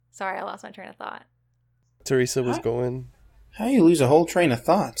Sorry, I lost my train of thought. Teresa was going. How do you lose a whole train of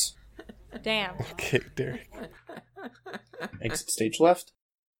thoughts? Damn. Okay, Derek. Exit stage left.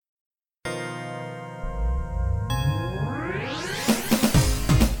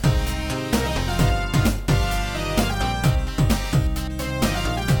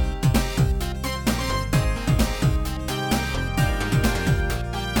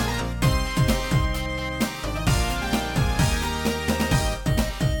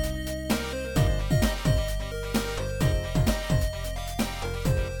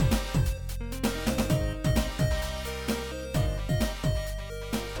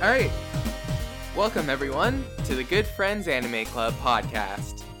 Alright, welcome everyone to the Good Friends Anime Club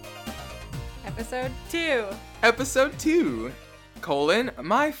podcast. Episode 2. Episode 2,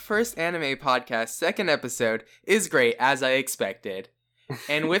 my first anime podcast, second episode, is great as I expected.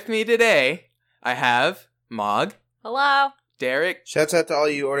 And with me today, I have Mog, Hello. Derek, Shouts out to all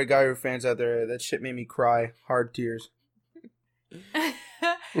you Oregaru fans out there. That shit made me cry. Hard tears.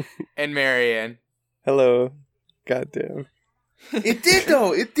 and Marianne. Hello. Goddamn. It did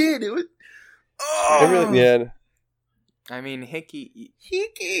though. It did. It was. Oh, It really, yeah. I mean, Hickey,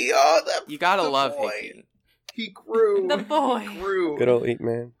 Hiki. Oh, that. you gotta the love boy. Hickey. He grew. The boy. He grew. Good old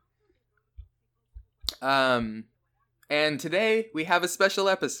 8-man. And today we have a special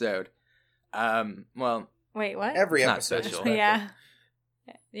episode. Well, Wait, what? Every Not episode. special. Yeah.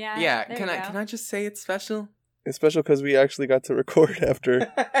 Yeah. yeah, there can you I go. can I just say it's special? It's special because we actually got to record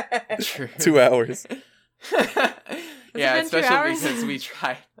after True. 2 hours. Yeah, been it's 2 special hours? because we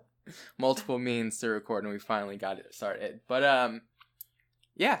tried multiple means to record and we finally got it started. But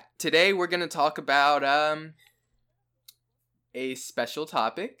yeah, today we're gonna talk about a special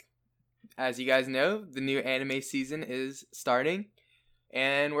topic. As you guys know, the new anime season is starting,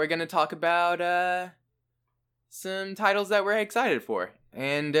 and we're gonna talk about some titles that we're excited for,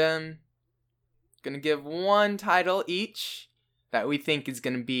 and gonna give one title each that we think is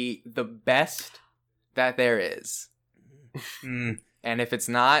gonna be the best that there is. Mm. And if it's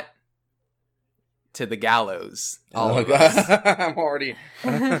not, to the gallows. All Oh of god. us. I'm already.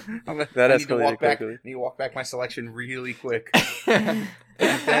 That I need to escalated walk back. quickly. I need to walk back my selection really quick.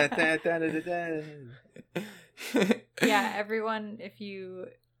 Yeah, everyone, if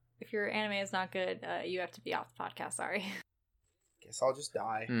your anime is not good, you have to be off the podcast. Sorry. Guess I'll just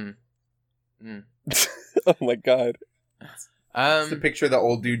die. Oh my god. It's the picture of the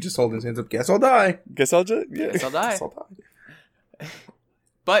old dude just holding his hands up. Guess I'll die. Guess I'll just. Yeah. Guess I'll die. Guess I'll die.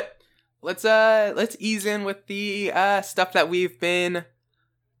 But let's ease in with the stuff that we've been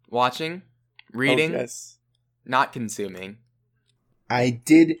watching, reading, Oh, yes. not consuming. I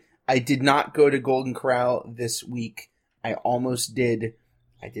did not go to Golden Corral this week. I almost did.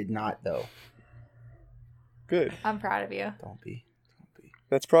 I did not though. Good. I'm proud of you. Don't be.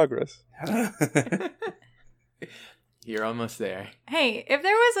 That's progress. You're almost there. Hey, if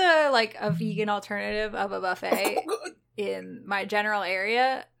there was a vegan alternative of a buffet in my general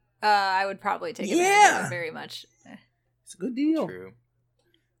area, I would probably take advantage of Yeah. it very much. It's a good deal. True.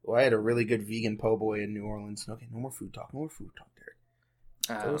 Well, I had a really good vegan po' boy in New Orleans. Okay, no more food talk. No more food talk,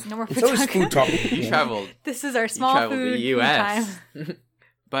 Derek. Um, No more It's food always talk. food talk. you traveled. This is our You small traveled food, to the food U.S. time.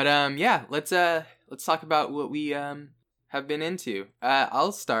 But yeah, let's talk about what we have been into.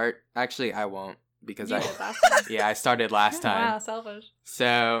 I'll start. Actually, I won't because You I did last time. yeah I started last time. Wow, selfish.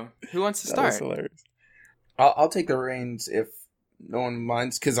 So who wants to That was start? hilarious. I'll take the reins if no one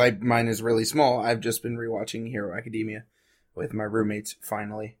minds, because mine is really small. I've just been rewatching Hero Academia with my roommates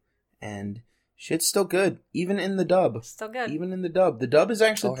finally, and shit's still good, even in the dub. Still good. Even in the dub, the dub is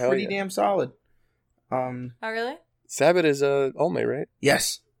actually Oh, hell pretty yeah. damn solid. Oh, really? Sabbath is All Might, right?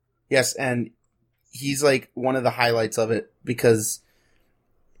 Yes, and he's like one of the highlights of it because,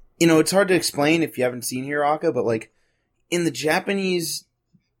 you know, it's hard to explain if you haven't seen Hiraka, but like in the Japanese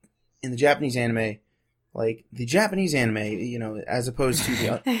anime, like the Japanese anime, you know, as opposed to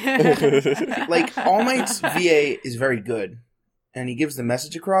the like All Might's VA is very good, and he gives the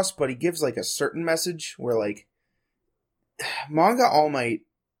message across, but he gives like a certain message where like manga All Might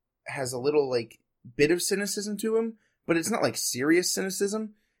has a little like bit of cynicism to him, but it's not like serious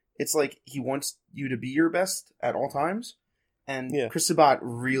cynicism. It's like he wants you to be your best at all times, and Yeah. Chris Sabat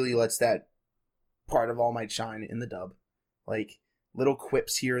really lets that part of All Might shine in the dub, like little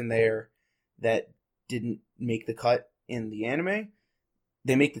quips here and there that didn't make the cut in the anime.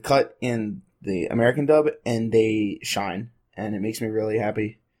 They make the cut in the American dub, and they shine, and it makes me really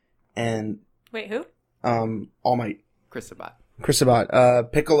happy. And Wait, who? All Might, Chris Sabat. Chris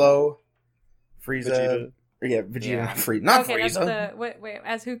Sabat, Piccolo, Frieza, Vegeta. or yeah, Vegeta, Yeah. not Frieza, not Okay, that's Frieza. the wait.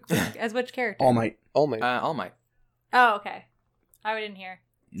 As who? As which character? All Might. All Might. All Might. Oh, okay. I didn't hear.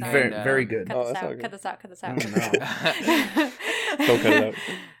 Very, And, very good. Cut Oh, this that's all out. good. Cut this out. Cut this Oh, out. no. Don't cut it out.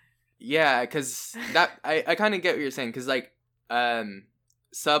 Yeah, because that I kind of get what you're saying. Because like,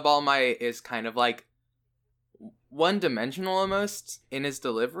 Sub All Might is kind of like one-dimensional almost in his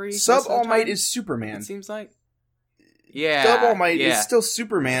delivery. Sub most of the All Might time, is Superman. It seems like. Yeah. Sub All Might yeah, is still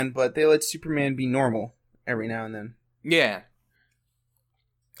Superman, but they let Superman be normal every now and then. Yeah.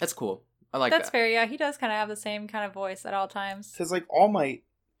 That's cool. I like That's that. fair. Yeah, he does kind of have the same kind of voice at all times. Because like All Might,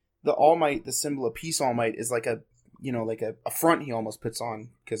 the symbol of peace, All Might is like a front he almost puts on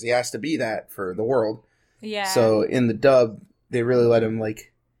because he has to be that for the world. Yeah. So in the dub, they really let him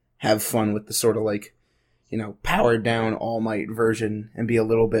like have fun with the sort of like, powered down All Might version and be a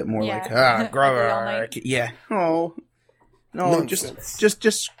little bit more Yeah. like Like the All Might. yeah. Oh no, Nonsense.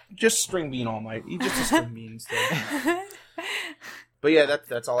 just string bean All Might. He's just a string bean instead. But yeah,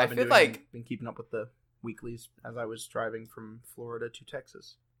 that's all I I've been feel doing. like- Been keeping up with the weeklies as I was driving from Florida to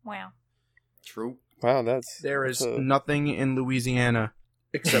Texas. Wow. True. Wow, that's There is that's a- nothing in Louisiana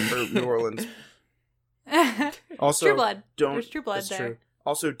except for New Orleans. Also, True Blood. don't. There's True Blood that's there. true.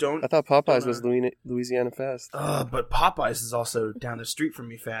 Also, don't. I thought Popeyes was Don't, Louisiana fast. But Popeyes is also down the street from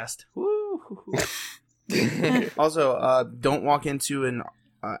me fast. Woo. Also, don't walk into an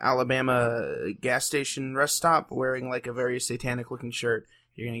Alabama gas station rest stop wearing like a very satanic looking shirt.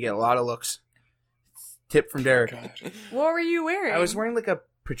 You're gonna get a lot of looks. Tip from Derek. God. What were you wearing? I was wearing like a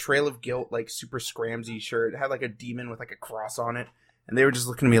Portrayal of Guilt, like super scramsy shirt. It had like a demon with like a cross on it, and they were just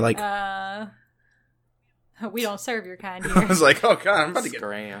looking at me like. We don't serve your kind I here. was like, "Oh God, I'm about to get."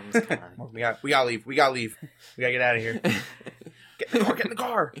 Scrams. we gotta leave. We gotta get out of here. Get in the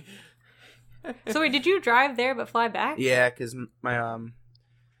car. So wait, did you drive there but fly back? Yeah, because my How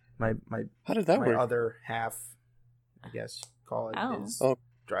did that my work? other half, I guess call it, Oh. is Oh.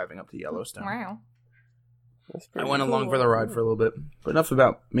 driving up to Yellowstone. Wow. That's I pretty went along cool. for the ride for a little bit, but enough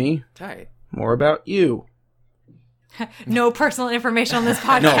about me. Tight. More about you. No personal information on this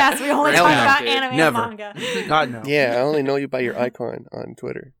podcast. We only Hell talk no, about dude. anime Never. and manga. God no. Yeah, I only know you by your icon on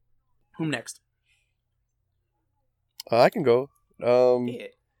Twitter. Who next? I can go. Yeah.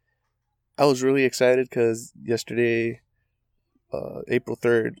 I was really excited because yesterday, April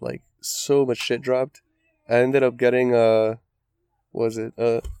 3rd, like so much shit dropped. I ended up getting let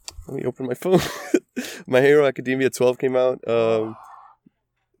me open my phone. My Hero Academia 12 came out.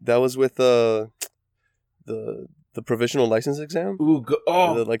 That was with the provisional license exam, Ooh,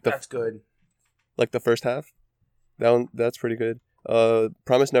 The- like the- that's good. like the first half. That's pretty good.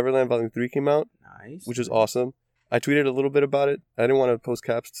 Promise Neverland Volume 3 came out, Nice. which is awesome. I tweeted a little bit about it. I didn't want to post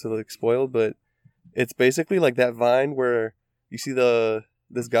caps to like spoil, but it's basically like that Vine where you see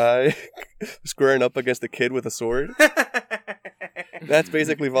this guy squaring up against a kid with a sword. That's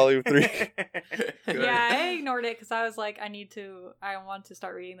basically Volume 3. Yeah, I ignored it because I was like, I want to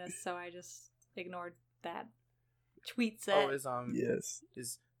start reading this, so I just ignored that tweet set. Oh, Yes.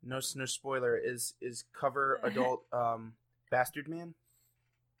 is no spoiler. Is cover adult Bastard Man?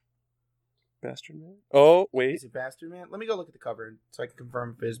 Bastard Man? Oh, Is wait. it Bastard Man? Let me go look at the cover so I can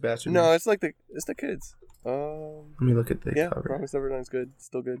confirm if it is Bastard No, Man. it's like it's the kids. Let me look at the Yeah, cover. Promise Neverland's good.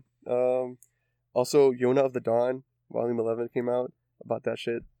 Still good. Also, Yona of the Dawn, Volume 11 came out about that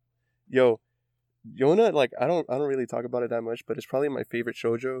shit. Yo, Yona, like, I don't really talk about it that much, but it's probably my favorite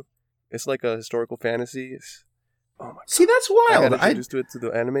shoujo. It's like a historical fantasy. Oh my See, that's I wild. got introduced to it to the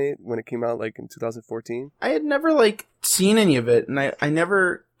anime when it came out, like, in 2014. I had never like seen any of it, and I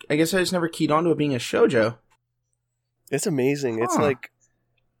guess I just never keyed on to it being a shoujo. It's amazing. It's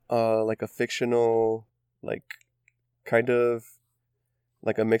Huh. like a fictional, like, kind of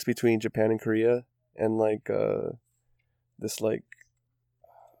like a mix between Japan and Korea, and like this like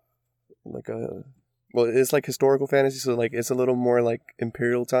it's like historical fantasy, so like it's a little more like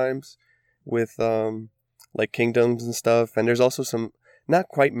imperial times with like kingdoms and stuff, and there's also some not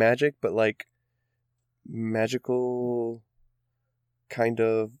quite magic, but like magical kind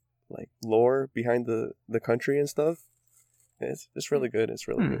of like lore behind the country and stuff. It's really good. It's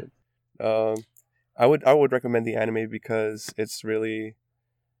really good. I would recommend the anime because it's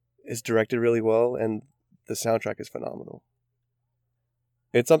directed really well, and the soundtrack is phenomenal.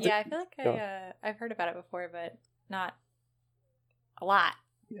 It's something. Yeah, I feel like I've heard about it before, but not a lot.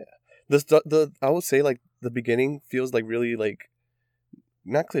 The I would say like the beginning feels like really like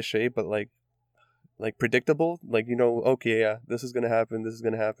not cliche, but like predictable. Like, you know, okay, yeah, this is gonna happen,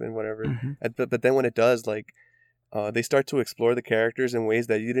 whatever. But then when it does, like, they start to explore the characters in ways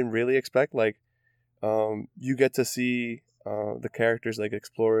that you didn't really expect. Like, you get to see the characters like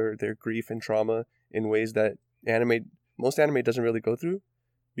explore their grief and trauma in ways that most anime doesn't really go through,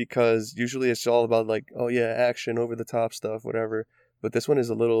 because usually it's all about like, oh yeah, action, over the top stuff, whatever. but this one is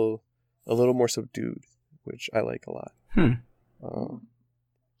a little more subdued, which I like a lot. Oh.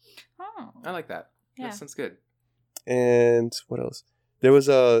 I like that. Yeah. That sounds good. And what else? There was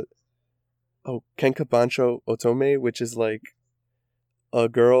Kenkabancho Otome, which is like a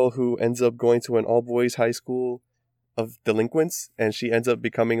girl who ends up going to an all-boys high school of delinquents, and she ends up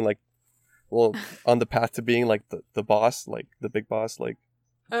becoming like, well, on the path to being like the boss, like the big boss, like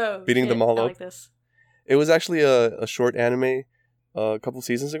beating them all I up. like this. It was actually a short anime a couple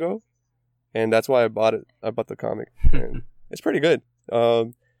seasons ago, and that's why I bought it. I bought the comic, and it's pretty good.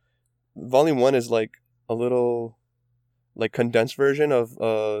 Volume 1 is like a little like condensed version of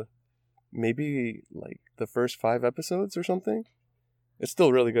maybe like the first 5 episodes or something. It's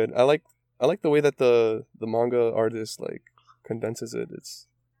still really good. I like the way that the manga artist like condenses it.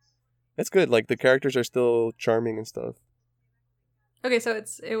 It's good. Like the characters are still charming and stuff. Okay, so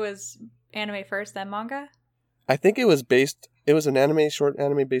it was anime first, then manga? I think it was an short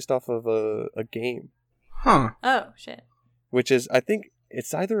anime based off of a game, Huh. Oh, shit. which is, I think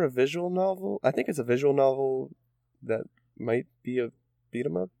it's either a visual novel. I think it's a visual novel that might be a beat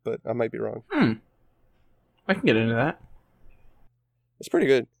 'em up, but I might be wrong. I can get into that. It's pretty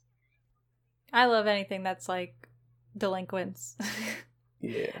good. I love anything that's like delinquents.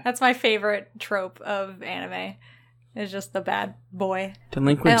 Yeah. That's my favorite trope of anime. It's just the bad boy.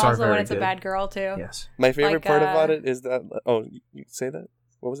 Delinquents And are also very when it's good. a bad girl, too. Yes. My favorite Like, part about it is that... Oh, you say that?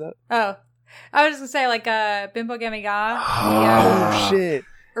 What was that? Oh. I was just going to say, Bimbo Gamiga. Oh, shit.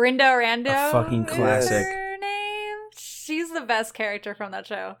 Rindo Rando. A fucking is classic. her name. She's the best character from that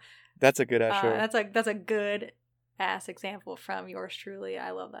show. That's a good ass show. That's a good ass example from yours truly.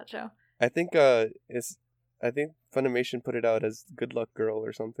 I love that show. I think Funimation put it out as Good Luck Girl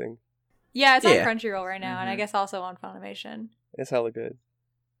or something. Yeah, it's on Yeah. Crunchyroll right now, and I Mhm. guess also on Funimation. It's hella good.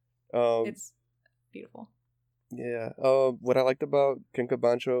 It's beautiful. Yeah. What I liked about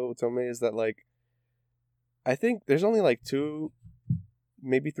Kenkabancho Otome is that, like, I think there's only like 2,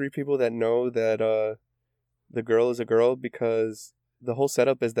 maybe 3 people that know that the girl is a girl, because the whole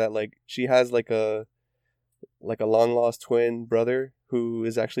setup is that like she has like a long lost twin brother who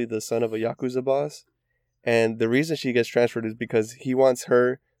is actually the son of a Yakuza boss, and the reason she gets transferred is because he wants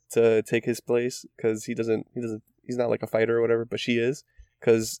her to take his place, because he's not like a fighter or whatever, but she is,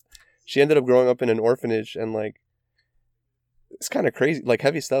 because she ended up growing up in an orphanage, and like it's kind of crazy, like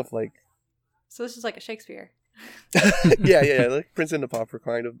heavy stuff, like So this is like a Shakespeare. yeah, like Prince and the Pauper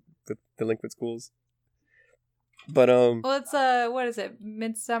kind of, with delinquent schools. But Well, it's what is it?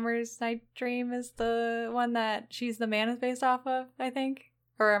 Midsummer's Night Dream is the one that She's the Man is based off of, I think.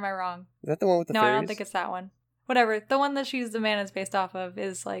 Or am I wrong? is that the one with the No, fairies? I don't think it's that one. Whatever. The one that She's the Man is based off of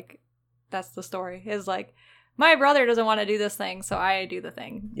is like, that's the story. Is like, my brother doesn't want to do this thing, so I do the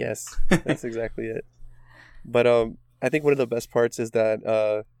thing. Yes, that's exactly it. But I think one of the best parts is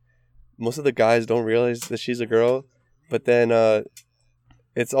that most of the guys don't realize that she's a girl, but then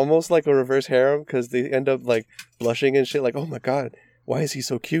it's almost like a reverse harem, because they end up like blushing and shit, like, oh my god, why is he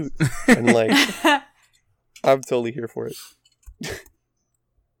so cute? And like, I'm totally here for it.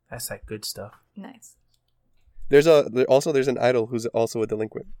 That's that good stuff. Nice. There's an idol who's also a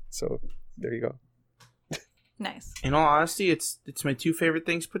delinquent, so there you go. Nice. In all honesty, it's my 2 favorite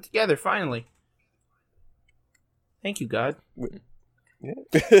things put together. Finally. Thank you, God. Yeah.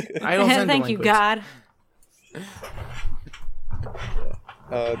 Idols and Thank you, delinquents. God.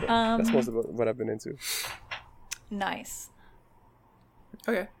 That's most of what I've been into. Nice.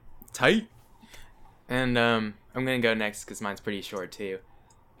 Okay. Tight. And I'm gonna go next because mine's pretty short too.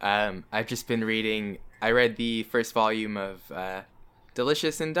 I've just been reading. I read the first volume of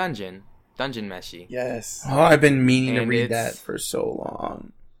Delicious in Dungeon Meshi. Yes. Oh, I've been meaning to And read it's- that for so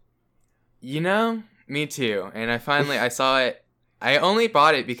long. You know, me too. And I saw it. I only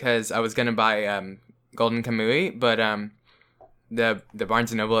bought it because I was gonna buy Golden Kamui, but the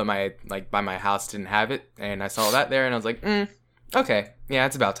Barnes and Noble at by my house didn't have it, and I saw that there, and I was like, okay, yeah,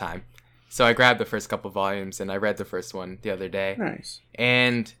 it's about time. So I grabbed the first couple volumes, and I read the first one the other day, Nice.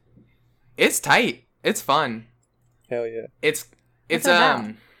 and it's tight. It's fun. Hell yeah. It's What's it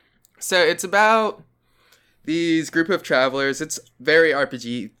about? So it's about these group of travelers. It's very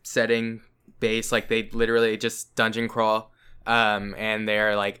RPG setting based, like they literally just dungeon crawl, and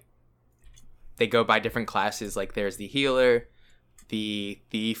they're like, they go by different classes. Like there's the healer, the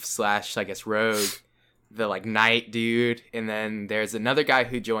thief / I guess rogue, the like knight dude, and then there's another guy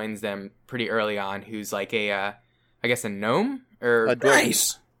who joins them pretty early on, who's like a I guess a gnome or A dwarf.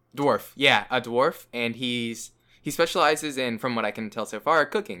 Nice. dwarf. Yeah, a dwarf, and he specializes in, from what I can tell so far,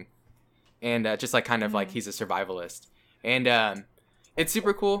 cooking, and just like kind of like he's a survivalist, and it's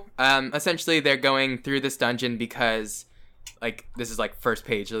super cool. Essentially, they're going through this dungeon because like this is like first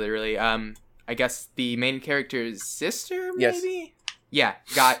page literally. I guess the main character's sister, Yes. maybe. Yeah,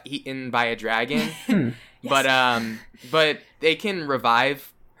 got eaten by a dragon. Yes. But they can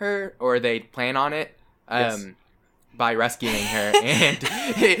revive her, or they plan on it. Yes. By rescuing her, and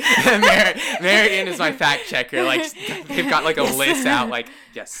Marion is my fact checker. Like they've got like a list out. Like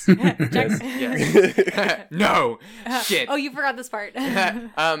yes, yes. No, shit. Oh, you forgot this part.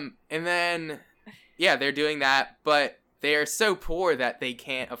 And then yeah, they're doing that, but they are so poor that they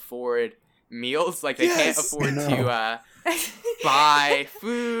can't afford meals. Like they can't afford to buy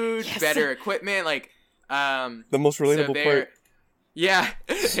food, Yes. better equipment. Like The most relatable part. Yeah,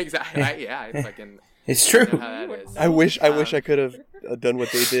 exactly. I fucking. It's true. know how that is. I wish I could have done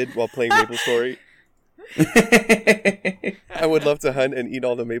what they did while playing Maple Story. I would love to hunt and eat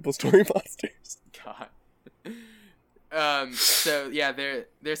all the Maple Story monsters. God. So yeah,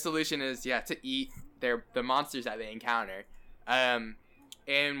 their solution is to eat the monsters that they encounter. And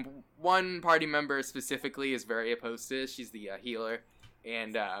one party member specifically is very opposed to this. She's the healer,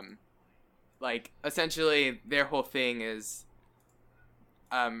 and like essentially their whole thing is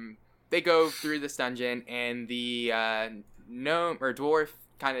they go through this dungeon, and the gnome or dwarf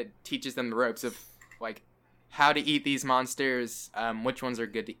kind of teaches them the ropes of like how to eat these monsters, which ones are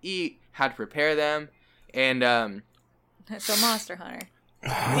good to eat, how to prepare them, and So Monster Hunter.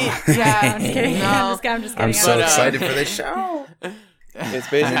 Yeah, I'm just kidding. No. I'm just kidding. I'm so But, excited for this show. It's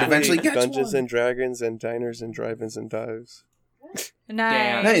basically Eventually gets Dungeons one. and Dragons and Diners and Drive-ins and Dives.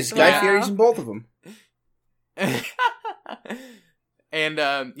 Nice. Nice. Guy Wow. Fieri's in both of them. And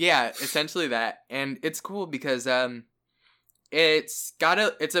essentially that, and it's cool because it's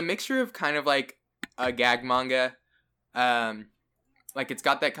a mixture of kind of like a gag manga, like it's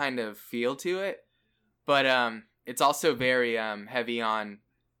got that kind of feel to it, but it's also very heavy on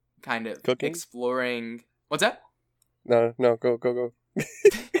kind of Cooking? exploring. What's that? No, go.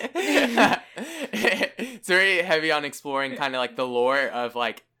 It's very heavy on exploring kind of like the lore of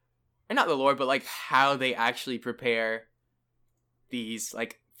like, or not the lore, but like how they actually prepare these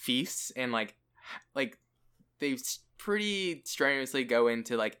like feasts, and like they pretty strenuously go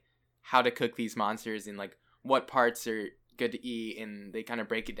into like how to cook these monsters and like what parts are good to eat, and they kind of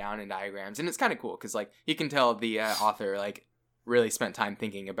break it down in diagrams, and it's kind of cool because like you can tell the author like really spent time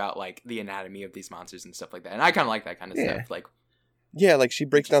thinking about like the anatomy of these monsters and stuff like that, and I kind of like that kind of Yeah. stuff. Like Yeah, like she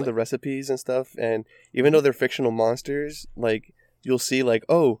breaks Just down like- the recipes and stuff, and even though they're fictional monsters, like you'll see like,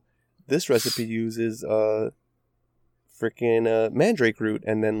 oh, this recipe uses freaking mandrake root,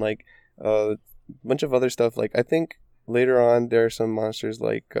 and then like a bunch of other stuff. Like I think later on there are some monsters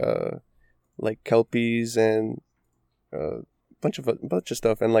like kelpies and a bunch of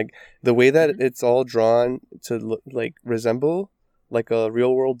stuff, and like the way that it's all drawn to like resemble like a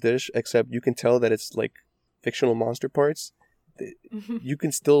real world dish, except you can tell that it's like fictional monster parts. You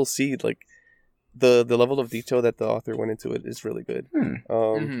can still see like the level of detail that the author went into it is really good.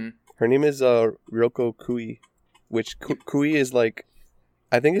 Her name is Ryoko Kui, which Kui is like,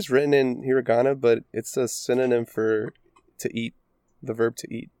 I think it's written in hiragana, but it's a synonym for to eat, the verb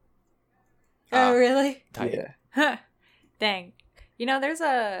to eat. Oh, really? Tight. Yeah. Huh. Dang. You know,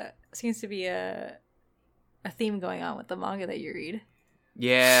 seems to be a theme going on with the manga that you read.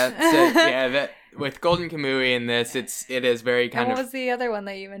 Yeah, so, yeah. That with Golden Kamui in this, it is very And kind what of was the other one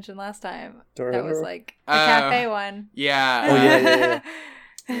that you mentioned last time? Don't That was remember. like the cafe one. yeah. Oh, yeah.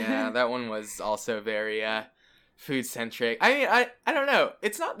 Yeah, that one was also very food centric. I mean, I don't know.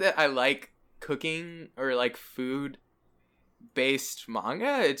 It's not that I like cooking or like food based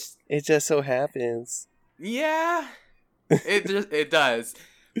manga. It's It just so happens. yeah, it does.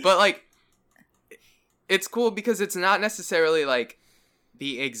 But like, it's cool because it's not necessarily like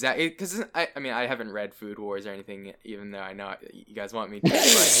the exact. Because I mean, I haven't read Food Wars or anything, even though I know you guys want me to. But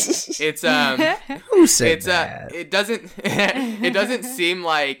it's Who said it's that? it doesn't it doesn't seem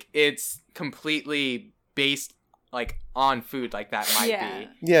like it's completely based like on food like that might Yeah. be.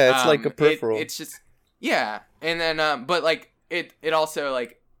 Yeah, it's like a peripheral. It's just yeah, and then but like it also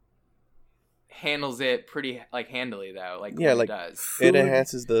like handles it pretty like handily though, like Yeah, when like, it does. it Food-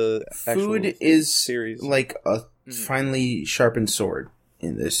 enhances the actual Food is series. like a Mhm. finely sharpened sword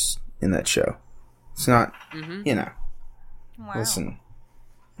in that show. It's not, Mm-hmm. you know. Wow. Listen,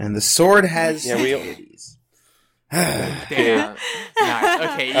 and the sword has Yeah, we- abilities. Damn.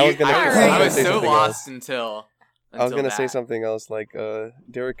 Nice. Okay, I was gonna- I was so gonna say lost something until I was gonna that. say something else, like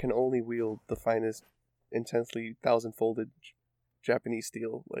Derek can only wield the finest, intensely thousand-folded Japanese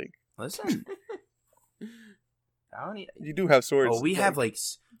steel. Like Listen, I don't need, you do have swords. oh, we have like,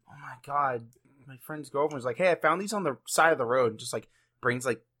 oh my god, my friend's girlfriend was like, "Hey, I found these on the side of the road," and just like brings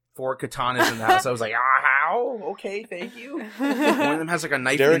like 4 katanas in the house. I was like, how? Okay, thank you. One of them has like a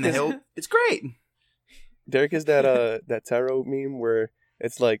knife in the hilt. It's great. Derek is that tarot meme where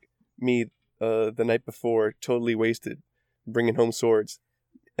it's like me the night before, totally wasted, bringing home swords,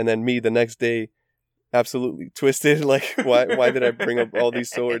 and then me the next day, absolutely twisted. Like, why did I bring up all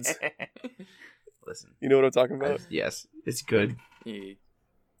these swords? Listen, you know what I'm talking about? Yes, it's good. Yeah.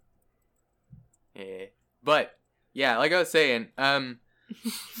 But yeah, like I was saying,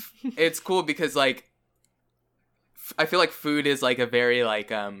 it's cool because like I feel like food is like a very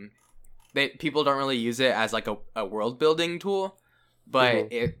like people don't really use it as like a world building tool, but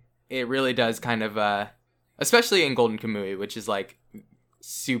it really does kind of especially in Golden Kamuy, which is like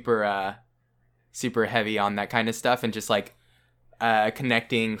super super heavy on that kind of stuff, and just like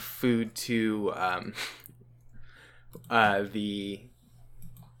connecting food to the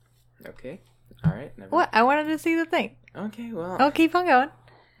okay, all right, never What? I wanted to see the thing. okay, well, Oh, keep on going.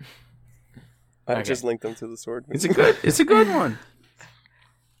 I just linked them to the sword. It's a good one.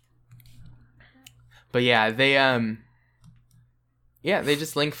 but yeah, they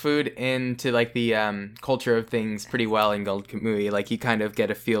just link food into like the culture of things pretty well in Golden Kamuy. Like you kind of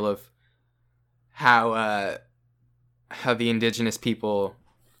get a feel of how the indigenous people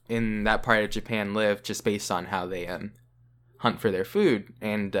in that part of Japan live, just based on how they hunt for their food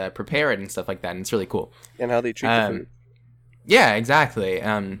and prepare it and stuff like that. And it's really cool. And how they treat the food. Yeah, exactly.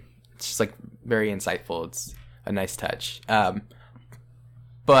 It's just like very insightful. It's a nice touch.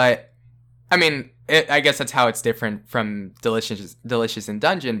 But I mean, I guess that's how it's different from Delicious in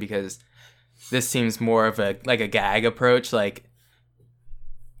Dungeon, because this seems more of a gag approach. Like,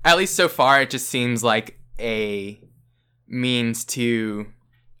 at least so far, it just seems like a means to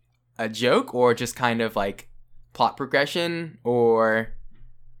a joke, or just kind of like plot progression, or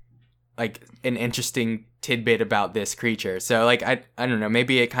like an interesting tidbit about this creature. So like I don't know,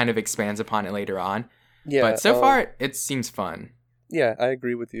 maybe it kind of expands upon it later on. Yeah, but so far it seems fun. Yeah, I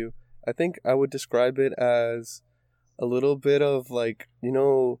agree with you. I think I would describe it as a little bit of like, you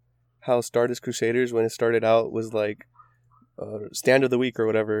know how Stardust Crusaders, when it started out, was like stand of the week or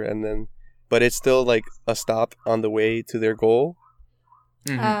whatever, and then but it's still like a stop on the way to their goal.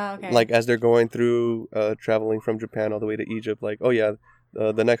 Okay. Like as they're going through traveling from Japan all the way to Egypt, like, oh yeah,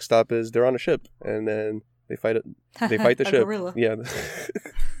 the next stop is they're on a ship, and then they fight the ship. Gorilla. Yeah.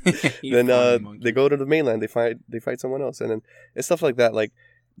 Then they go to the mainland, they fight someone else, and then it's stuff like that. Like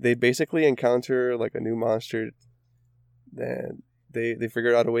they basically encounter like a new monster, then they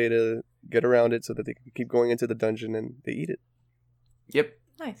figure out a way to get around it so that they can keep going into the dungeon, and they eat it. Yep.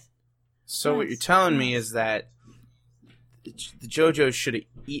 Nice. So what you're telling me is that the JoJo should have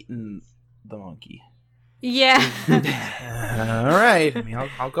eaten the monkey. Yeah. All right. I mean,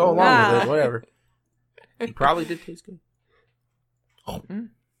 I'll go along with it. Whatever. He probably did taste good.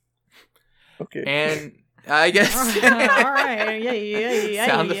 Okay. And I guess All right. Yeah.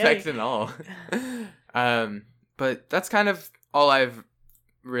 sound effects and all. But that's kind of all I've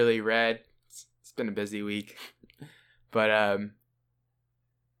really read. It's been a busy week. But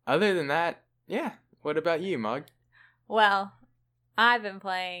other than that, yeah. What about you, Mog? Well, I've been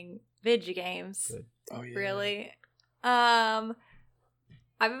playing video games. Good. Oh, yeah. Really. I've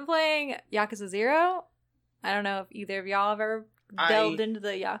been playing Yakuza 0. I don't know if either of y'all have ever delved into the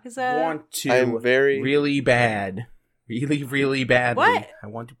Yakuza. Want to I'm very really bad. Really badly. What? I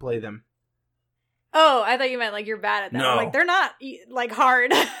want to play them. Oh, I thought you meant like you're bad at them. No. Like they're not like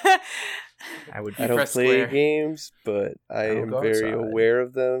hard. I would I don't Press play square. games, but I I'll am go very outside. aware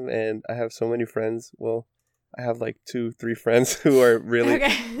of them, and I have so many friends. Well, I have like 2-3 friends who are really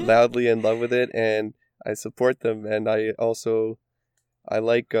Okay. loudly in love with it, and I support them. And I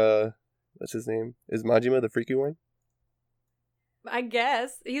like what's his name? Is Majima the freaky one? I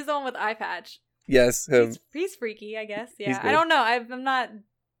guess he's the one with eye patch. Yes, him. He's freaky, I guess. He's Yeah, I good. don't know. I'm not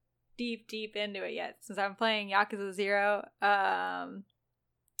deep into it yet since I'm playing Yakuza 0.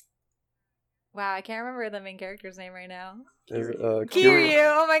 Wow, I can't remember the main character's name right now. Kiryu.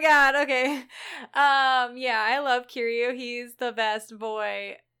 Kiryu. Oh my god. Okay. Yeah, I love Kiryu. He's the best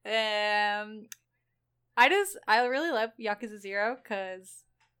boy. I really love Yakuza 0 because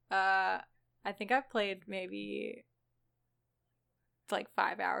I think I've played maybe like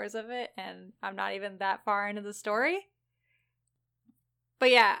 5 hours of it, and I'm not even that far into the story.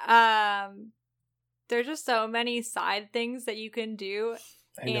 But yeah, there's just so many side things that you can do,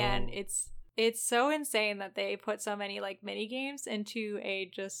 I know. and it's so insane that they put so many like mini games into a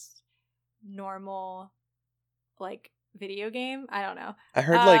just normal like video game. I don't know. I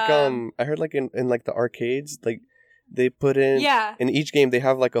heard like in like the arcades, like they put in Yeah. in each game they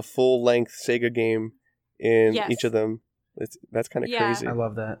have like a full length Sega game in Yes. each of them. That's kind of Yeah. crazy. I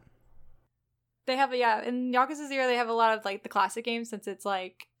love that. They have in Yakuza 0 they have a lot of like the classic games since it's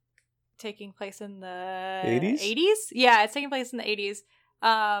like taking place in the 80s? Yeah, it's taking place in the 80s.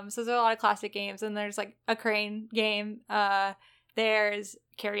 So there's a lot of classic games, and there's like a crane game. There's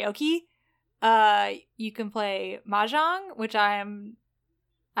karaoke. You can play mahjong, which I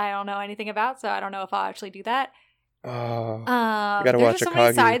don't know anything about, so I don't know if I'll actually do that. Oh, you gotta There's watch just so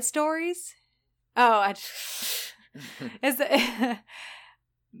many Akagi. side stories. Oh,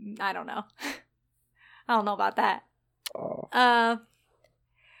 I don't know. I don't know about that. Oh.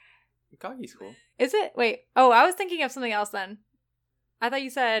 Kagi's cool. Is it? Wait. Oh, I was thinking of something else then. I thought you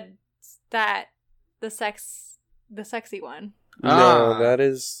said that the sexy one. No, that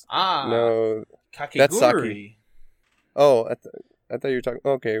is no. Kakegurui. That's Saki. Oh, I thought you were talking.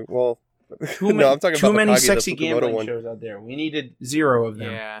 Okay, well, Too no, I'm talking too about many Akagi, sexy the Fukumoto gambling one. shows out there. We needed 0 of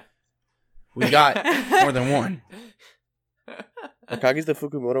them. Yeah. We got more than one. Akagi's the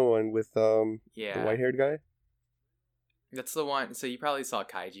Fukumoto one with the Yeah. white-haired guy. That's the one. So you probably saw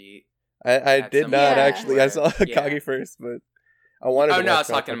Kaiji. I At did some not point actually. I where- saw Akagi yeah. first, but I wanted. Oh to no, I watch was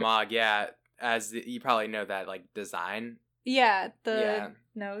talking to Akagi. Mog. Yeah, you probably know that like design. Yeah, the Yeah.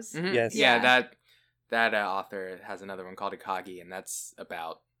 nose. Mhm. Yes. Yeah, that author has another one called Akagi, and that's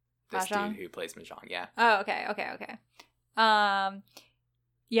about this Mahjong? dude who plays mahjong. Yeah. Oh, okay.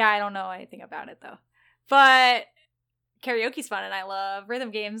 Yeah, I don't know anything about it though. But karaoke's fun, and I love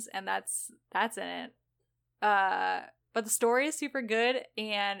rhythm games, and that's in it. But the story is super good,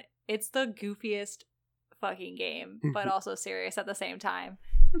 and it's the goofiest fucking game, but also serious at the same time.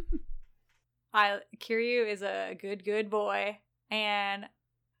 Kiryu is a good boy, and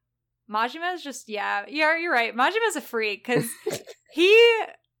Majima is just you're right. Majima's a freak because he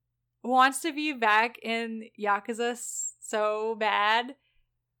wants to be back in Yakuza so bad.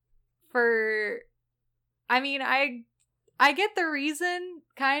 I get the reason,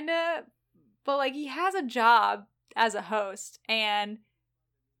 kinda, but like he has a job as a host, and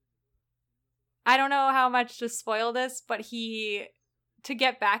I don't know how much to spoil this, but to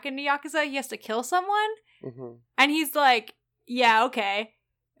get back into Yakuza, he has to kill someone, Mhm. and he's like, yeah, okay.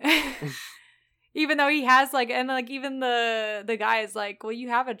 Even though he has like, and like even the guy is like, well, you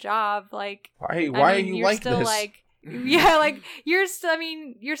have a job, like Why I are mean, you you're like still this? like, yeah, like you still have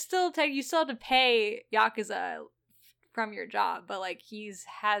to pay Yakuza from your job, but like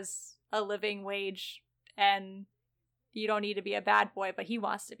has a living wage, and you don't need to be a bad boy, but he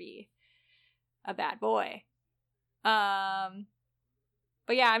wants to be a bad boy. But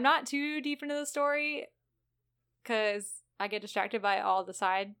yeah, I'm not too deep into the story because I get distracted by all the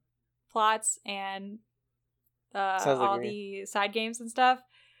side plots and Sounds like all me. the side games and stuff.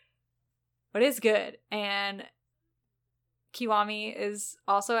 But it's good. And Kiwami is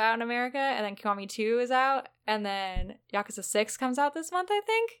also out in America, and then Kiwami 2 is out, and then Yakuza 6 comes out this month, I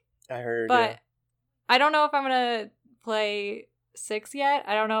think. I heard. But I don't know if I'm going to play 6 yet.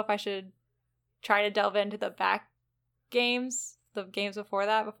 I don't know if I should try to delve into the back games, the games before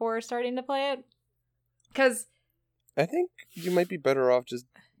that, before starting to play it. Because I think you might be better off just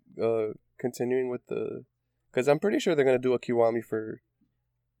continuing with because I'm pretty sure they're gonna do a Kiwami for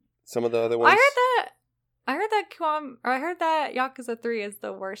some of the other ones. I heard that Yakuza 3 is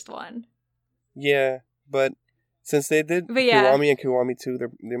the worst one. Yeah, but since they did But yeah. Kiwami and Kiwami 2,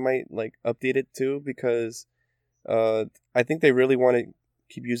 they might like update it too, because I think they really want to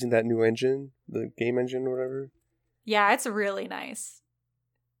keep using that new engine, the game engine or whatever. Yeah, it's really nice.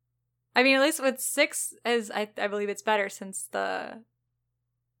 I mean, at least with 6 I believe it's better, since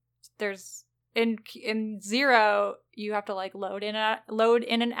there's in 0 you have to like load in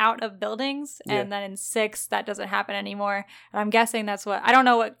and out of buildings, Yeah. and then in 6 that doesn't happen anymore. And I'm guessing that's what, I don't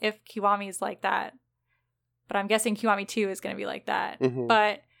know if Kiwami is like that, but I'm guessing Kiwami 2 is going to be like that. Mhm.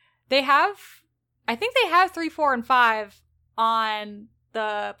 But I think they have 3, 4, and 5 on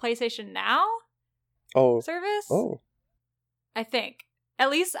the PlayStation Now service. Oh, I think. At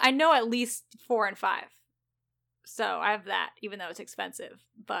least 4 and 5. So I have that, even though it's expensive,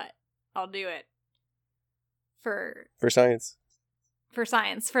 but I'll do it for science.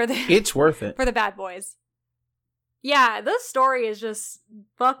 science, for the It's worth it. for the bad boys. Yeah, the story is just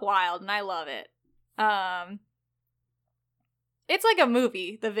buck wild, and I love it. It's like a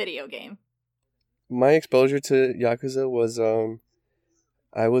movie, the video game. My exposure to Yakuza was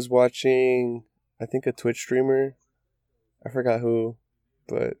I was watching, I think, a Twitch streamer. I forgot who,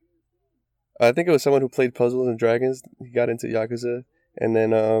 but I think it was someone who played Puzzles and Dragons. He got into Yakuza, and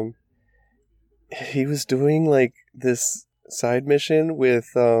then he was doing like this side mission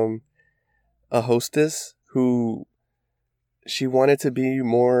with a hostess who she wanted to be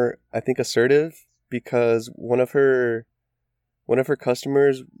more, I think, assertive, because one of her one of her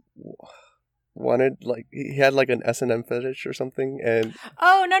customers wanted, like, he had like an S&M fetish or something, and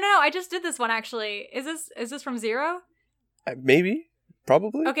Oh no, I just did this one actually. Is this from Zero? maybe,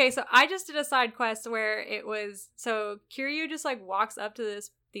 probably. Okay, so I just did a side quest where it was so Kiryu just like walks up to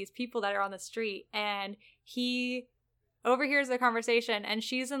these people that are on the street, and he overhears the conversation, and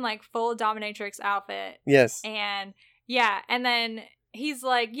she's in like full dominatrix outfit, Yes. and yeah, and then he's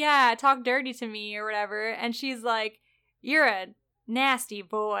like, yeah, talk dirty to me or whatever, and she's like, you're a nasty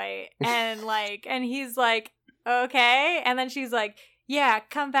boy, and like, and he's like, okay, and then she's like, yeah,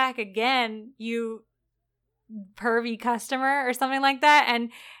 come back again, you pervy customer, or something like that,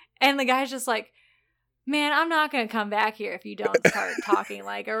 and the guy's just like, man, I'm not gonna come back here if you don't start talking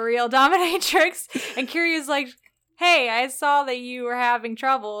like a real dominatrix. And Kiryu's like, hey, I saw that you were having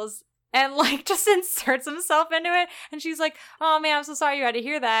troubles, and like just inserts himself into it, and she's like, oh man, I'm so sorry you had to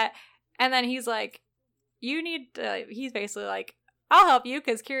hear that. And then he's like, you need to, he's basically like, I'll help you,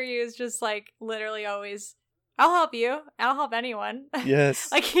 because Kiryu is just like literally always, I'll help you, I'll help anyone.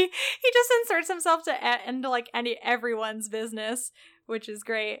 Yes. Like he just inserts himself into like everyone's business, which is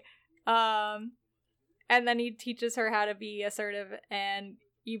great. And then he teaches her how to be assertive, and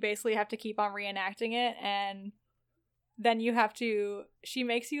you basically have to keep on reenacting it, and then you have to, she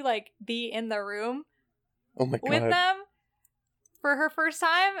makes you like be in the room Oh my god. with them for her first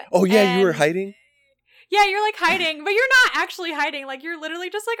time. Oh yeah, you were and- hiding? Yeah, you're like hiding, but you're not actually hiding. Like you're literally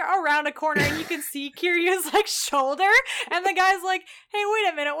just like around a corner, and you can see Kiryu's like shoulder, and the guy's like, hey,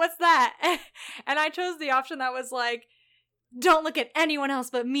 wait a minute, what's that? And I chose the option that was like, don't look at anyone else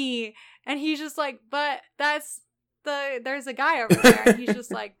but me. And he's just like, but there's a guy over there. And he's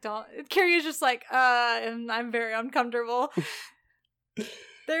just like, don't. Kiryu's just like, and I'm very uncomfortable.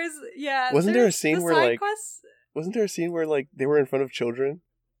 Wasn't there a scene the where, side like- quests- Wasn't there a scene where like they were in front of children?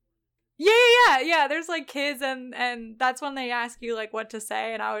 Yeah. There's like kids, and that's when they ask you like what to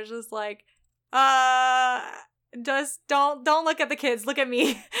say, and I was just like, just don't look at the kids, look at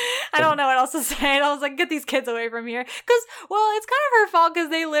me. I don't know what else to say. And I was like, get these kids away from here, because well, it's kind of her fault, because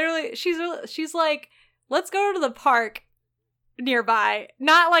they literally, she's like, let's go to the park nearby,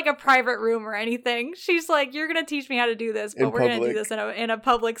 not like a private room or anything. She's like, you're gonna teach me how to do this, but In we're gonna do public. this in a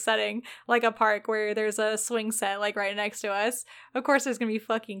public setting, like a park where there's a swing set like right next to us. Of course there's gonna be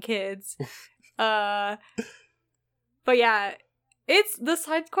fucking kids. But yeah, it's, the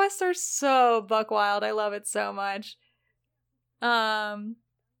side quests are so buck wild. I love it so much. But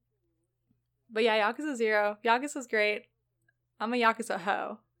yeah, Yakuza 0. Yakuza's great. I'm a Yakuza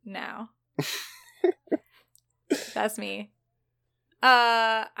hoe now. That's me.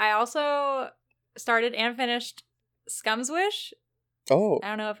 I also started and finished Scum's Wish. Oh, I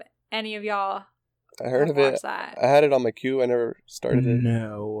don't know if any of y'all I heard have of it. watched that. I had it on my queue. I never started it.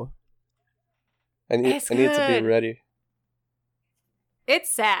 No. It's I need to be good. ready.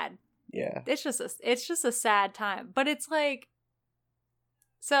 It's sad. Yeah. It's just a sad time. But it's like,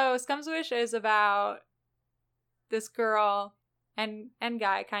 so Scum's Wish is about this girl and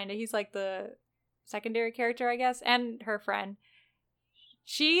guy, kind of. He's like the secondary character, I guess, and her friend.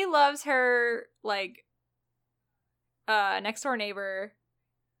 She loves her like next door neighbor,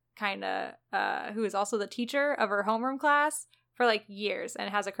 kind of, who is also the teacher of her homeroom class for like years, and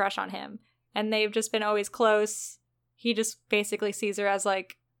has a crush on him, and they've just been always close. He just basically sees her as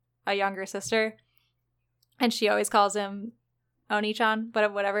like a younger sister, and she always calls him Oni-chan,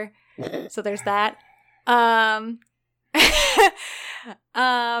 but whatever. So there's that.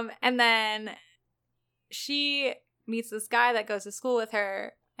 And then she meets this guy that goes to school with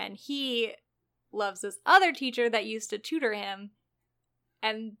her, and he loves this other teacher that used to tutor him,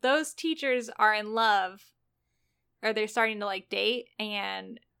 and those teachers are in love, or they're starting to like date,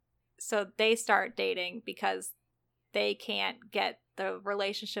 and so they start dating because they can't get the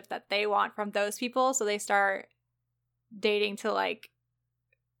relationship that they want from those people, so they start dating to like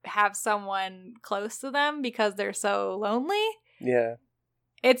have someone close to them because they're so lonely. Yeah.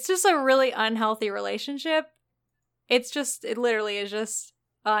 It's just a really unhealthy relationship. It literally is just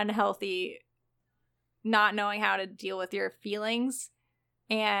unhealthy, not knowing how to deal with your feelings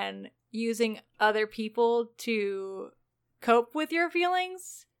and using other people to cope with your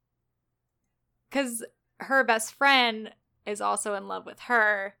feelings. Because her best friend is also in love with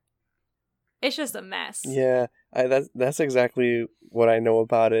her. It's just a mess. Yeah. That's exactly what I know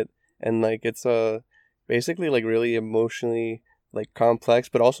about it, and like it's basically like really emotionally like complex,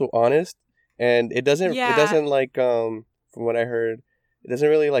 but also honest, and it doesn't like from what I heard, it doesn't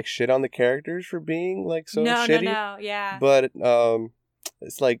really like shit on the characters for being like so shitty. No, yeah. But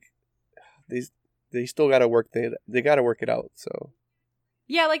it's like they still gotta work they gotta work it out. So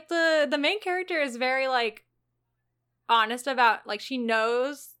Yeah, like the main character is very like honest about, like, she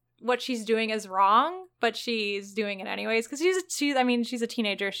knows what she's doing is wrong, but she's doing it anyways. Because she's a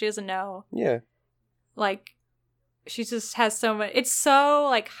teenager. She doesn't know. Yeah. Like, she just has so much. It's so,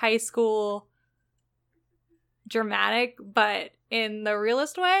 like, high school dramatic, but in the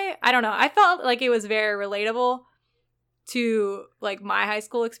realist way. I don't know. I felt like it was very relatable to, like, my high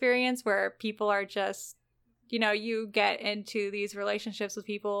school experience, where people are just, you know, you get into these relationships with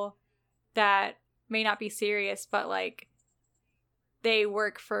people that may not be serious, but, like, they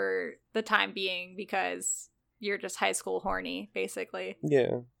work for the time being because you're just high school horny, basically.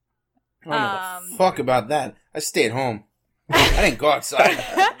 Yeah. I don't know the fuck about that. I stayed home. I didn't go outside.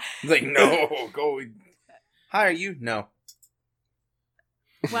 I was like, no, go. Hire you? No.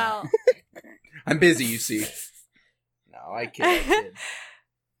 Well, I'm busy, you see. No, I kid.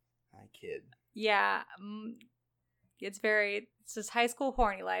 yeah, it's just high school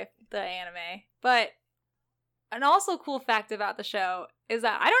horny life, the anime. But an also cool fact about the show is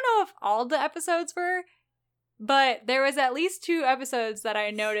that I don't know if all the episodes were, but there was at least 2 episodes that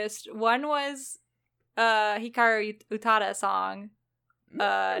I noticed. One was Hikaru Utada song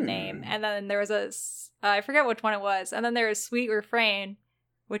name, and then there was I forget which one it was, and then there was Sweet Refrain,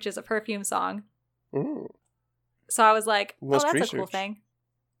 which is a Perfume song. Mm. So I was like, Must that's research. a cool thing.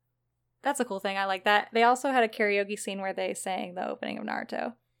 That's a cool thing. I like that. They also had a karaoke scene where they sang the opening of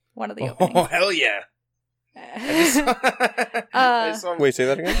Naruto. One of the openings. Oh, hell yeah. I saw, Wait, say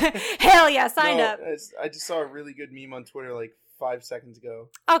that again? Hell yeah, signed up. I just saw a really good meme on Twitter like 5 seconds ago.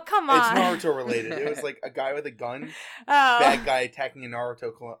 Oh, come on. It's Naruto related. It was like a guy with a gun, Oh. bad guy attacking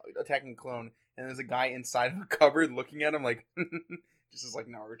attacking a clone, and there's a guy inside of a cupboard looking at him like, just is like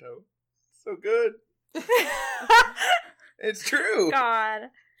Naruto. So good. It's true. God.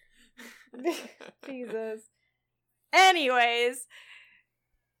 Jesus. Anyways.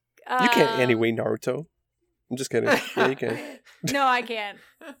 You can't anyway, Naruto. I'm just kidding. Yeah, you can. No, I can't.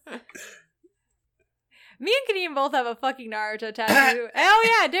 Me and Kadeem both have a fucking Naruto tattoo.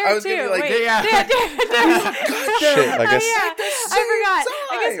 Oh yeah, Derek too. Be like, Wait, yeah. Derek. Shit, I guess. Oh, yeah. I forgot.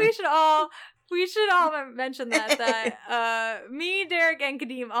 I guess time. we should all mention that me, Derek, and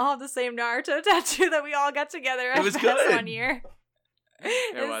Kadeem all have the same Naruto tattoo that we all got together. It was at good. one year.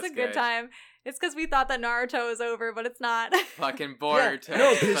 It's a good time. It's because we thought that Naruto was over, but it's not. Fucking Boruto. Yeah,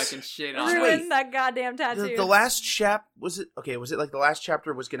 no, Fucking shit on it. Ruined that goddamn tattoo. The last was it like the last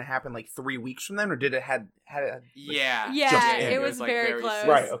chapter was going to happen like 3 weeks from then, or did it had it? Yeah. Yeah, just it was like, very close.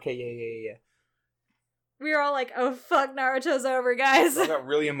 Right. Okay. Yeah. We were all like, "Oh fuck, Naruto's over, guys." I got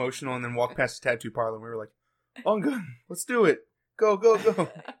really emotional and then walked past the tattoo parlor and we were like, "Oh, good, let's do it. Go."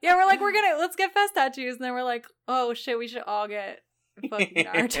 Yeah, we're like, let's get fest tattoos, and then we're like, "Oh shit, we should all get fucking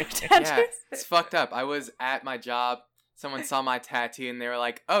Naruto tattoos." Yeah, it's fucked up. I was at my job. Someone saw my tattoo and they were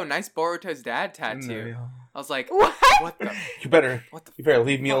like, "Oh, nice Boruto's dad tattoo." I was like, What? "What the? You better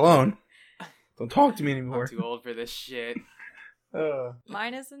leave me alone. Don't talk to me I'm anymore. too old for this shit."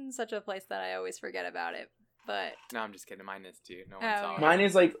 Mine is in such a place that I always forget about it, but No, I'm just kidding. Mine is too. No one Oh, saw it. Mine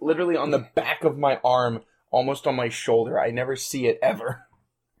is like literally on the back of my arm, almost on my shoulder. I never see it ever.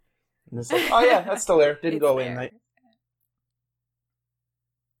 And it's like, oh yeah, that's still there. Didn't It's go away there. tonight.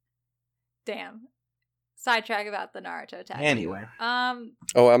 damn. Sidetrack about the Naruto tattoo. Anyway.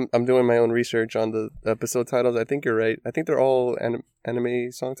 Oh, I'm doing my own research on the episode titles. I think you're right. I think they're all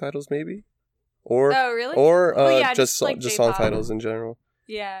anime song titles, maybe, or Oh really? or Well, yeah, just like just song J-pop. titles in general.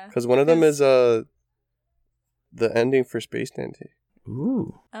 Yeah. Because one of them 'Cause- is the ending for Space Dandy.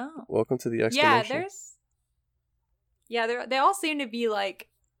 Ooh. Oh. Welcome to the Yeah, explanation. they all seem to be like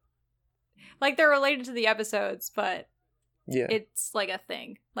they're related to the episodes, but Yeah, it's like a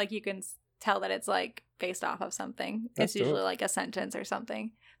thing. Like you can tell that it's like based off of something. That's It's usually dope. like a sentence or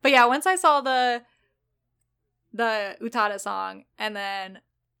something. But yeah, once I saw the Utada song and then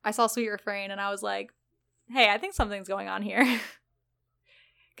I saw Sweet Refrain and I was like, hey, I think something's going on here.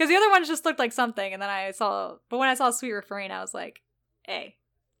 Because the other ones just looked like something, and then but when I saw Sweet Refrain, I was like, hey,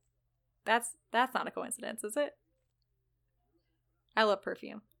 that's not a coincidence, is it? I love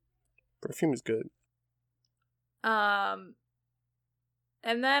Perfume. Perfume is good. And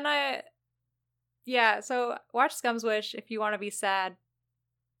then so watch Scum's Wish if you want to be sad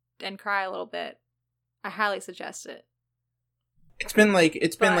and cry a little bit. I highly suggest it. It's been like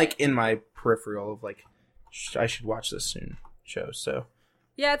But- in my peripheral of like I should watch this soon show. So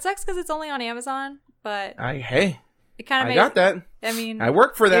Yeah, it sucks because it's only on Amazon, but I it kind of got that. I mean, I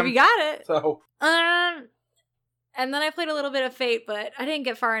work for them. if you got it. So And then I played a little bit of Fate, but I didn't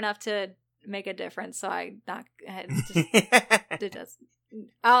get far enough to make a difference, so I it does.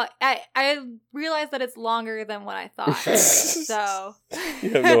 I realized that it's longer than what I thought. So You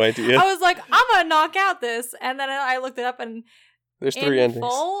have no idea. I was like, I'm gonna knock out this, and then I looked it up, and There's 3 endings. In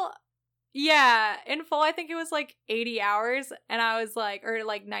full, I think it was like 80 hours, and I was like, or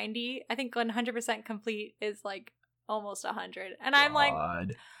like 90. I think 100% complete is like almost 100, and I'm like,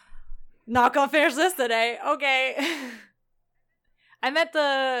 not gonna finish this today. Okay. I met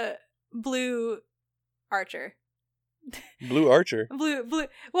the blue archer. Blue Archer. Blue.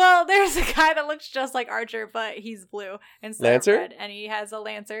 Well, there's a guy that looks just like Archer, but he's blue instead Lancer? of red, and he has a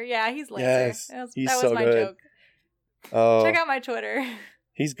lancer. Yeah, he's Lancer. Yes, that was so my good. joke. Oh, Check out my Twitter.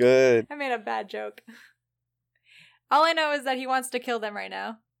 he's good. I made a bad joke. All I know is that he wants to kill them right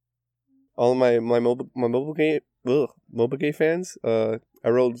now. All my mobile game fans. I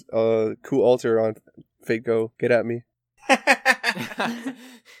rolled cool alter on Fate Go. Get at me.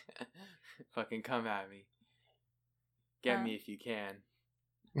 Fucking come at me. Get me if you can.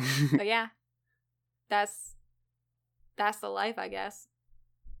 But yeah, that's the life, I guess.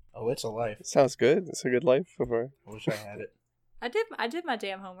 Oh, it's a life. Sounds good. It's a good life so far. I wish I had it. I did my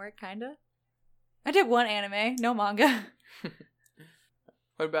damn homework, kinda. I did one anime, no manga.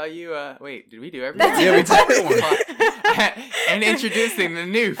 What about you? Wait, did we do everything? Yeah, we did. And introducing the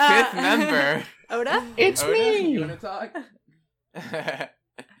new 5th member. Oda? It's Oda, me! You want to talk?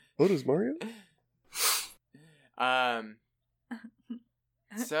 What is Mario?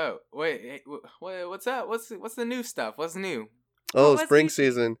 So wait, what's up? What's the new stuff? What's new? Oh, what's spring new?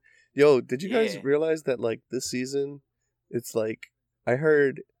 season. Yo, did you guys Yeah. realize that like this season, it's like I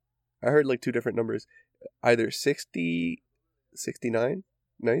heard like 2 different numbers, either 60, 69,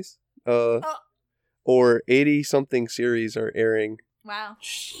 nice, or 80 something series are airing. Wow.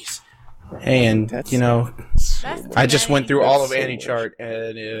 Jeez. Hey, and That's- you know, That's I just went through all of That's so Anti-Chart,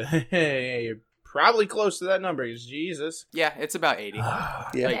 and hey, you're probably close to that number. Jesus. Yeah, it's about 80. Yeah.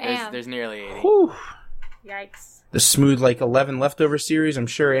 Like Damn. there's nearly 80. Whew. Yikes. The smooth, like 11 leftover series. I'm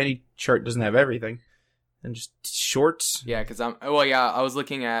sure Anti-Chart doesn't have everything, and just shorts. Yeah, because I was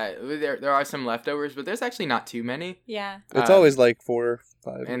looking at there are some leftovers, but there's actually not too many, Yeah. It's Uh, always like 4 or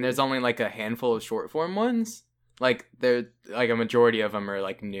 5. and there's only like a handful of short form ones. Like they're like a majority of them are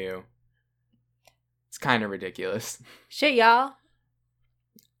like new. It's kind of ridiculous. Shit, y'all.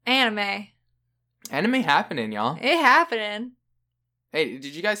 Anime. Anime happening, y'all. It happening. Hey,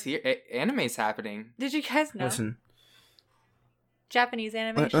 did you guys hear? Anime's happening. Did you guys know? Listen, Japanese let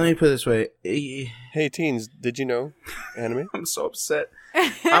animation. me put it this way. Hey teens, did you know anime? I'm so upset.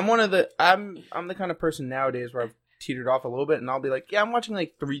 I'm the kind of person nowadays where I've teetered off a little bit, and I'll be like, yeah, I'm watching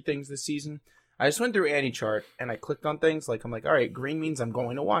like 3 things this season. I just went through Anti-Chart, and I clicked on things, like, I'm like, alright, green means I'm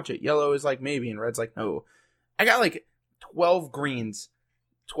going to watch it. Yellow is like, maybe, and red's like, no. I got like 12 greens.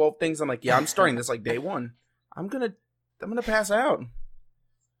 12 things, I'm like, yeah, I'm starting this like day 1. I'm gonna pass out.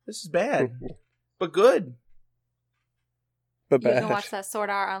 This is bad. But good. But You bad. can watch that Sword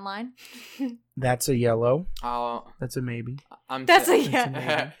Art Online. That's a yellow. Oh, That's a maybe. I'm. That's a That's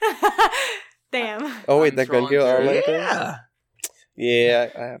yeah. Damn. Oh wait, I'm that Gun scrolling Gale through Online it. thing? Yeah. Yeah,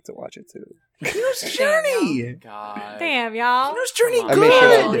 I have to watch it too. Hero's Journey. God. Damn, y'all. Hero's Journey Come I on. made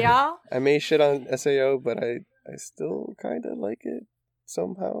sure Cool, good. y'all. I may shit on SAO, but I still kind of like it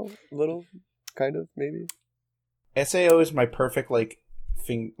somehow. A little, kind of, maybe. SAO is my perfect like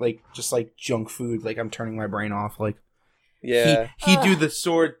thing, like just like junk food. Like I'm turning my brain off. Like Yeah. he do Ugh. the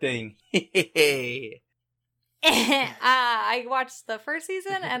sword thing. I watched the first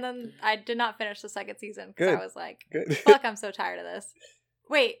season and then I did not finish the second season because Good. I was like, Good. fuck, I'm so tired of this.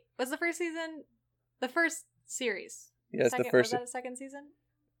 Wait, was the first season the first series? Yes, Second, the first. Was that a second season?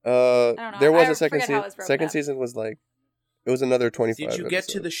 don't know. There was I a second forget how it season. was broken Second up. season was like, it was another 25. Did you get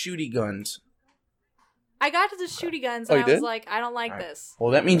to episodes. the shooty guns? I got to the shooty guns Oh, and you I was did? like, I don't like Alright. this.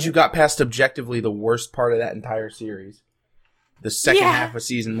 Well, that means you got past objectively the worst part of that entire series. The second Yeah. half of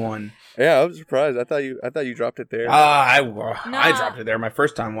season 1. Yeah, I was surprised. I thought you dropped it there. I Nah. dropped it there my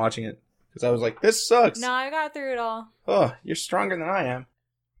first time watching it because I was like, this sucks. No, I got through it all. Oh, you're stronger than I am.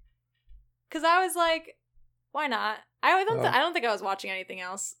 Because I was like, why not? I Oh. don't think I was watching anything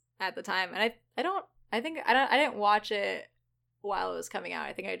else at the time, and I didn't watch it while it was coming out.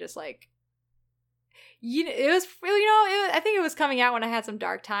 I think I just like, I think it was coming out when I had some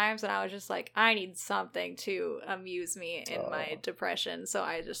dark times, and I was just like, I need something to amuse me in my depression, so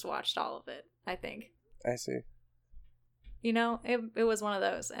I just watched all of it. I think. I see. It was one of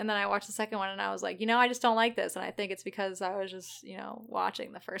those. And then I watched the second one and I was like, I just don't like this. And I think it's because I was just,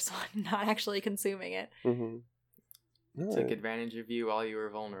 watching the first one, not actually consuming it. Mm-hmm. Took advantage of you while you were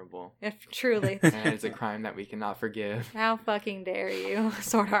vulnerable. If truly. And it's a crime that we cannot forgive. How fucking dare you,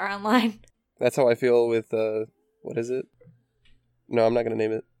 Sword Art Online. That's how I feel with what is it? No, I'm not gonna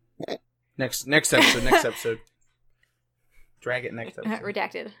name it. Next episode. Drag it next episode.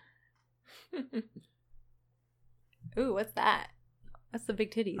 Redacted. Ooh, what's that? What's the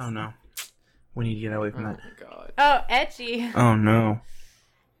big titties? Oh no. We need to get away from Oh that. my god. Oh, etchy. Oh no.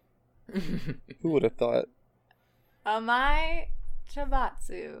 Who would have thought? Amai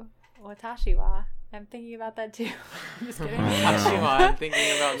Chabatsu Watashi wa. I'm thinking about that too. I'm just kidding. Oh, no. I'm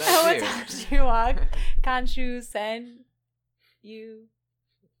thinking about that too. Watashi wa Kanshu Sen Yu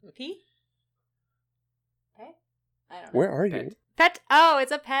P? Pet? I don't know. Where are you? Pet. Pet. Oh,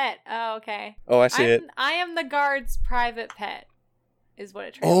 it's a pet. Oh, okay. Oh, I see it. I am the guard's private pet, is what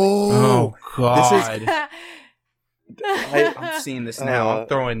it Oh, God. translates. I'm seeing this now. I'm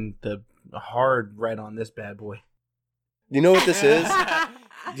throwing the hard red on this bad boy. you know what this is?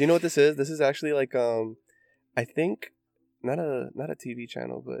 Do you know what this is? This is actually like I think not a TV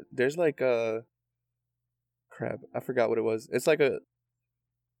channel, but there's like a crap. I forgot what it was. It's like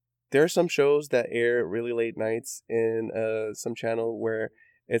there are some shows that air really late nights in some channel where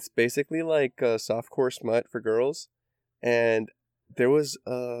it's basically like a softcore smut for girls, and there was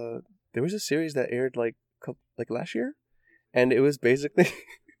a series that aired like last year, and it was basically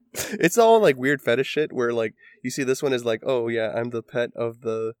it's all like weird fetish shit where like you see this one is like, oh yeah, I'm the pet of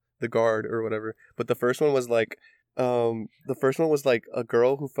the guard or whatever, but the first one was like a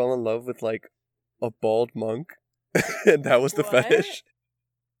girl who fell in love with like a bald monk, and that was the What? fetish.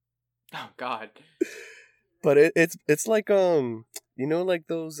 Oh god. But it's like you know, like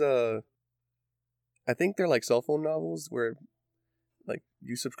those I think they're like cell phone novels where like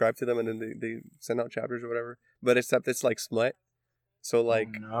you subscribe to them and then they send out chapters or whatever, but except it's like smut. So like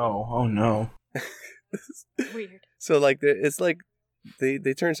Oh no. Weird. so like it's like they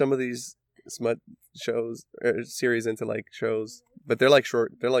turn some of these smut shows or series into like shows, but they're like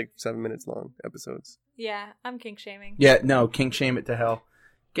short. They're like 7 minutes long episodes. Yeah, I'm kink shaming. Yeah, no, kink shame it to hell.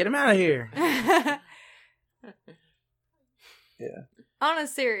 Get him out of here. Yeah. On a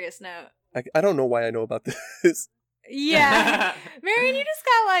serious note. I don't know why I know about this. Yeah. Marion, you just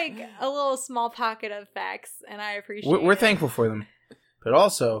got like a little small pocket of facts, and I appreciate We're it. thankful for them. But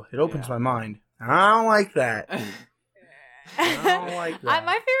also, it opens my mind. I don't like that. I don't like that.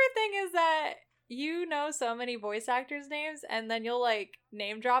 My favorite thing is that you know so many voice actors' names, and then you'll like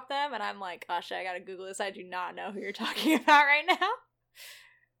name drop them, and I'm like, oh shit, I gotta Google this. I do not know who you're talking about right now.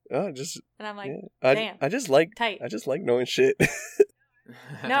 Oh, just And I'm like, yeah. damn. I just like Tight. I just like knowing shit.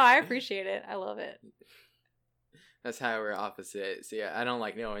 No, I appreciate it. I love it. That's how we're opposite. So yeah, I don't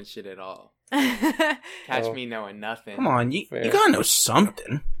like knowing shit at all. Catch Oh. me knowing nothing. Come on, you Fair. gotta know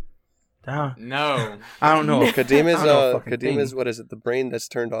something. Duh. No. I don't know. Kadema's I don't know a fucking Kadema's thing. what is it? The brain that's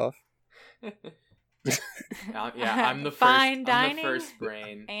turned off. Yeah, I'm the first. Fine I'm dining. the first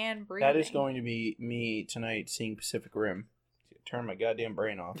brain. And breathing. That is going to be me tonight seeing Pacific Rim. Turn my goddamn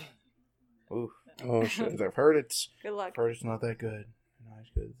brain off. Oof. Oh shit! Because I've heard it's Good luck. not that good. Not as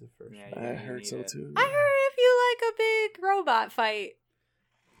good as the first. Yeah, one. I you heard need so it. too. I heard if you like a big robot fight,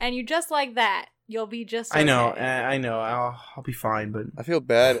 and you just like that, you'll be just. I know. okay. I know. I'll be fine. But I feel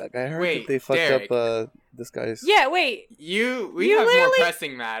bad. Like, I heard Wait, that they fucked Derek. up this guy's. Yeah. Wait. We You have more literally-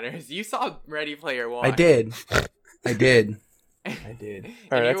 pressing matters. You saw Ready Player One. I did. I did. And I did.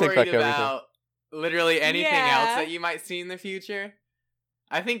 Alright, I you're take worried back everything. about literally anything Yeah. else that you might see in the future.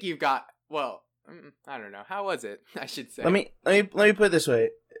 I think you've got. Well, I don't know. How was it? I should say. Let me put it this way.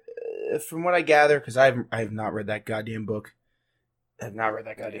 From what I gather, because I have not read that goddamn book. I have not read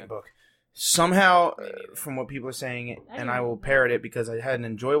that goddamn Yeah. book. Somehow, Me neither. from what people are saying, I and didn't I will know. parrot it because I had an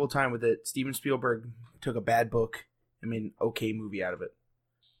enjoyable time with it. Steven Spielberg took a bad book and made an okay movie out of it.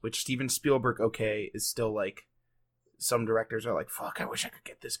 Which Steven Spielberg okay is still like, some directors are like, fuck, I wish I could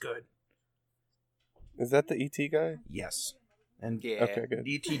get this good. Is that the ET guy? Yes. And Yeah. Okay, good.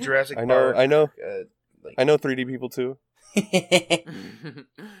 E.T. Jurassic I know. Park. I know. Like, I know 3D people too.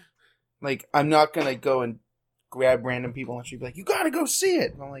 Like, I'm not gonna go and grab random people and she'd be like, you gotta go see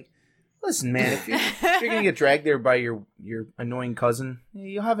it. And I'm like, listen, man, if you're gonna get dragged there by your annoying cousin,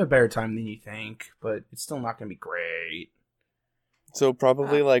 you'll have a better time than you think, but it's still not gonna be great. So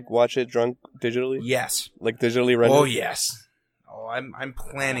probably like watch it drunk digitally, Yes. like digitally rendered. Oh yes. Oh, I'm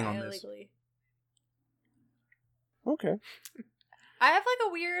planning on this. Illegally. Okay. I have like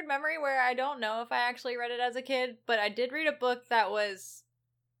a weird memory where I don't know if I actually read it as a kid, but I did read a book that was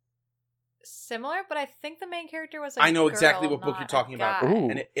similar, but I think the main character was a I know exactly girl, what book not you're a talking about. guy. Ooh.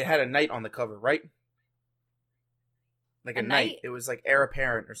 And it had a knight on the cover, right? Like a A knight. knight? It was like heir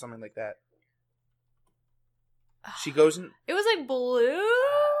apparent or something like that. She goes in. It was like blue.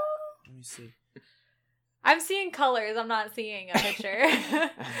 Let me see. I'm seeing colors. I'm not seeing a picture.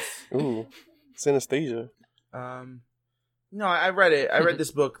 Ooh. Synesthesia. No, I read it. I read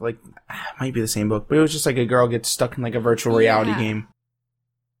this book, like, it might be the same book, but it was just like a girl gets stuck in like a virtual reality game.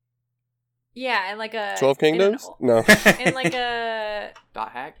 Yeah, and like a 12 Kingdoms? No. In like a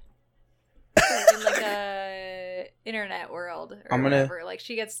Dot hack. in like a internet world or I'm gonna- whatever. Like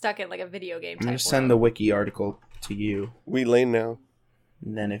she gets stuck in like a video game. I'm type gonna send the world. wiki article to you, We lane now.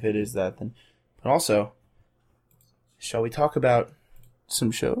 and then if it is that, then. But also, shall we talk about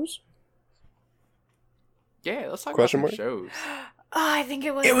some shows? Yeah, let's talk Question about some mark? shows. Oh, I think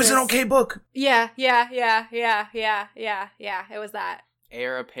it was. It was an this. okay book. Yeah. It was that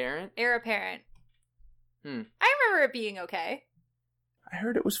Heir Apparent. Heir Apparent. Hmm. I remember it being okay. I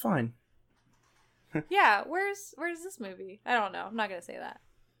heard it was fine. Yeah. Where's this movie? I don't know. I'm not gonna say that.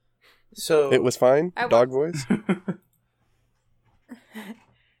 So It was fine. I Dog voice.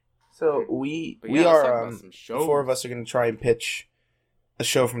 So we But yeah, let's talk are about some shows. four of us are going to try and pitch a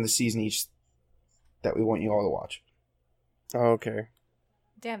show from the season each that we want you all to watch. Oh, okay.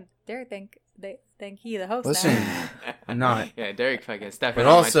 Damn, Derek think he the host. Listen, now. I'm not. Yeah, Derek fucking stepping But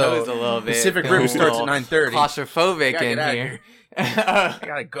on also, my toes a little bit. Pacific feeling Rim a starts at little 9:30. Claustrophobic Gotta in get outta here. I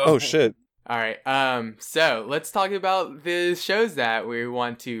gotta go. Oh shit. All right. So let's talk about the shows that we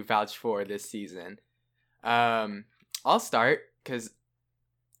want to vouch for this season. I'll start because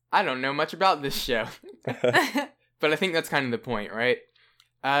I don't know much about this show, but I think that's kind of the point, right?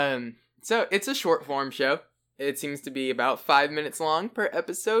 So it's a short form show. It seems to be about 5 minutes long per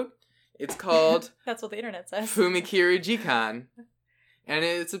episode. It's called That's what the internet says. Fumikiru Jikan, and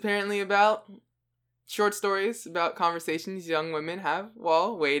it's apparently about short stories about conversations young women have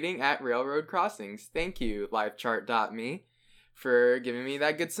while waiting at railroad crossings. Thank you, LiveChart.me, for giving me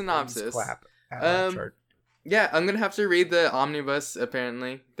that good synopsis. Clap. At chart. Yeah, I'm gonna have to read the omnibus.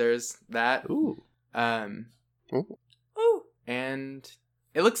 Apparently, there's that. Ooh. Ooh. And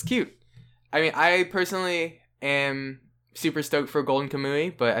it looks cute. I mean, I personally am super stoked for Golden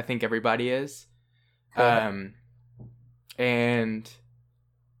Kamui, but I think everybody is. And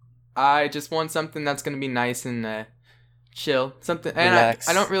I just want something that's gonna be nice and chill. Something, and Relax.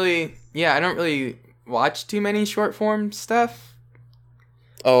 I don't really watch too many short form stuff.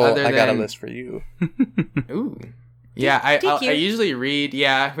 Oh, Other I got a than- list for you. Ooh. Yeah, I TQ. usually read.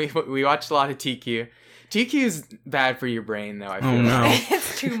 Yeah, we watch a lot of TQ. TQ's bad for your brain, though. I feel Oh, no.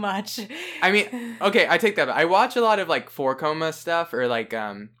 It's too much. I mean, okay, I take that back. I watch a lot of like 4Koma stuff, or like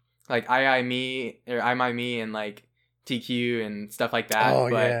I Me or I My Me and like TQ and stuff like that. Oh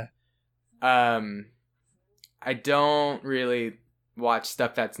but, yeah. I don't really watch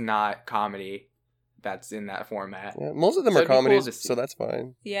stuff that's not comedy. That's in that format. Yeah. Most of them So are it'd be cool comedies, to see. so that's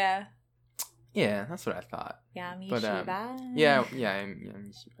fine. Yeah. Yeah, that's what I thought. Yami But, Shibai. Yeah, Yami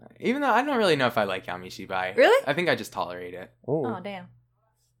Shibai. Even though I don't really know if I like Yami Shibai. Really? I think I just tolerate it. Oh, Oh damn.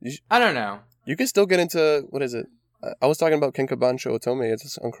 I don't know. you can still get into what is it? I was talking about Kenkabansho Otome.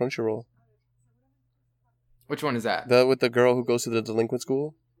 It's on Crunchyroll. Which one is that? The with the girl who goes to the delinquent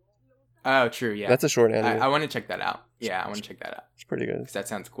school. Oh, true, yeah. That's a short anime. I want to check that out. Yeah, I want to check that out. It's pretty good. 'Cause that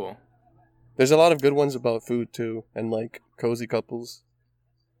sounds cool. There's a lot of good ones about food too, and like cozy couples.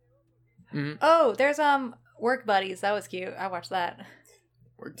 Mm-hmm. Oh, there's Work Buddies. That was cute. I watched that.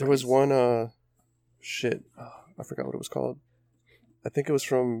 There was one. Shit. I forgot what it was called. I think it was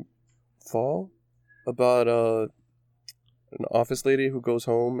from Fall, about an office lady who goes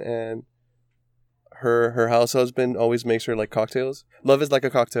home and her house husband always makes her like cocktails. Love is like a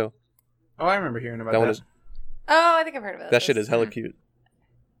cocktail. Oh, I remember hearing about That that. one is Oh, I think I've heard of it. that shit is hella cute.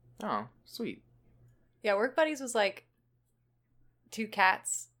 Oh, sweet. Yeah, Work Buddies was like two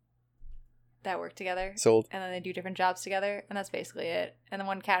cats that work together. Sold. And then they do different jobs together, and that's basically it. And then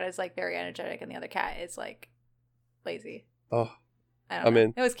one cat is like very energetic, and the other cat is like lazy. Oh, I don't I'm know.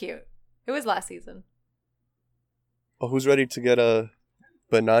 in. It was cute. It was last season. oh, who's ready to get a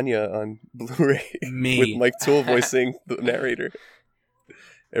Bananya on Blu-ray Me. with Mike Toole voicing the narrator?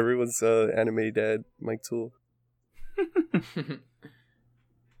 Everyone's anime dad, Mike Toole.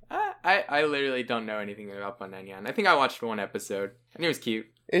 I literally don't know anything about Bananyan. I think I watched one episode, and it was cute.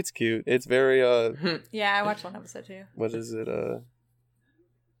 It's cute. It's very Yeah, I watched one episode too. what is it?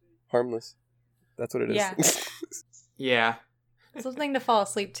 Harmless. That's what it is. Yeah. Yeah. Something to fall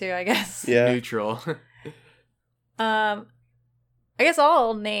asleep to, I guess. Yeah. Neutral. I guess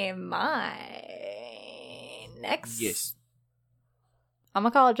I'll name my next. Yes. I'm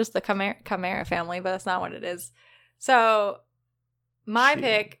gonna call it just the Chimera family, but that's not what it is. So, my Shit.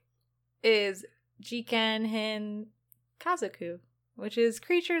 pick is Jiken Hin Kazoku, which is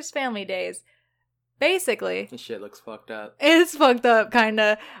Creatures Family Days. basically. This shit looks fucked up. It's fucked up,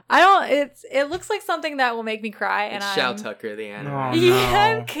 kinda. It looks like something that will make me cry, and It's Shao Tucker, the anime. Oh,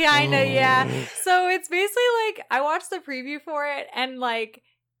 Yeah, no. kinda, yeah. So it's basically like, I watched the preview for it, and like,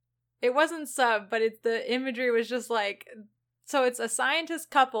 it wasn't sub, but the imagery was just like, so it's a scientist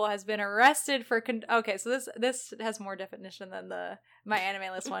couple has been arrested for, okay, so this has more definition than my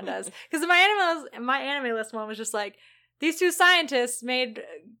anime list one does. Because my anime list one was just like, these two scientists made,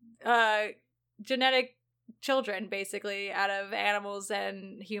 genetic children basically out of animals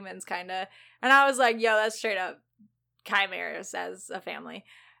and humans kinda, and I was like, yo, that's straight up chimeras as a family.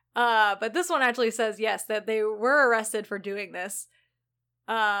 But this one actually says yes, that they were arrested for doing this.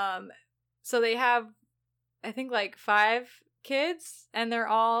 So they have, I think, like 5 kids, and they're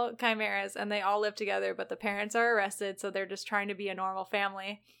all chimeras, and they all live together, but the parents are arrested, so they're just trying to be a normal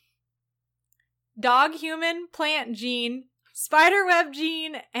family. Dog, human, plant gene, spiderweb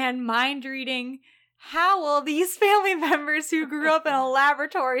gene, and mind reading. How will these family members who grew up in a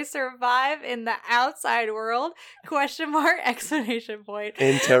laboratory survive in the outside world? Question mark, exclamation point.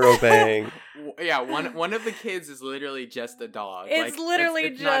 Interrobang. Yeah, one of the kids is literally just a dog. It's Like, literally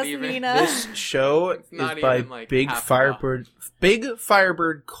it's not just even- Nina. This show is not by even, like, Big half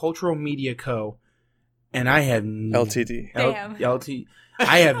Firebird Cultural Media Co. And I have LTD. Damn. LT.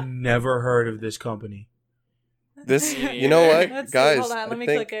 I have never heard of this company. This, Yeah. you know what, Let's see, guys? hold on, let me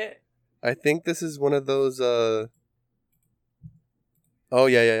click it. I think this is one of those. Oh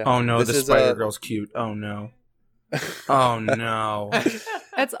yeah. Oh no, This the is, Spider Girl's cute. Oh no. Oh no.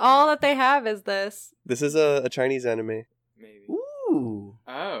 That's all that they have is this. This is a Chinese anime. Maybe. Ooh.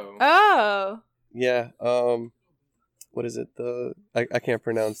 Oh. Oh. Yeah. What is it? I can't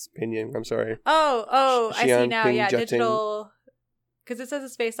pronounce Pinyin. I'm sorry. Oh, I see Xian now. Ping Yeah, Jiating. digital. Because it says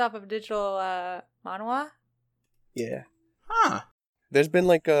it's based off of digital manhwa. Yeah. Huh. There's been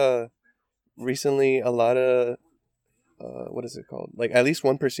like recently a lot of what is it called? Like at least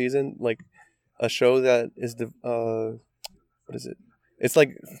one per season. Like a show that is the what is it? It's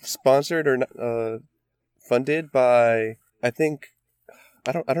like sponsored or funded by, I think,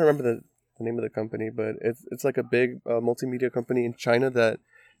 I don't remember the name of the company, but it's like a big multimedia company in China that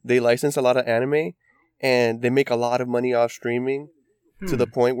they license a lot of anime, and they make a lot of money off streaming to the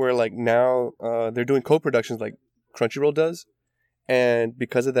point where like now they're doing co-productions like Crunchyroll does, and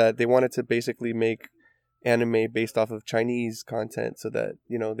because of that they wanted to basically make anime based off of Chinese content so that,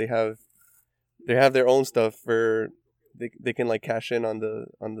 you know, they have their own stuff for they can like cash in on the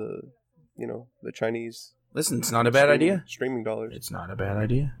you know, the Chinese. Listen, it's not a bad idea. Streaming dollars. It's not a bad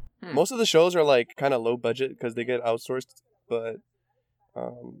idea. Most of the shows are like kind of low budget because they get outsourced, but I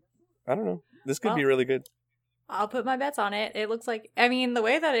don't know. This could be really good. I'll put my bets on it. It looks like, I mean, the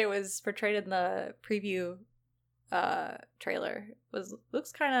way that it was portrayed in the preview trailer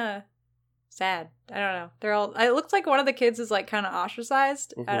looks kind of sad. I don't know. They're all, it looks like one of the kids is like kind of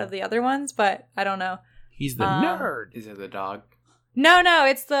ostracized out of the other ones, but I don't know. He's the nerd. Is it the dog? No,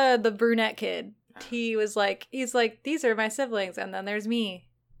 it's the brunette kid. He's like, these are my siblings, and then there's me.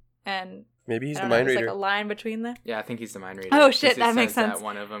 And Maybe he's I the don't know, mind there's reader. like a line between them. Yeah, I think he's the mind reader. Oh, 'Cause shit, it that makes says sense. That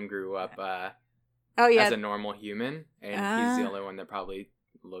one of them grew up Oh yeah, as a normal human, and he's the only one that probably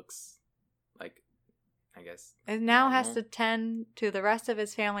looks like, I guess. and now has normal. to tend to the rest of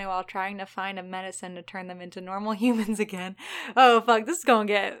his family while trying to find a medicine to turn them into normal humans again. Oh fuck, this is gonna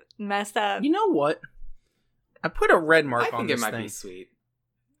get messed up. You know what? I put a red mark I on think it this might thing. be sweet.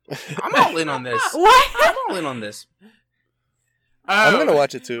 I'm all in on this. What? I'm all in on this. I'm gonna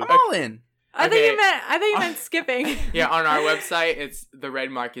watch it too. I'm all in. I think Okay. you meant skipping. Yeah, on our website, it's the red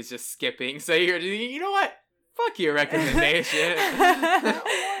mark is just skipping. So you know what? Fuck your recommendation.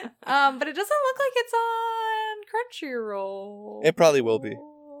 But it doesn't look like it's on Crunchyroll. It probably will be.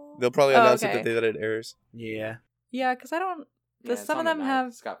 They'll probably announce okay. it the day that it airs. Yeah. Yeah, because I don't. Yeah, it's some of on the them 9th. have.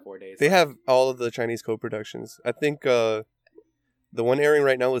 It's got 4 days. They have all of the Chinese co-productions. I think the one airing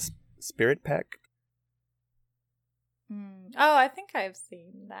right now is Spirit Pack. Oh, I think I've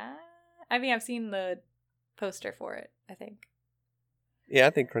seen that. I mean, I've seen the poster for it, I think. Yeah, I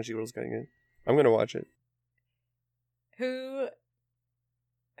think Crunchyroll's getting it. I'm gonna watch it. Who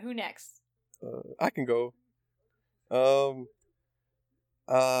next? I can go.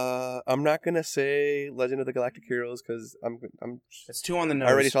 I'm not gonna say Legend of the Galactic Heroes because I'm. It's 2 on the nose.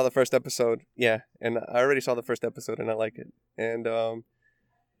 I already saw the first episode. Yeah, and I already saw the first episode and I like it. And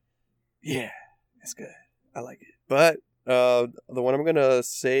yeah, it's good. I like it. But the one I'm gonna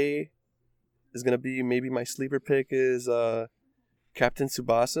say is gonna be maybe my sleeper pick is Captain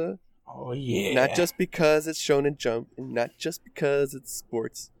Tsubasa. Oh yeah. Not just because it's Shonen Jump, and not just because it's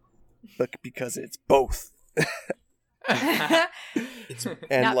sports, but because it's both. It's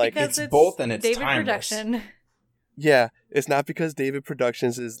And Not like, because it's both and it's David timeless. production. yeah, it's not because David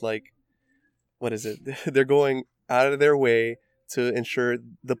Productions is like, what is it? They're going out of their way to ensure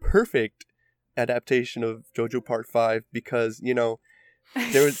the perfect adaptation of JoJo Part 5 because, you know,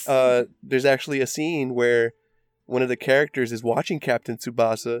 there's actually a scene where one of the characters is watching Captain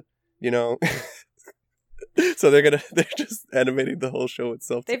Tsubasa, you know. So they're just animating the whole show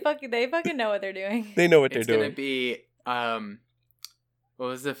itself. They fucking know what they're doing. They know what It's they're gonna doing. be what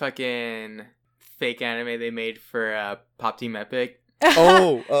was the fucking fake anime they made for Pop Team Epic?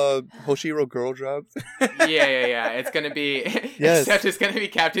 Hoshiro Girl Drop. Yeah. It's gonna be Yes. except it's gonna be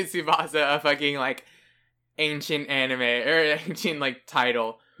Captain Tsubasa, a fucking like ancient anime or ancient like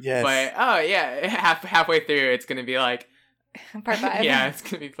title. Yes. But oh yeah, halfway through it's gonna be like Part 5. yeah, it's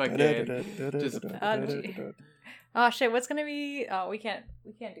gonna be fucking just Oh shit, what's gonna be? Oh, we can't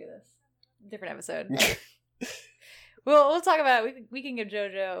do this. Different episode. We'll talk about it. We can give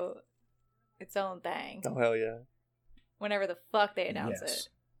JoJo its own thing Oh hell yeah. whenever the fuck they announce Yes. it.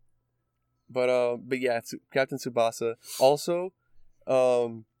 But yeah, Captain Tsubasa. Also,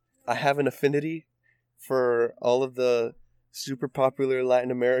 I have an affinity for all of the super popular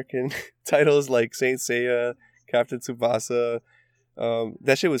Latin American titles like Saint Seiya, Captain Tsubasa.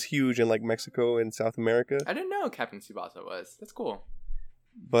 That shit was huge in like Mexico and South America. I didn't know Captain Tsubasa was. That's cool.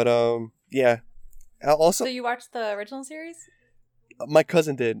 But yeah. Also, So you watched the original series? my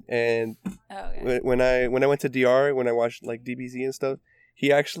cousin did, and Oh, okay. when I went to DR, when I watched like DBZ and stuff,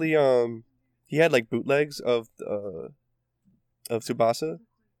 he actually he had like bootlegs of Tsubasa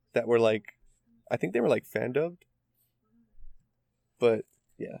that were like, I think they were like fan dubbed. But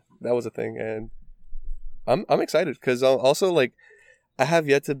yeah, that was a thing, and I'm excited because also like I have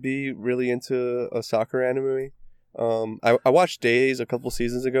yet to be really into a soccer anime. I watched Days a couple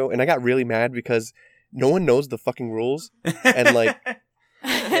seasons ago, and I got really mad because no one knows the fucking rules, and like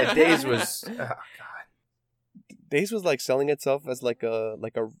Yeah, Days was God. Days was like selling itself as like a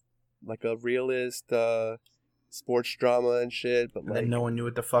realist sports drama and shit, but And like then no one knew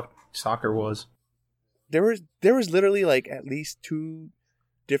what the fuck soccer was. there was literally like at least 2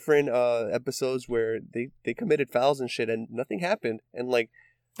 different episodes where they committed fouls and shit and nothing happened, and like,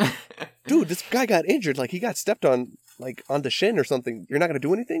 dude, this guy got injured, like he got stepped on like on the shin or something. You're not gonna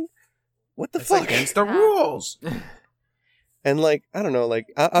do anything? What the It's fuck? against the rules. And like I don't know, like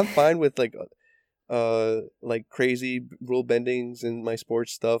I'm fine with like crazy rule bendings in my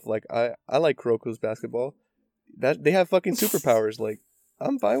sports stuff. Like I like Kuroko's basketball. That they have fucking superpowers. Like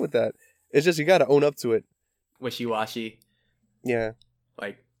I'm fine with that. It's just you got to own up to it. Wishy-washy, Yeah.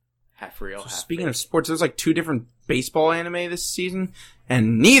 like half real. So half speaking fake. of sports, there's like 2 different baseball anime this season,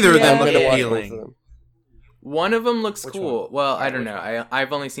 and neither of Yeah. them I'm look gonna watch both of appealing. them. One of them looks Which cool. one? Well, I Yeah, don't which know.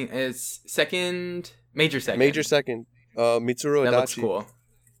 I've only seen it's major second. Major second. Mitsuru That looks Adachi. cool.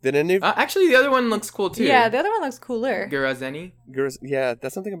 Did any of Actually, the other one looks cool too. Yeah, the other one looks cooler. Gurazeni. girls? Yeah,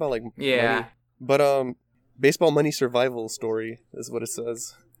 that's something about like Yeah. money. But baseball money survival story is what it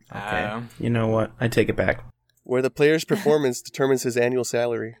says, Okay. You know what? I take it back. where the player's performance determines his annual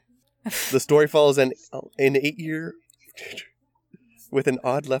salary. The story follows an 8-year with an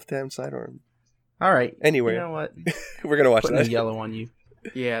odd left-hand sidearm. All right. Anyway, You know what? we're gonna watch Putting that a yellow on you.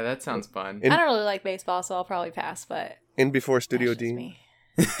 Yeah, that sounds fun. In- I don't really like baseball, so I'll probably pass, but in before Studio that's just Dean. me.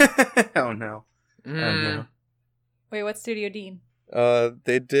 Oh no. Oh no. Wait, what's Studio Dean?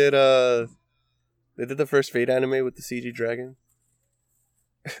 They did the first Fate anime with the CG dragon.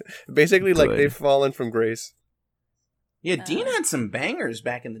 Basically, like Good. they've fallen from grace. Yeah, Dean had some bangers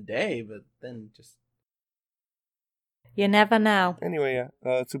back in the day, but then just You never know. Anyway, yeah,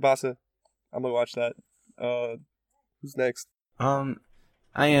 Tsubasa. I'm gonna watch that. Who's next? I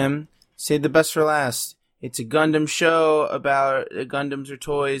am. Save the best for last. It's a Gundam show about Gundams or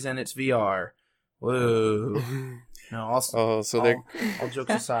toys, and it's VR. Whoa. No, also, Oh, so they're all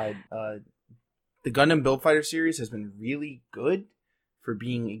jokes aside, the Gundam Build Fighter series has been really good for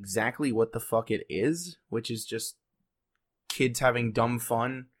being exactly what the fuck it is, which is just kids having dumb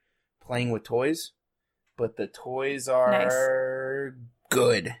fun playing with toys. But the toys are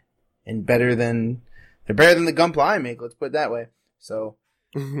good and better than the Gunpla I make. Let's put it that way. So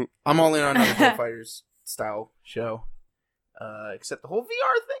I'm all in on another Build Fighters style show. Except the whole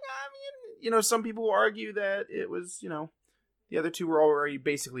VR thing. I mean, some people argue that it was, the other 2 were already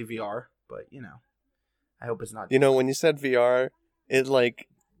basically VR. But I hope it's not. when you said VR,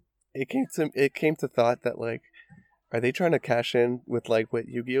 it came to thought that like, are they trying to cash in with like what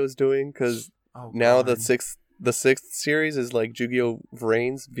Yu-Gi-Oh is doing? Because Oh, now God. the sixth series is like Yu-Gi-Oh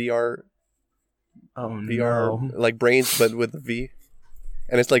Brains VR no. like Brains but with a V,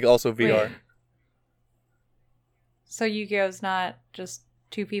 and it's like also VR. Wait. So Yu-Gi-Oh's not just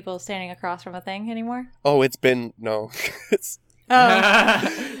two people standing across from a thing anymore? Oh, it's been no. It's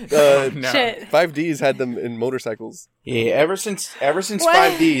Oh, No. shit. 5Ds had them in motorcycles. Yeah, ever since What?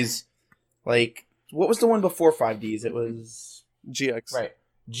 5Ds, like what was the one before 5Ds? It was GX. right.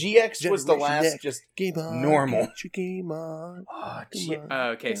 GX was the Generation last X. just Game on. normal. Get your game on. Oh, Come on.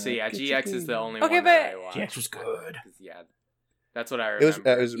 Okay, so yeah, Get your GX is the game only Okay, one that I but- watched. GX was good. 'Cause, yeah, that's what I It was-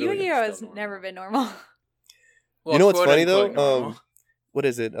 remember. it was really good. Yu-Gi-Oh has Still normal. never been normal. Well, You know what's quote, funny, though? unquote, normal. What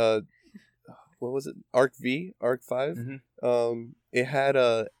is it? What was it? Arc V, Arc 5. Mhm. It had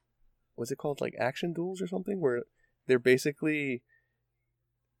what's it called? Like action duels or something, where they're basically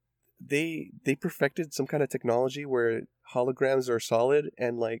they perfected some kind of technology where holograms are solid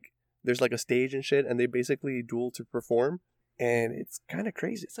and like there's like a stage and shit, and they basically duel to perform, and it's kind of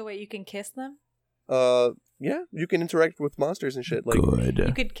crazy. So wait, you can kiss them? Yeah, you can interact with monsters and shit. Like, You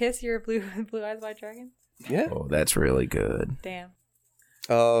Good. could kiss your blue eyes white dragon? yeah. Oh, that's really good. Damn.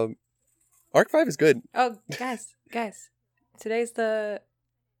 Arc 5 is good. Oh, guys. Today's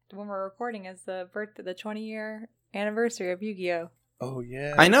when we're recording is the 20-year anniversary of Yu-Gi-Oh. Oh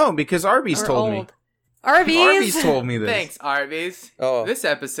yeah. I know because Arby's We're told me. old. Arby's! Arby's told me this. Thanks, Arby's. Oh, This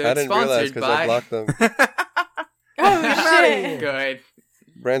episode I didn't realize sponsored because I by. blocked them. Oh, shit. Good.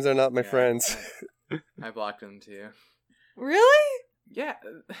 Brands are not my Yeah. friends. I blocked them too. Really? Yeah.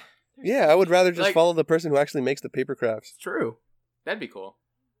 Yeah, I would rather just Like- follow the person who actually makes the paper crafts. It's true. That'd be cool.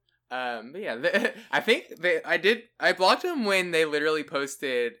 But yeah, I blocked them when they literally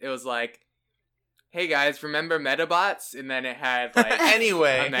posted. It was like, "Hey guys, remember Metabots?" And then it had like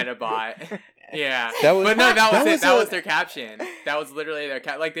Anyway. a Metabot. Yeah, That was- but no, that was that it. was That a- was their caption. That was literally their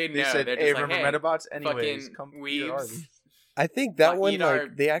Like they They know. said, They're "Hey, just like, remember "Hey, Metabots? Anyways, fucking come eat at Arby's." weebs." I think that Fuck, one, eat our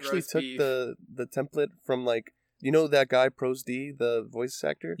like, they actually roast took beef. the template from, like, you know that guy, Pros D, the voice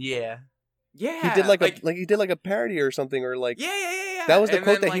actor? Yeah. Yeah, He did, like he did, like, a parody or something, or, like, yeah. that was the And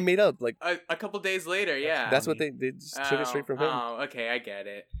quote then, that he like, made up. Like, a couple days later. Yeah, that's what they just took it straight from him. Oh, okay, I get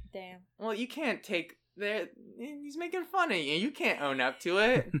it. Damn. Well, you can't take there. He's making fun of you. You can't own up to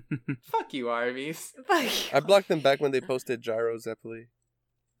it. Fuck you, Arby's. I blocked them back when they posted Gyro Zeppeli.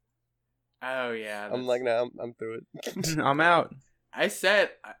 Oh yeah. I'm like, nah, I'm through it. I'm out. I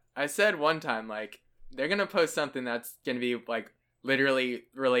said one time, like, they're gonna post something that's gonna be like literally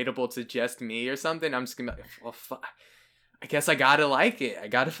relatable to just me or something. I'm just gonna be like, well, fuck. I guess I gotta like it. I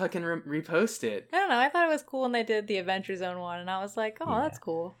gotta fucking repost it. I don't know. I thought it was cool when they did the Adventure Zone one, and I was like, oh, Yeah. that's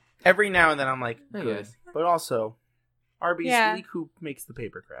cool. Every now and then I'm like, I good. guess. But also, Arby's, Yeah. leak who makes the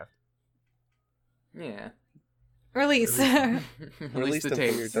paper craft. Yeah. Release. Release Release the them from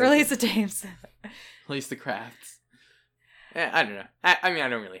your tapes. dungeon. Release the tapes. Release the crafts. Yeah, I don't know. I mean, I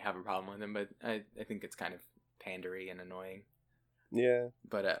don't really have a problem with them, but I think it's kind of pandery and annoying. Yeah.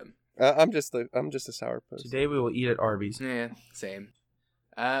 But I'm just a sourpuss. Today we will eat at Arby's. yeah, same.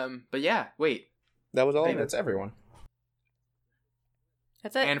 But yeah, wait. That was all. I of think it. that's everyone.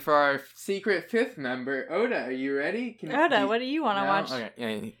 That's it. And for our secret fifth member, Oda, are you ready? Oda, what do you want to No? watch? Okay,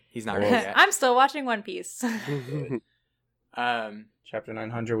 yeah, he's not Well- ready yet. I'm still watching One Piece. Chapter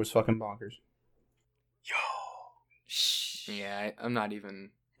 900 was fucking bonkers. Shh. Yeah, I'm not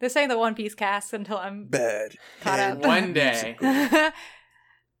even. This ain't the One Piece cast until I'm Bad. caught up. One day.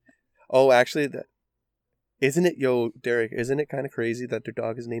 Oh, actually, that isn't it, yo, Derek? Isn't it kind of crazy that their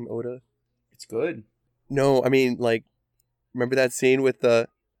dog is named Oda? It's good. No, I mean, like, remember that scene with the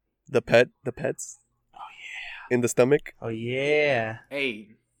pets? Oh, In the stomach? Oh, yeah.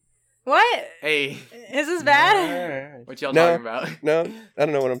 Hey, What? hey, Is this bad? Alright. what y'all No. talking about? No, I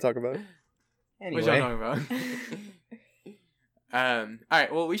don't know what I'm talking about. What y'all Anyway, talking about? All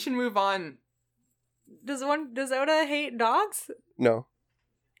right. Well, we should move on. Does Oda hate dogs? No.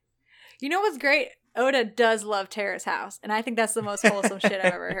 You know what's great? Oda does love Terrace House, and I think that's the most wholesome shit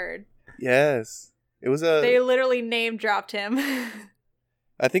I've ever heard. Yes. It was a. They literally name dropped him.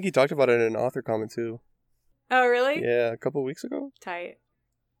 I think he talked about it in an author comment too. Oh, really? Yeah, a couple weeks ago. Tight.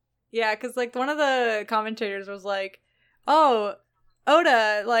 Yeah, because like one of the commentators was like, "Oh,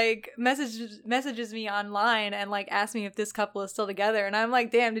 Oda like messages me online and like asked me if this couple is still together," and I'm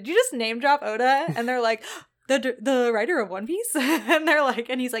like, "Damn, did you just name drop Oda?" And they're like, "The writer of One Piece," and they're like,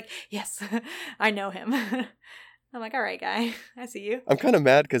 and he's like, "Yes, I know him." I'm like, "All right, guy, I see you." I'm kind of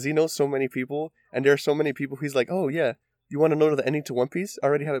mad because he knows so many people, and there are so many people. He's like, "Oh yeah, you want to know the ending to One Piece? I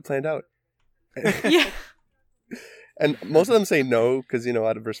already have it planned out." Yeah. And most of them say no because, you know,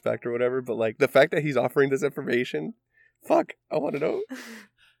 out of respect or whatever. But like the fact that he's offering this information, fuck, I want to know.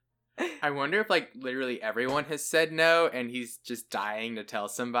 I wonder if like literally everyone has said no, and he's just dying to tell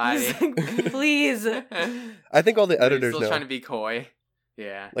somebody. He's like, please. I think all the But he's editors still know. trying to be coy.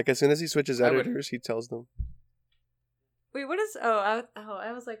 Yeah. Like as soon as he switches I would- editors, he tells them. Wait, what is? I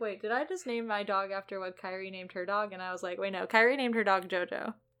was like, wait, did I just name my dog after what Kyrie named her dog? And I was like, wait, no, Kyrie named her dog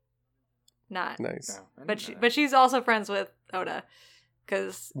JoJo. Not Nice. Oh, I but didn't know but she's also friends with Oda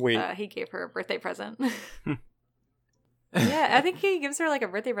because Wait. he gave her a birthday present. Yeah, I think he gives her like a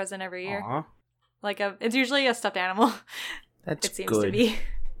birthday present every year. Aw, It's usually a stuffed animal. that's It seems good. to be.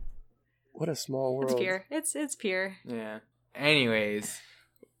 What a small world. It's pure. It's pure. Yeah. Anyways,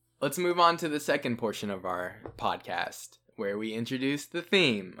 let's move on to the second portion of our podcast, where we introduce the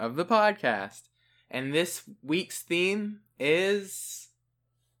theme of the podcast. And this week's theme is...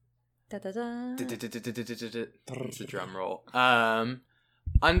 Da-da-da. It's a drum roll.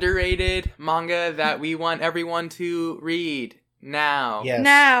 Underrated manga that we want everyone to read now. Yes.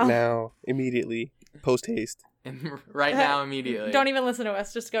 Now. Now, immediately, post haste. And right now, immediately. Don't even listen to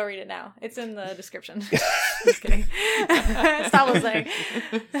us. Just go read it now. It's in the description. Just kidding. Stop listening.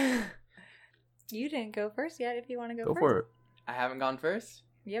 You didn't go first yet. If you want to go Go first. for it. I haven't gone first?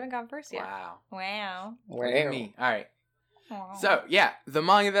 You haven't gone first yet. Wow. Wow. Look at me. Alright. Wow. So, yeah. The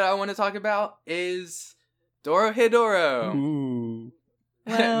manga that I want to talk about is Dorohedoro. Ooh.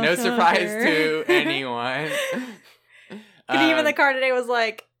 Well, No surprise sure. to anyone. Even the car today was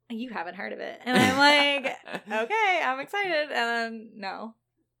like, you haven't heard of it. And I'm like, okay, I'm excited. And then, no.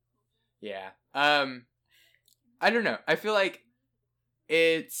 Yeah. I don't know. I feel like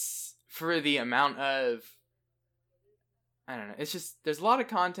it's for the amount of... I don't know. It's just, there's a lot of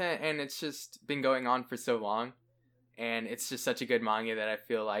content and it's just been going on for so long. And it's just such a good manga that I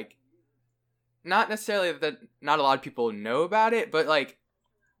feel like, not necessarily that not a lot of people know about it, but like,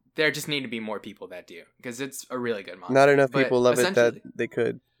 there just need to be more people that do. Because it's a really good manga. Not enough But people love it that essentially- they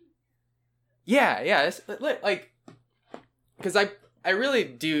could. Yeah, it's like, because I really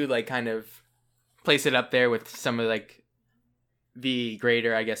do like kind of place it up there with some of like the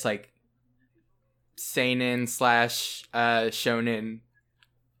greater, I guess, like seinen / shonen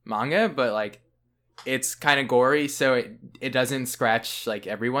manga, but like it's kind of gory, so it doesn't scratch like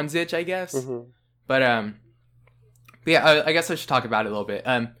everyone's itch, I guess. Mhm. But yeah, I guess I should talk about it a little bit.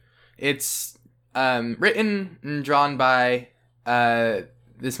 It's written and drawn by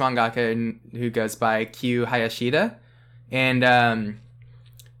this mangaka who goes by Kyu Hayashida, and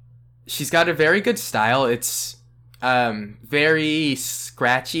she's got a very good style. It's very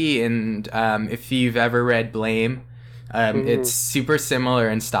scratchy, and if you've ever read Blame, it's super similar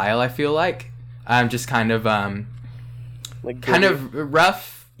in style, I feel like. Just kind of Like kind gritty. of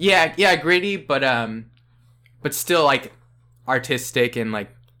rough, yeah, gritty, but still like artistic, and like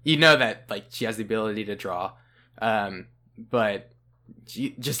you know that like she has the ability to draw, but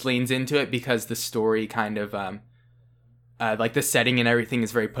she just leans into it because the story kind of like the setting and everything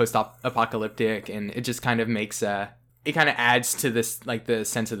is very post-apocalyptic, and it just kind of makes it kind of adds to this like the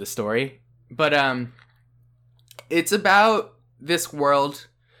sense of the story. But it's about this world.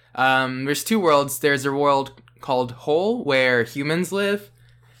 There's two worlds. There's a world called Hole where humans live,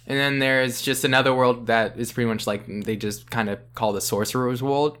 and then there's just another world that is pretty much like they just kind of call the Sorcerer's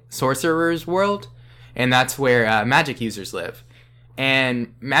World, and that's where magic users live.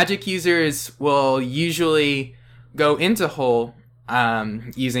 And magic users will usually go into Hole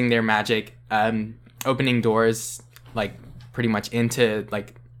using their magic, opening doors like pretty much into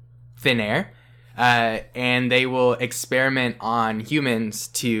like thin air. And they will experiment on humans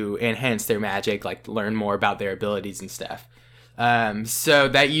to enhance their magic, like learn more about their abilities and stuff. So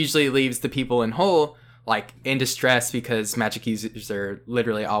that usually leaves the people in Hole like in distress because magic users are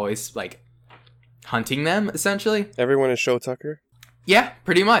literally always like hunting them, essentially. Everyone is Show Tucker. Yeah,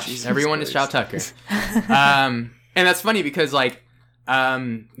 pretty much. Jesus Everyone is Shao Christ. Tucker. And that's funny because like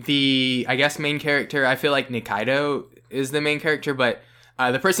the I guess main character, I feel like Nikaido is the main character, but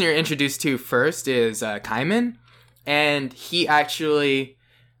the person you're introduced to first is Kaiman, and he actually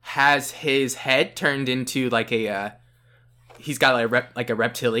has his head turned into like a he's got like a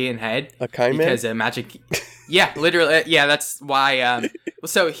reptilian head A Kaiman? because magic. Yeah, literally. Yeah, that's why.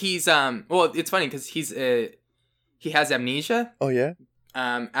 So he's well, it's funny because he has amnesia Oh, yeah?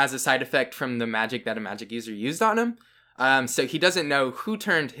 as a side effect from the magic that a magic user used on him. So he doesn't know who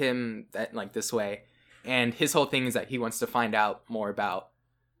turned him this way, and his whole thing is that he wants to find out more about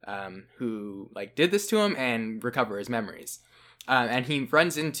who like did this to him and recover his memories. And he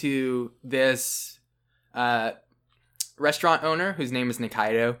runs into this restaurant owner whose name is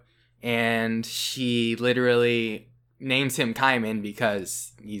Nikaido, and she literally names him Kaiman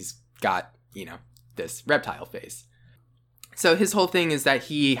because he's got, this reptile face. So his whole thing is that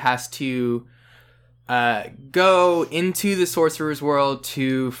he has to go into the Sorcerer's World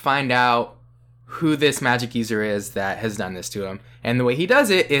to find out who this magic user is that has done this to him. And the way he does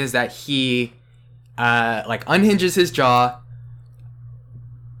it is that he like unhinges his jaw,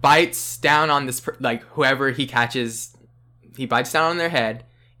 bites down on this like whoever he catches, he bites down on their head,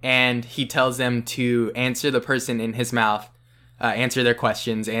 and he tells them to answer the person in his mouth, answer their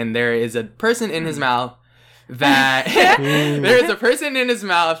questions, and there is a person in his mouth that there is a person in his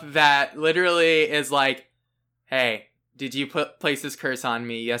mouth that literally is like, hey, did you place this curse on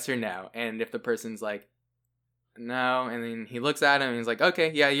me, yes or no? And if the person's like, no, and then he looks at him and he's like,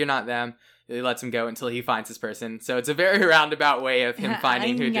 okay, yeah, you're not them. He lets him go until he finds this person. So it's a very roundabout way of him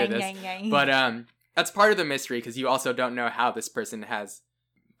finding who did this. But that's part of the mystery, because you also don't know how this person has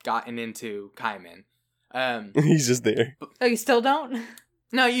gotten into Kaiman. He's just there. Oh, you still don't?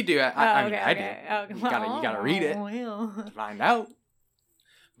 No, you do. I mean, okay, I okay. do. Oh, You gotta read it to find out.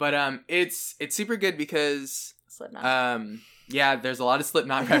 But it's super good because Slipknot. yeah, there's a lot of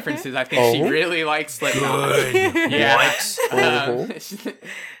Slipknot references. I think she really likes Slipknot. Good. Yeah.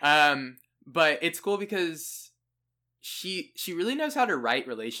 But it's cool because she really knows how to write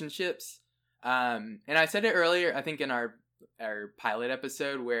relationships. And I said it earlier, I think in our pilot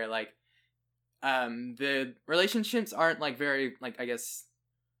episode, where like the relationships aren't like very, like, I guess,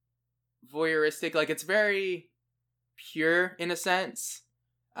 voyeuristic. Like, it's very pure in a sense.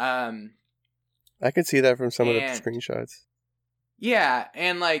 I could see that from some of the screenshots. Yeah,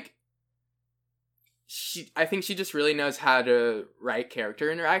 and like I think she just really knows how to write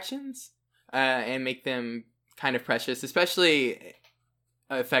character interactions and make them kind of precious, especially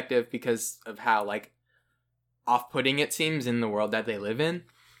effective because of how like off-putting it seems in the world that they live in.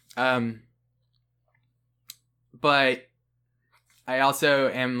 But I also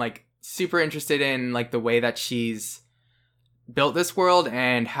am like super interested in like the way that she's built this world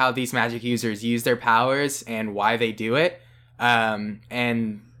and how these magic users use their powers and why they do it.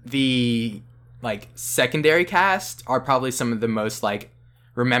 And the like secondary cast are probably some of the most like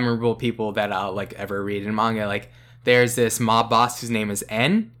memorable people that I'll like ever read in manga. Like there's this mob boss whose name is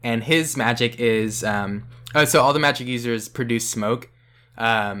N, and his magic is so all the magic users produce smoke,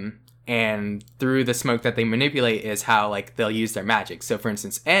 and through the smoke that they manipulate is how like they'll use their magic. So for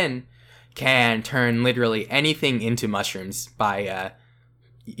instance, N can turn literally anything into mushrooms by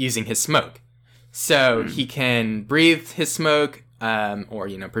using his smoke. So he can breathe his smoke, or,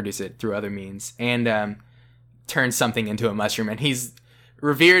 you know, produce it through other means, and turn something into a mushroom. And he's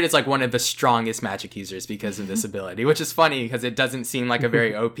revered as like one of the strongest magic users because of this ability, which is funny because it doesn't seem like a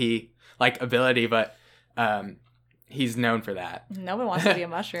very OP like ability, but he's known for that. No one wants to be a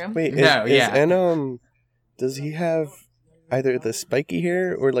mushroom. Wait, No, yeah. And does he have either the spiky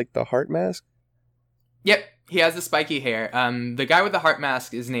hair or like the heart mask? Yep, he has the spiky hair. The guy with the heart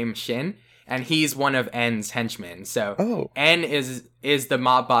mask is named Shin, and he's one of N's henchmen. So N is the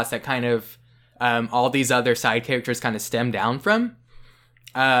mob boss that kind of all these other side characters kind of stem down from.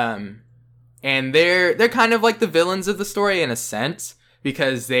 And they're kind of like the villains of the story in a sense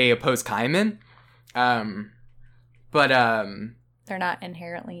because they oppose Kaiman. But they're not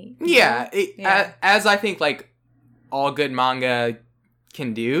inherently evil. As I think like all good manga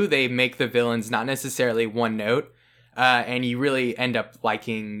can do, they make the villains not necessarily one note, and you really end up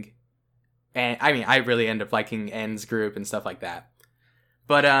liking, and I mean I really end up liking N's group and stuff like that.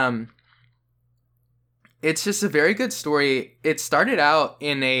 But it's just a very good story. It started out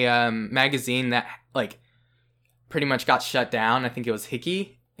in a magazine that like pretty much got shut down. I think it was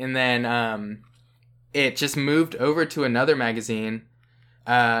Hiki, and then it just moved over to another magazine,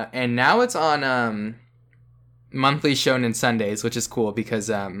 and now it's on monthly Shonen Sundays, which is cool because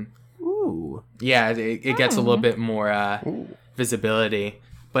it gets a little bit more visibility.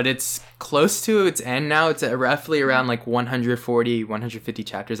 But it's close to its end now. It's at roughly around like 140, 150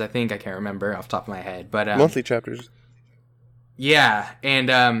 chapters, I think. I can't remember off the top of my head. But monthly chapters. Yeah,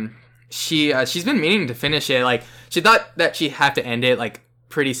 and she's been meaning to finish it. Like she thought that she'd have to end it like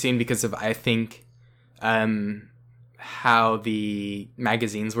pretty soon because of I think how the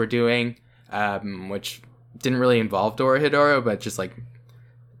magazines were doing, which didn't really involve Dorohedoro, but just like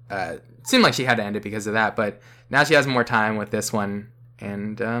seemed like she had to end it because of that. But now she has more time with this one.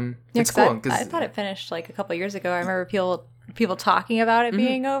 And it's cool. I thought it finished like a couple years ago. I remember people talking about it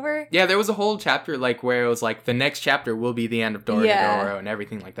being over. Yeah, there was a whole chapter like where it was like the next chapter will be the end of Dorohedoro and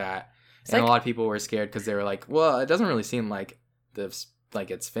everything like that. And like, a lot of people were scared because they were like, "Well, it doesn't really seem like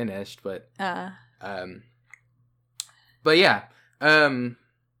it's finished." But yeah,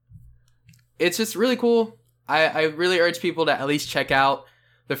 it's just really cool. I really urge people to at least check out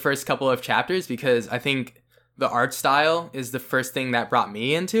the first couple of chapters because I think the art style is the first thing that brought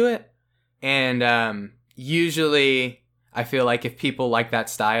me into it. And usually I feel like if people like that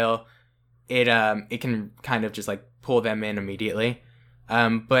style, it can kind of just like pull them in immediately.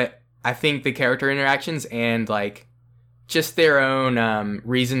 But I think the character interactions and like just their own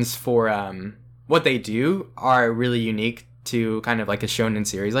reasons for what they do are really unique to kind of like a shonen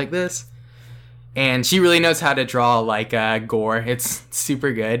series like this. And she really knows how to draw like gore. It's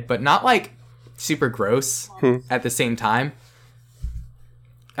super good, but not like super gross at the same time.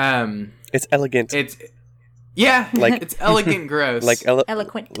 It's elegant. It's Like- it's elegant gross. like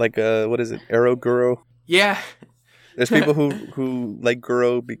Eloquent. like what is it? Ero Guro. yeah. There's people who like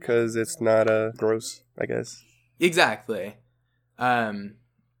Guro because it's not gross, I guess. Exactly. I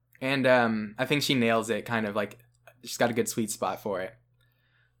think she nails it, kind of like she's got a good sweet spot for it.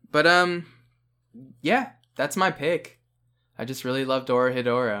 But yeah, that's my pick. I just really love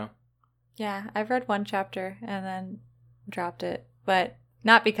Dorohedoro. Yeah, I've read one chapter and then dropped it, but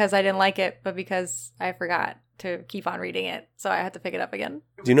not because I didn't like it, but because I forgot to keep on reading it, so I had to pick it up again.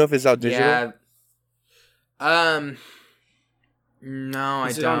 Do you know if it's out digital? Yeah. No,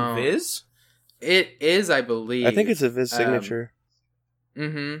 Is I it don't. on Viz? It is, I believe. I think it's a Viz signature.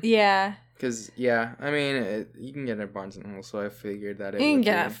 Mm-hmm. Yeah, Because, yeah, I mean, you can get it at Barnes & Noble, so I figured that it you can would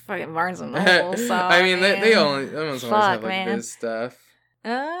get a be. fucking Barnes and Noble. So I mean, they almost always Fuck, have, like, man. this stuff.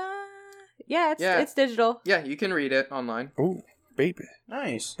 Yeah, it's digital. Yeah, you can read it online. Oh, baby.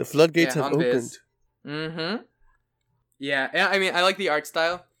 Nice. The floodgates Yeah, have on opened. Viz. Mm-hmm. Yeah, I mean, I like the art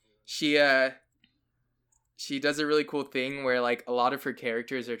style. She does a really cool thing where, like, a lot of her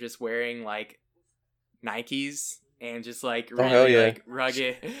characters are just wearing, like, Nikes and just, like, really, hell yeah. like,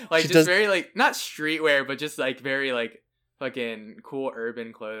 rugged. Like, She just does- very, like, not streetwear, but just, like, very, like, fucking cool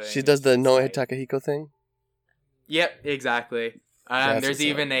urban clothing. She does the It's Noe like- Takahiko thing. Yep, exactly. That's There's what's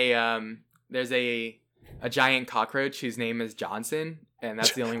even a giant cockroach whose name is Johnson, and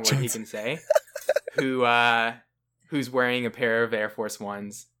that's the only word he can say. Who's wearing a pair of Air Force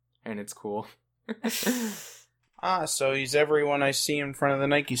Ones, and it's cool. So he's everyone I see in front of the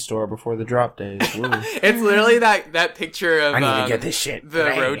Nike store before the drop days. Woo. It's literally that picture of I need to get this shit. the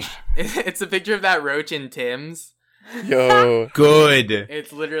today. roach. It's a picture of that roach in Tim's. Yo. Good.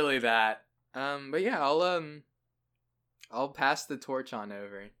 It's literally that. But yeah, I'll pass the torch on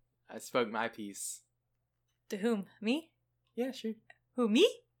over. I spoke my piece. To whom? Me? Yeah, sure. Who, me?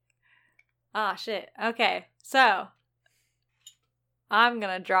 Ah, shit. Okay, so I'm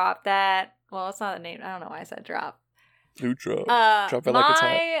gonna drop that. Well, it's not the name. I don't know why I said drop. Lutra. Drop it my like it's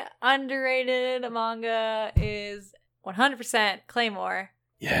hot. underrated manga is 100% Claymore.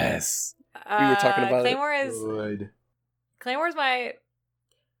 Yes. We were talking about it. Good. Claymore's my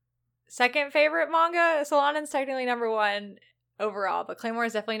second favorite manga. Solanin's technically number one overall, but Claymore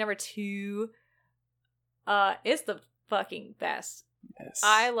is definitely number two. It's the fucking best. Yes.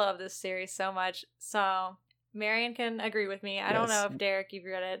 I love this series so much. So Marion can agree with me. I don't Yes. know if Derek, you've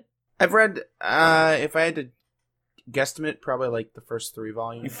read it. I've read, if I had to guesstimate, probably like the first 3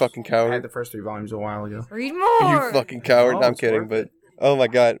 volumes. You fucking I had coward. the first 3 volumes a while ago. Read more. You fucking coward. Oh, No, I'm it's kidding, worth but it. oh my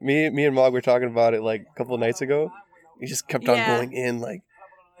god, me and Mog were talking about it like a couple of nights ago. He just kept on Yeah. going in like,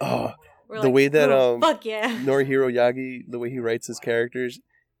 oh, We're the way that, "Oh, fuck yeah. Norihiro Yagi, the way he writes his characters,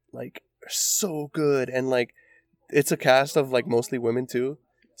 like, are so good. And like, it's a cast of like mostly women too.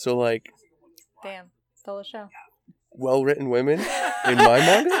 So like, Damn, stole the show. well written women in my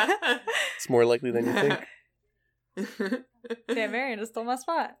manga, it's more likely than you think. Damn, Marion just stole my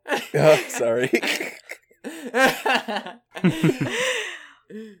spot. Sorry.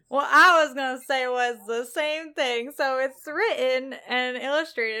 What I was gonna say was the same thing. So it's written and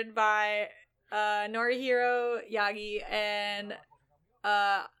illustrated by Norihiro Yagi, and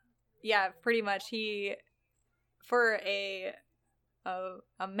yeah, pretty much he, for a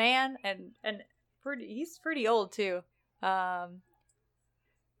man, and he's pretty old too. For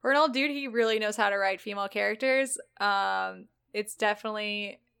an old dude, he really knows how to write female characters. It's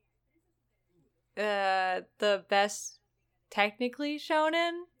definitely the best technically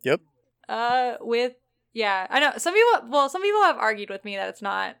shonen. Yep. I know some people have argued with me that it's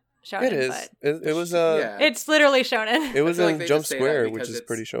not shonen. It is. But It was Yeah. it's literally shonen. it was I feel like in they Jump just say that Square, which because is it's-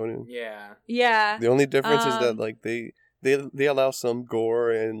 pretty shonen. Yeah. Yeah. The only difference is that Um, like they allow some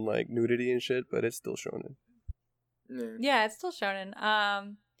gore and like nudity and shit, but it's still shonen. Yeah, it's still shonen.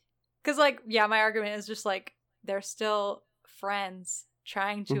 Cause like, yeah, my argument is just like they're still friends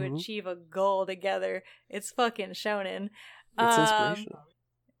trying to Mhm. achieve a goal together. It's fucking shonen. It's inspirational.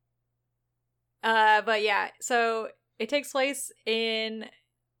 But yeah, so it takes place in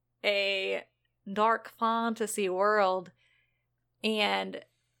a dark fantasy world, and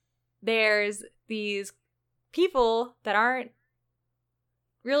there's these people that aren't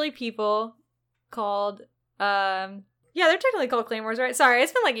really people called yeah, they're technically called Claymores, right? Sorry,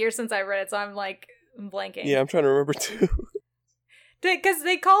 it's been like years since I read it, so I'm like blanking. Yeah, I'm trying to remember too. Because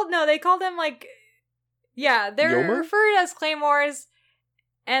they called them like, yeah, they're Yoma? referred as claymores,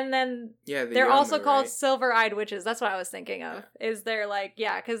 and then Yeah, the they're Yoma, also called right? silver-eyed witches. That's what I was thinking of. Is they're like,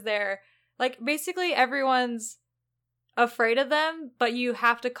 yeah, because they're like basically everyone's afraid of them, but you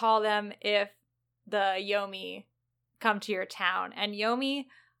have to call them if the Yomi come to your town. And Yomi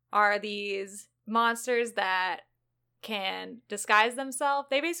are these monsters that can disguise themselves.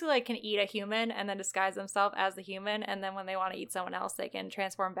 They basically like can eat a human and then disguise themselves as the human, and then when they want to eat someone else, they can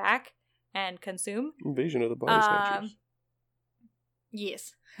transform back and consume. Invasion of the Body Snatchers.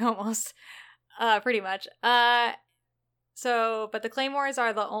 Yes, almost. Pretty much. So, but the Claymores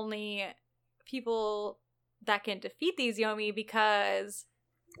are the only people that can defeat these Yomi because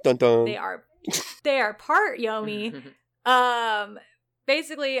Dun dun. they are part Yomi.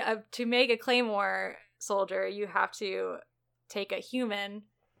 Basically, to make a Claymore soldier, you have to take a human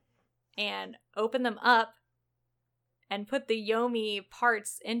and open them up and put the Yomi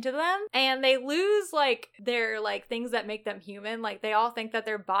parts into them, and they lose like their like things that make them human. Like they all think that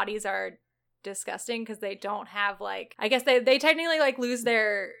their bodies are disgusting because they don't have like, I guess they technically like lose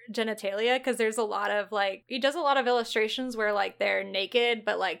their genitalia, because there's a lot of like, he does a lot of illustrations where like they're naked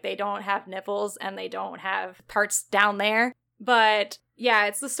but like they don't have nipples and they don't have parts down there. But yeah,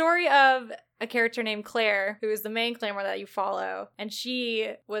 it's the story of a character named Claire, who is the main Claymore that you follow, and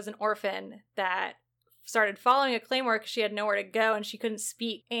she was an orphan that started following a Claymore because she had nowhere to go and she couldn't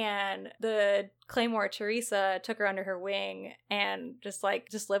speak, and the Claymore Teresa took her under her wing and just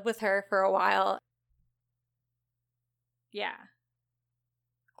lived with her for a while. Yeah.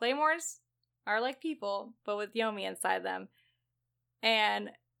 Claymores are like people, but with Yomi inside them.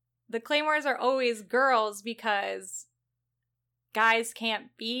 And the Claymores are always girls because guys can't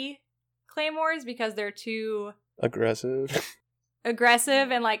be Claymores because they're too Aggressive.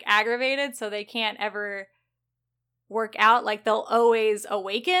 and like aggravated, so they can't ever work out. Like they'll always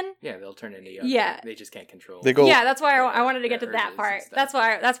awaken. Yeah, they'll turn into Yomi. Yeah. They just can't control. They go- Yeah, that's why I wanted to get to their that urges part. and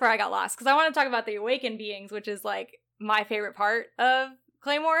stuff. That's where I got lost, because I want to talk about the awakened beings, which is like my favorite part of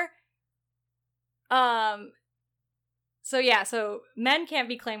Claymore. So men can't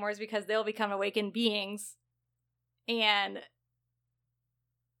be Claymores because they'll become awakened beings, and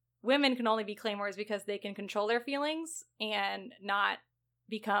women can only be Claymores because they can control their feelings and not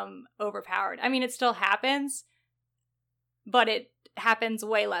become overpowered. I mean, it still happens, but it happens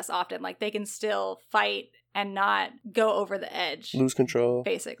way less often. Like, they can still fight and not go over the edge. Lose control.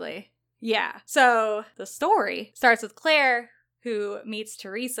 Basically. Yeah. So the story starts with Claire, who meets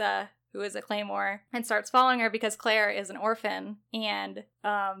Teresa, who is a Claymore, and starts following her because Claire is an orphan. And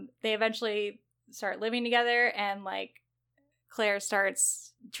they eventually start living together, and like Claire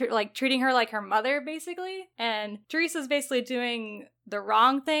starts treating her like her mother, basically. And Teresa's basically doing the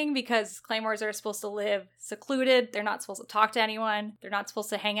wrong thing because Claymores are supposed to live secluded. They're not supposed to talk to anyone. They're not supposed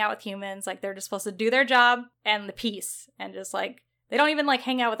to hang out with humans. Like, they're just supposed to do their job and the peace. And just like, they don't even like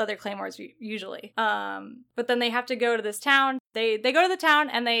hang out with other Claymores usually. But then they have to go to this town. They go to the town,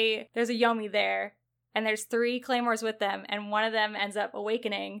 and there's a Yomi there. And there's 3 Claymores with them, and one of them ends up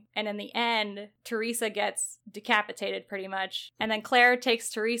awakening. And in the end, Teresa gets decapitated pretty much. And then Claire takes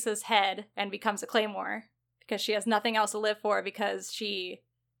Teresa's head and becomes a Claymore because she has nothing else to live for, because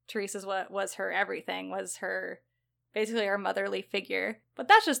Teresa's what was her everything, was her, basically her motherly figure. But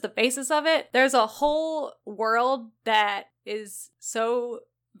that's just the basis of it. There's a whole world that is so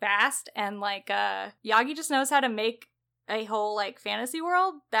vast, and like Yagi just knows how to make a whole like fantasy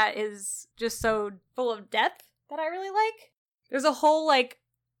world that is just so full of depth that I really like. There's a whole like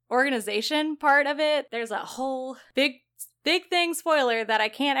organization part of it. There's a whole big thing, spoiler, that I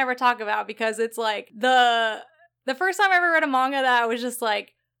can't ever talk about, because it's like the first time I ever read a manga that I was just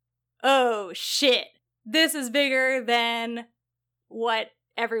like, oh shit, this is bigger than what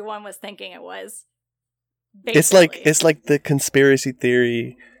everyone was thinking it was. Basically. It's like the conspiracy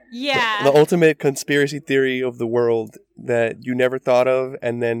theory. Yeah. The ultimate conspiracy theory of the world that you never thought of,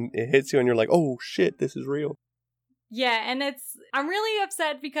 and then it hits you and you're like, oh shit, this is real. Yeah, and I'm really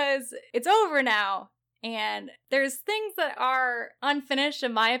upset because it's over now, and there's things that are unfinished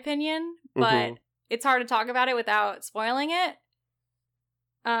in my opinion, but it's hard to talk about it without spoiling it.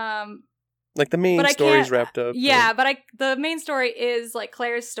 Like the main story's wrapped up. Yeah, but the main story is like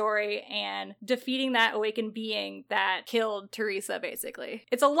Claire's story and defeating that awakened being that killed Teresa, basically.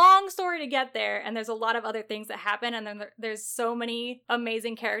 It's a long story to get there, and there's a lot of other things that happen, and then there's so many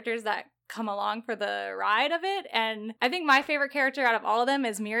amazing characters that come along for the ride of it. And I think my favorite character out of all of them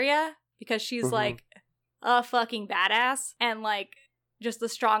is Miria, because she's like a fucking badass and like just the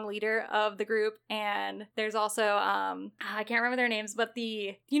strong leader of the group. And there's also I can't remember their names, but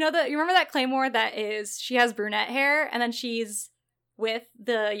you remember that Claymore that she has brunette hair, and then she's with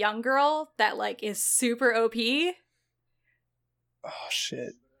the young girl that like is super OP. Oh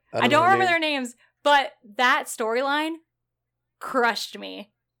shit! I don't remember their names, but that storyline crushed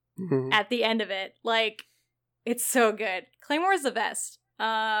me Mhm. at the end of it. Like, it's so good. Claymore is the best.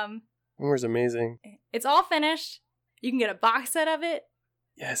 Claymor's amazing. It's all finished. You can get a box set of it.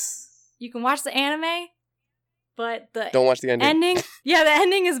 Yes. You can watch the anime, but the Don't watch the ending. ending, yeah, the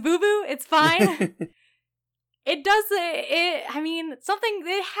ending is boo boo. It's fine. It does I mean, something,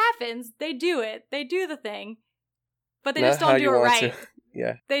 it happens. They do it. They do the thing. But they Not just how don't do you it want right. to.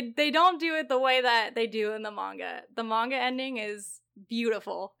 Yeah. They don't do it the way that they do in the manga. The manga ending is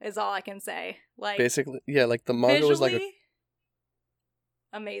beautiful, is all I can say. Like, Basically, yeah, like the manga was like a visually,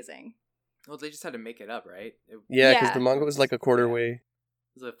 amazing. Well, they just had to make it up, right? It yeah, because Yeah. the manga was like a quarter way.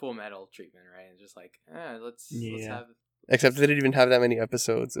 was a Full Metal treatment, right? It's just like, let's Yeah. have. Except they didn't even have that many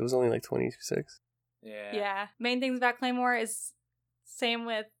episodes. It was only like 26. Yeah. Main things about Claymore is same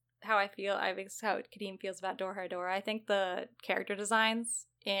with how I feel. I think how Kadeem feels about Dora. I think the character designs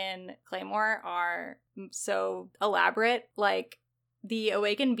in Claymore are so elaborate. Like, the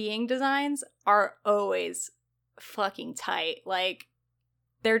Awakened Being designs are always fucking tight. Like,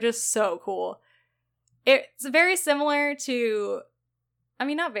 they're just so cool. It's very similar to, I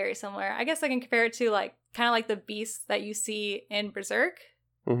mean, not very similar. I guess I can compare it to like kind of like the beasts that you see in Berserk.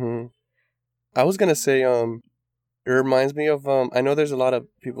 Mm-hmm. I was gonna say, it reminds me of, I know there's a lot of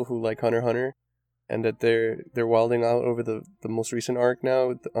people who like Hunter x Hunter, and that they're wilding out over the most recent arc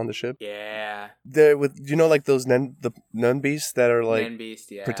now on the ship. Yeah. They're with, like those the nun beasts that are like Man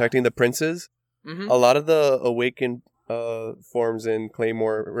Beast, yeah. protecting the princes. Mm-hmm. A lot of the awakened forms in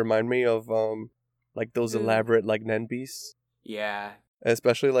Claymore remind me of like those Ooh. elaborate like Nen beasts, Yeah.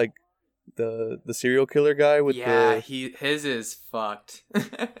 especially like the serial killer guy with his is fucked.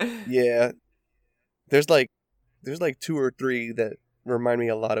 yeah. There's like 2 or 3 that remind me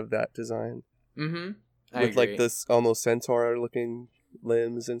a lot of that design. Mm-hmm. With like this almost centaur looking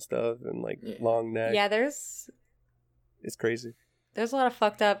limbs and stuff, and like Yeah. long neck. Yeah, there's It's crazy. a lot of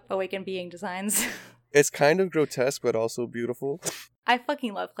fucked up Awakened Being designs. It's kind of grotesque, but also beautiful. I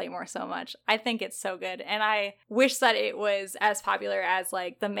fucking love Claymore so much. I think it's so good. And I wish that it was as popular as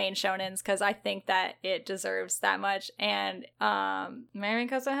like the main shonens, because I think that it deserves that much. And maybe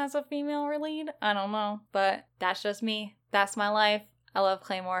because it has a female lead. I don't know. But that's just me. That's my life. I love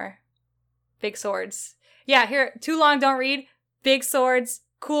Claymore. Big swords. Yeah, here, too long, don't read. Big swords,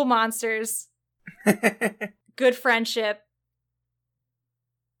 cool monsters, good friendship.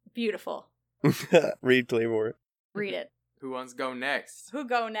 Beautiful. Read Claymore. Read it. Who wants to go next? Who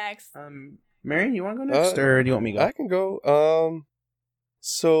go next? Marion, you want to go next, or do you want me to go? I can go.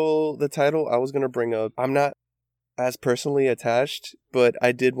 So the title I was gonna bring up, I'm not as personally attached, but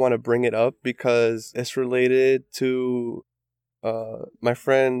I did want to bring it up because it's related to my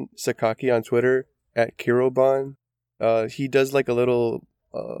friend Sakaki on Twitter at Kiroban. He does like a little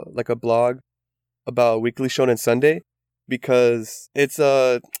like a blog about Weekly Shonen Sunday, because it's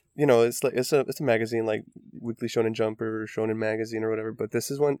it's a magazine like Weekly Shonen Jump or Shonen Magazine or whatever, but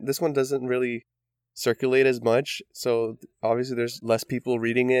this one doesn't really circulate as much, so obviously there's less people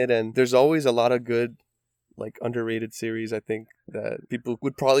reading it, and there's always a lot of good like underrated series I think that people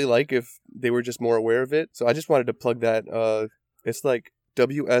would probably like if they were just more aware of it. So I just wanted to plug that. It's like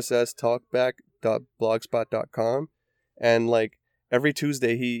wsstalkback.blogspot.com, and like every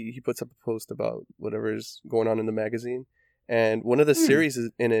Tuesday he puts up a post about whatever's going on in the magazine, and one of the series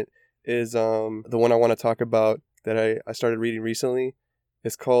in it is the one I want to talk about that I started reading recently.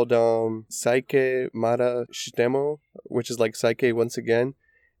 It's called Saike Mara Shitemo, which is like Saike once again,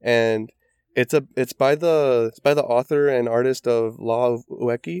 and it's by the author and artist of Law of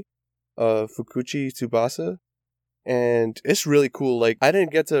Ueki, Fukuchi Tsubasa, and it's really cool. Like, I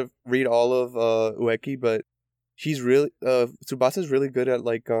didn't get to read all of Ueki, but he's really Tsubasa's really good at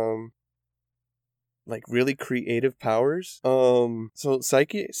like really creative powers. So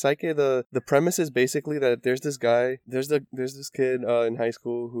Psyche, the premise is basically that there's this kid in high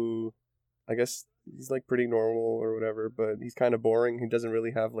school who, I guess he's like pretty normal or whatever, but he's kind of boring. He doesn't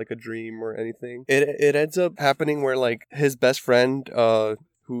really have like a dream or anything. It ends up happening where like his best friend,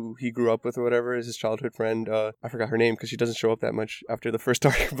 who he grew up with or whatever, is his childhood friend. I forgot her name because she doesn't show up that much after the first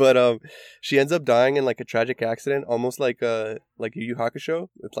arc, but she ends up dying in like a tragic accident, almost like Yu Yu Hakusho.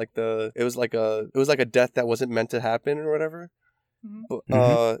 It's like it was like a death that wasn't meant to happen or whatever.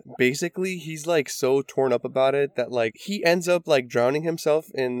 But basically he's like so torn up about it that like he ends up like drowning himself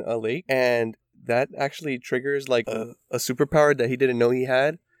in a lake, and that actually triggers like a superpower that he didn't know he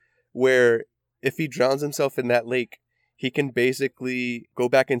had, where if he drowns himself in that lake, he can basically go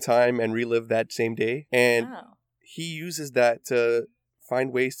back in time and relive that same day. And he uses that to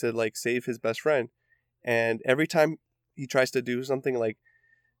find ways to like save his best friend. And every time he tries to do something, like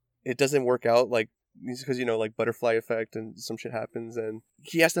it doesn't work out, like because like butterfly effect and some shit happens, and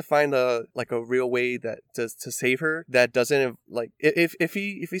he has to find a real way that to save her that doesn't like if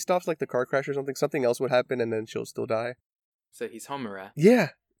he stops like the car crash or something else would happen and then she'll still die. So he's Homura. Yeah,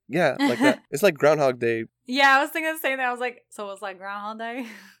 like that. It's like Groundhog Day. Yeah, I was thinking the same thing. I was like, so it's like Groundhog Day.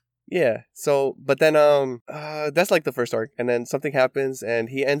 Yeah. So, but then that's like the first arc, and then something happens, and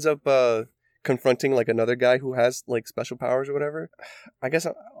he ends up confronting like another guy who has like special powers or whatever. I guess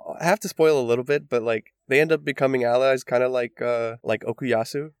I have to spoil a little bit, but like they end up becoming allies, kind of like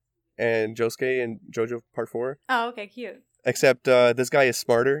Okuyasu and Josuke and JoJo Part 4. Oh, okay, cute. Except this guy is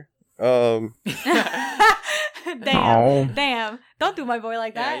smarter. Damn, Oh. damn! Don't do my boy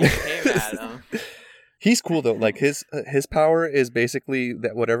like Yeah, that. you came at him. He's cool though. Like his power is basically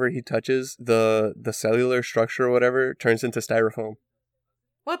that whatever he touches, the cellular structure or whatever turns into styrofoam.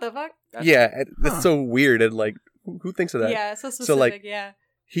 What the fuck? Yeah, it's so weird, and like who thinks of that? Yeah, so specific. So, like, yeah.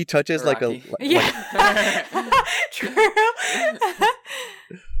 He touches like a Rocky. Yeah. True.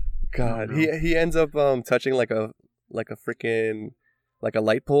 God. Oh, no. He ends up touching like a freaking like a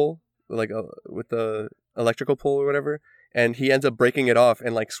light pole with the electrical pole or whatever, and he ends up breaking it off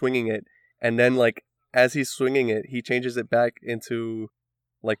and like swinging it, and then like as he's swinging it, he changes it back into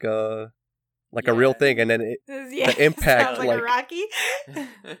like a real thing, and then it Yeah, the impact, sounds like like- a Rocky.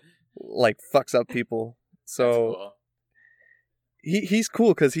 like fucks up people. So That's cool. he's cool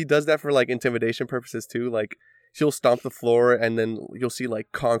because he does that for like intimidation purposes too. Like she'll stomp the floor and then you'll see like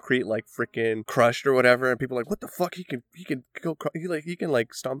concrete like freaking crushed or whatever, and people are like, what the fuck? He can go he can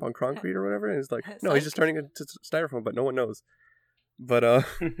like stomp on concrete or whatever, and it's like, no, he's just turning it into styrofoam, but no one knows. But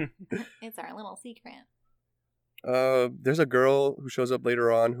It's our little secret. there's a girl who shows up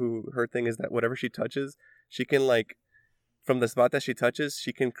later on who her thing is that whatever she touches, she can like from the spot that she touches,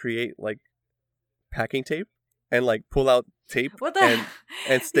 she can create like packing tape and like pull out tape What the?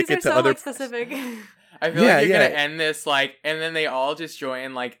 and stick These it are to so, other like, specific. I feel Yeah, like you're yeah. gonna end this like, and then they all just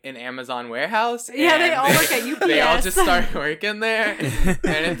join like an Amazon warehouse. Yeah, they and all work at UPS. They all just start working there, and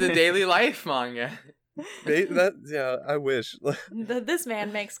it's a daily life manga. I wish. This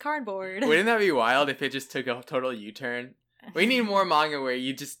man makes cardboard. Wouldn't that be wild if it just took a total U-turn? We need more manga where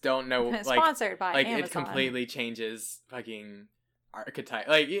you just don't know, like Sponsored by Amazon. it completely changes fucking archetype.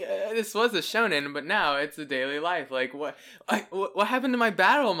 Like this was a shonen, but now it's a daily life. Like what happened to my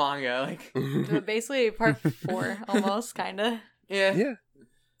battle manga? Like Basically, part 4, almost, kind of. yeah. Yeah.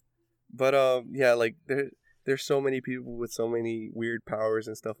 But like there's so many people with so many weird powers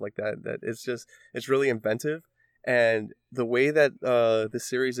and stuff like that it's really inventive, and the way that the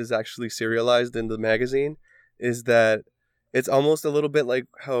series is actually serialized in the magazine is that it's almost a little bit like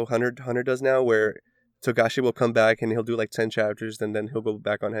how Hunter does now, where Togashi will come back and he'll do like 10 chapters and then he'll go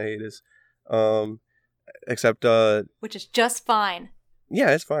back on hiatus. Except Which is just fine.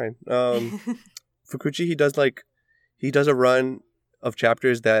 yeah, it's fine. Fukuchi, he does a run of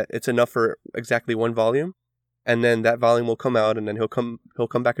chapters that it's enough for exactly one volume, and then that volume will come out, and then he'll come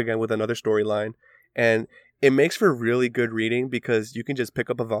back again with another storyline, and it makes for really good reading because you can just pick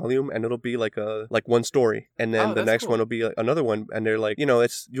up a volume and it'll be like one story, and then Oh, the that's next cool. one will be like another one, and they're like,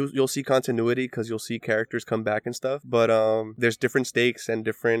 it's you'll see continuity because you'll see characters come back and stuff, but there's different stakes and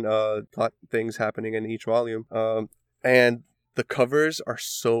different plot things happening in each volume, and the covers are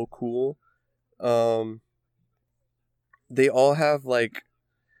so cool. They all have like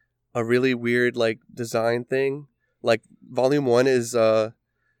a really weird like design thing. Like volume 1 is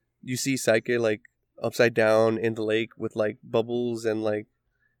you see Saike like upside down in the lake with like bubbles and like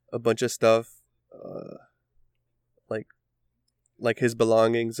a bunch of stuff, like his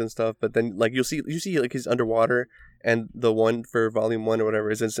belongings and stuff. But then like you see like he's underwater, and the one for volume 1 or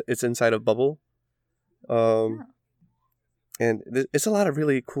whatever it's inside a bubble. And it's a lot of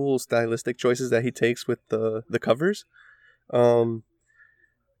really cool stylistic choices that he takes with the covers.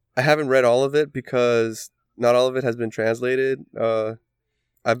 I haven't read all of it because not all of it has been translated.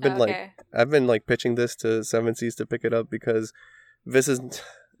 I've been like pitching this to Seven Seas to pick it up because this is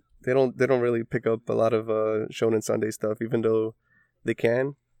they don't really pick up a lot of Shonen Sunday stuff, even though they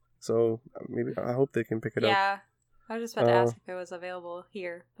can. So maybe I hope they can pick it up. Yeah. I was just about to ask if it was available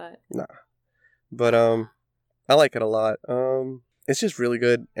here, but Nah. But I like it a lot. It's just really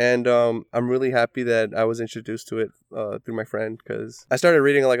good, and I'm really happy that I was introduced to it through my friend, because I started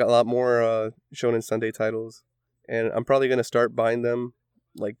reading like a lot more Shonen Sunday titles, and I'm probably gonna start buying them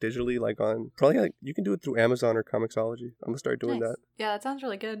like digitally, like on probably like you can do it through Amazon or Comixology. I'm gonna start doing nice. that. Yeah, that sounds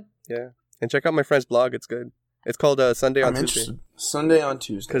really good. Yeah, and check out my friend's blog. It's good. It's called Sunday on I'm Tuesday, interested. Sunday on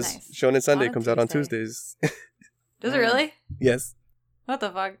Tuesday. because Nice. Shonen Sunday On comes out on Tuesday. Tuesdays. Does it really? Yes. What the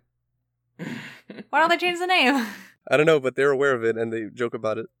fuck? Why don't they change the name? I don't know, but they're aware of it and they joke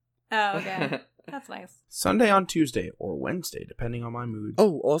about it. Oh, okay. That's nice. Sunday on Tuesday or Wednesday, depending on my mood.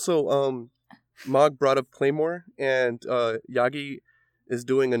 Oh, also, Mog brought up Claymore, and Yagi is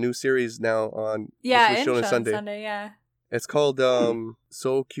doing a new series now on Yeah, which in was shown on Sunday, yeah. It's called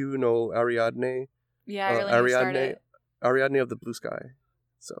Sokyu no Ariadne. Yeah, I really need to start it. Ariadne of the Blue Sky.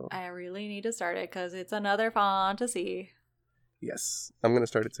 So I really need to start it because it's another fantasy. yes, I'm gonna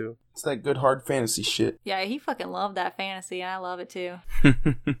start it too. It's that good hard fantasy shit. Yeah, he fucking loved that fantasy, and I love it too.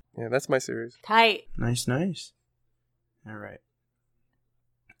 Yeah, that's my series. Tight. Nice. All right.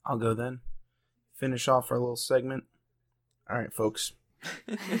 I'll go then. Finish off our little segment. All right, folks.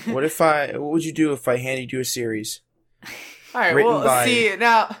 What would you do if I handed you a series? All right, Written well, by- see,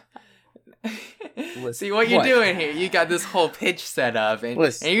 now... Listen, see, what you're what? doing here, you got this whole pitch set up, and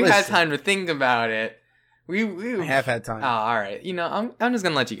you had time to think about it. We I have had time. Oh, all right. You know, I'm just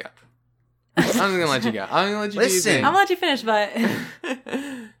gonna let you go. I'm just gonna let you go. I'm gonna let you do your Listen. thing. I'm gonna let you finish, but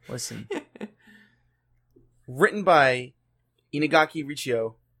Listen. Written by Inagaki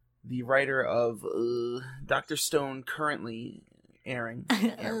Richio, the writer of Dr. Stone, currently airing.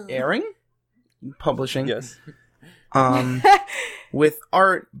 Airing? Publishing. Yes. With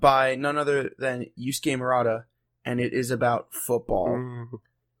art by none other than Yusuke Murata, and it is about football. Mm.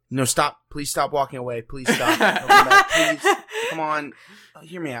 No, stop. Please stop walking away. Please stop. Don't come back. Please. Come on.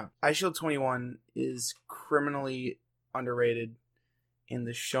 Hear me out. iShield 21 is criminally underrated in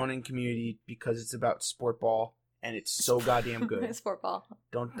the shonen community because it's about sport ball, and it's so goddamn good. sport ball.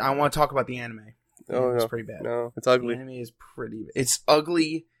 I don't want to talk about the anime. Oh, It's no. pretty bad. No, it's The ugly. anime is pretty. It's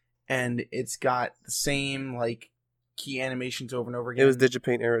ugly, and it's got the same like key animations over and over again. It was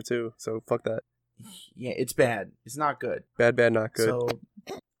Digipaint era too, so fuck that. Yeah, it's bad. It's not good. Bad, not good. So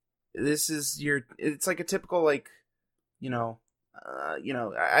this is it's like a typical like,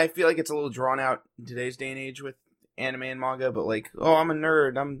 I feel like it's a little drawn out in today's day and age with anime and manga, but like, oh, I'm a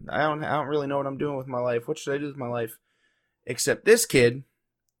nerd. I don't really know what I'm doing with my life. What should I do with my life? Except this kid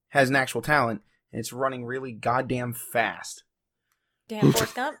has an actual talent, and it's running really goddamn fast. Damn,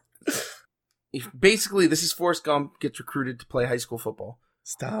 Forrest Gump. Basically, this is Forrest Gump gets recruited to play high school football.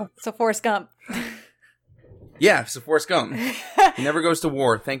 Stop. So Forrest Gump. Yeah, so Forrest Gump. He never goes to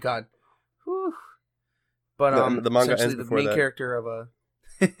war, thank God. Whew. But The manga essentially ends the before main that. character of a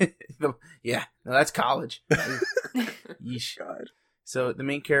yeah, no, that's college. Yeesh. God. So the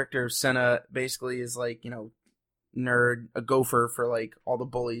main character of Senna basically is like, nerd, a gopher for like all the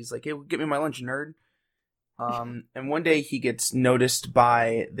bullies. Like, hey, get me my lunch, nerd. And one day he gets noticed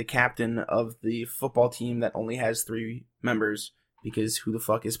by the captain of the football team that only has 3 members, because who the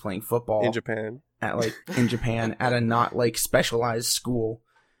fuck is playing football In Japan. in Japan at a not like specialized school.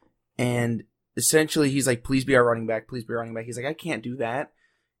 And essentially he's like, please be our running back, please be our running back. He's like, I can't do that.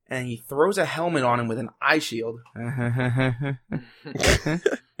 And he throws a helmet on him with an eye shield. And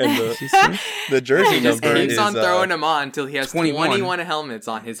the jersey He just number keeps is on throwing them on until he has 21. 21 helmets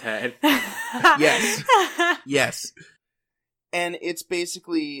on his head. Yes. Yes. And it's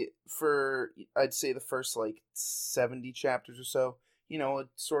basically for, I'd say, the first like 70 chapters or so. It's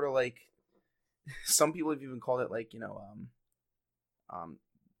sort of like, some people have even called it like,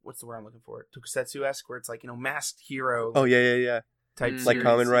 what's the word I'm looking for? Tokusatsu-esque, where it's like, masked hero Oh yeah. type Mm. Like series.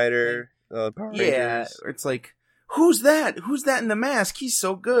 Kamen Rider, Power Yeah, Rangers. it's like, who's that? Who's that in the mask? He's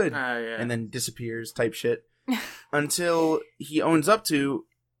so good. Yeah. And then disappears type shit. Until he owns up to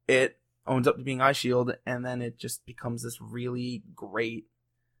being Eye Shield, and then it just becomes this really great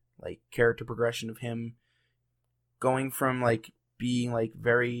like character progression of him going from like being like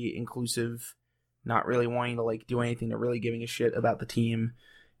very inclusive, not really wanting to like do anything, to really giving a shit about the team.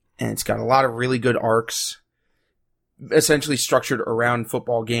 And it's got a lot of really good arcs, essentially structured around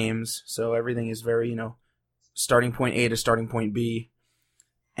football games. So everything is very, starting point A to starting point B.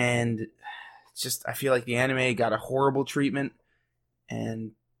 And it's just, I feel like the anime got a horrible treatment.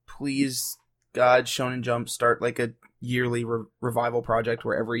 And please, God, Shonen Jump, start like a yearly revival project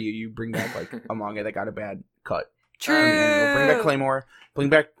where every year you bring back like a manga that got a bad cut. True. Bring back Claymore. Bring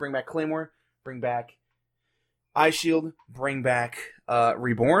back Claymore. Bring back Eye Shield. Bring back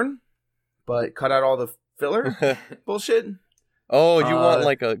Reborn. But cut out all the filler bullshit. Oh, you want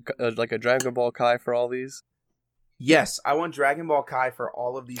Uh, like a Dragon Ball Kai for all these? Yes, I want Dragon Ball Kai for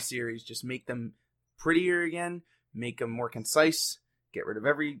all of these series. Just make them prettier again. Make them more concise. Get rid of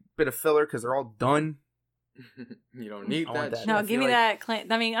every bit of filler because they're all done. You don't need I want that. that. No, I give feel me like- that.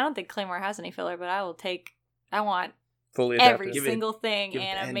 I mean, I don't think Claymore has any filler, but I want Fully every adapted. Give it- single thing Give it the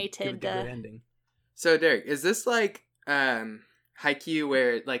end- animated. give it the good ending. So Derek, is this like Haikyuu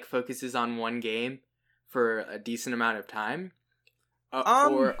where it like focuses on one game for a decent amount of time,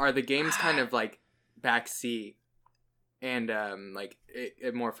 or are the games kind of like backseat and like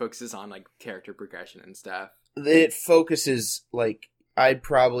it more focuses on like character progression and stuff? It focuses, like, I'd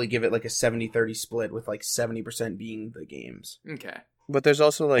probably give it like a 70-30 split, with like 70% being the games. Okay. But there's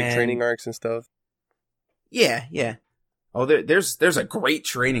also like And- training arcs and stuff. Yeah. Oh, there's a great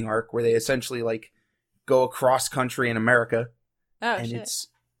training arc where they essentially like go across country in America, Oh and shit. it's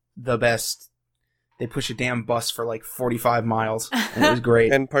the best. They push a damn bus for like 45 miles, and it was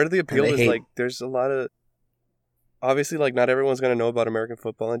great. And part of the appeal they is hate- like there's a lot of obviously like not everyone's gonna know about American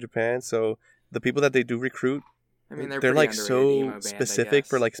football in Japan, so the people that they do recruit, I mean, they're they're pretty like underrated emo so band, I specific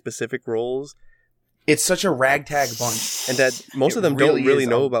for guess. like specific roles, It's such a ragtag bunch, and that most It of them really don't really is,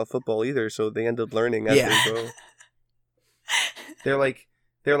 know about football either, so they end up learning as Yeah. they go. They're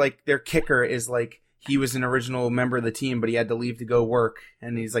like their kicker is like, he was an original member of the team, but he had to leave to go work,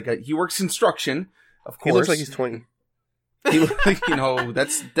 and he's like he works construction. Of course, He looks like he's 20. He looks like,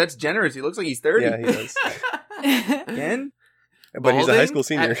 that's generous. He looks like he's 30. Yeah, he does. Again, But he's a high Balding school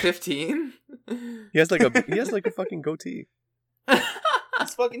senior. at 15. He has like a fucking goatee.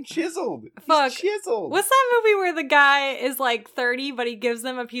 he's fucking chiseled. He's Fuck. chiseled. What's that movie where the guy is like 30, but he gives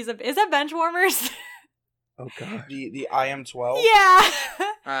them a piece of? Is that Benchwarmers? Oh god. the IM-12? Yeah.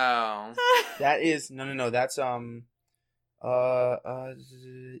 Oh. That is no. That's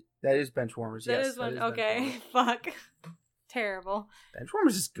that is Benchwarmers. That Yes, is one. is Okay. Fuck. Terrible.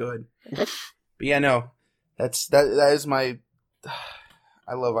 Benchwarmers is good. But yeah, no, that is my.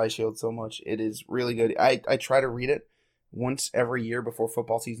 I love Ice Shield so much. It is really good. I try to read it once every year before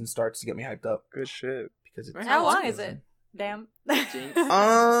football season starts to get me hyped up, Good shit. because it's How long good. is it? Damn. Jinx.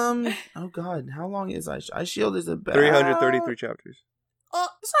 Oh god, how long is Ice Shield? Is about 333 chapters. Oh,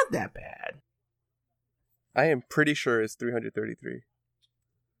 It's not that bad. I am pretty sure it's 333.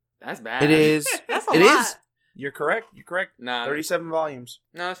 That's bad. It is. that's a It lot. is. You're correct. You're correct. Nah, 37 volumes.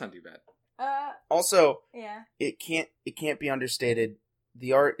 no, that's not too bad. Also, Yeah. it can't be understated.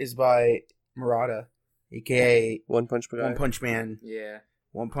 The art is by Murata, aka One Punch One Man. Punch Man. Yeah.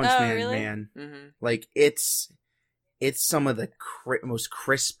 One Punch Oh, Man, really? man. Mm-hmm. Like it's some of the most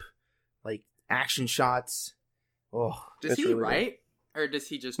crisp, like, action shots. Oh, Does That's he really good. write, or does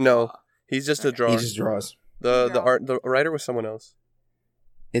he just No. draw? He's just a Okay. drawer. he just draws. The Draw. art the writer was someone else.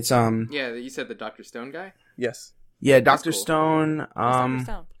 It's Yeah, you said the Dr. Stone guy. Yes. yeah, That's Dr. cool. Stone. Dr.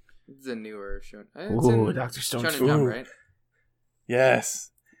 Stone? It's a newer show. Ooh, Dr. Stone. Shonen Jump, Ooh. right?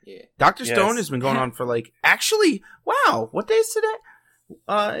 Yes. Yeah. Dr. Yes. Stone has been going on for like, actually, wow, what day is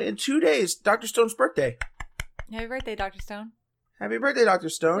today? In 2 days, Dr. Stone's birthday. Happy birthday, Dr. Stone. Happy birthday, Dr.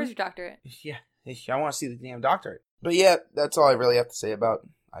 Stone. Where's your doctorate? Yeah, I want to see the damn doctorate. But yeah, that's all I really have to say about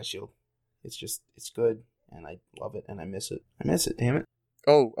Ice Shield. It's good, and I love it, and I miss it. Damn it.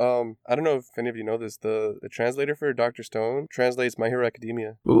 Oh, I don't know if any of you know this. The translator for Dr. Stone translates My Hero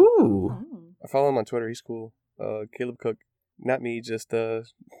Academia. Ooh. Mm. I follow him on Twitter. He's cool. Caleb Cook. Not me, just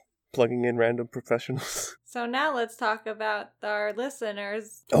plugging in random professionals. So now let's talk about our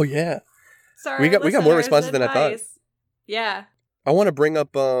listeners. Oh yeah. So We got more listeners' responses than I thought. advice. Yeah. I want to bring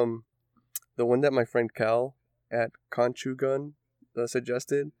up the one that my friend Cal at Conchugun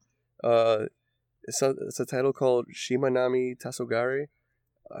suggested. It's a title called Shimanami Tasogare.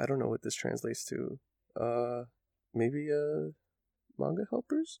 I don't know what this translates to. Maybe manga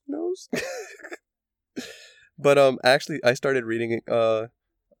helpers knows. But actually, I started reading it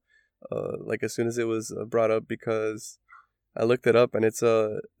like as soon as it was brought up, because I looked it up, and it's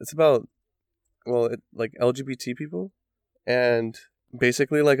about like LGBT people, and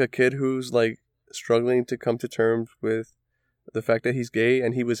basically like a kid who's like struggling to come to terms with the fact that he's gay,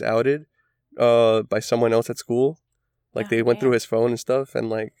 and he was outed by someone else at school. Like Oh, they went man. through his phone and stuff, and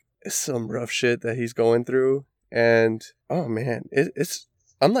like it's some rough shit that he's going through. And oh man, it's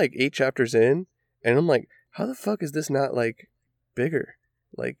I'm like 8 chapters in, and I'm like, how the fuck is this not like bigger?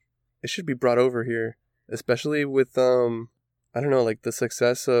 Like it should be brought over here, especially with I don't know, like the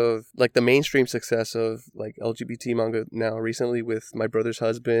success of like the mainstream success of like LGBT manga now recently, with My Brother's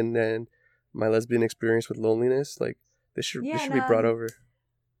Husband and My Lesbian Experience with Loneliness. Like this should Yeah, be brought over.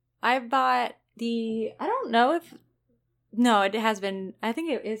 I bought I don't know if, no, it has been, I think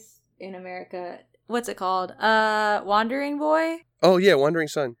it is in America. What's it called? Wandering Boy? Oh yeah, Wandering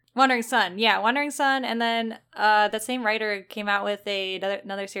Sun. Wandering Sun. Yeah, Wandering Sun. And then that same writer came out with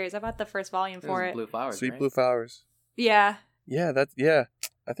another series. I bought the first volume for it. Blue Flowers, Sweet right? Blue Flowers. Yeah. Yeah.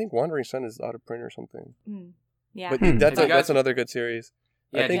 I think Wandering Sun is out of print or something. Mm. Yeah. But Hmm. that's Have you guys- that's another good series.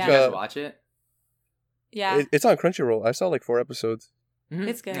 Yeah, I think did you guys watch it? yeah. it's on Crunchyroll. I saw like 4 episodes. Mhm.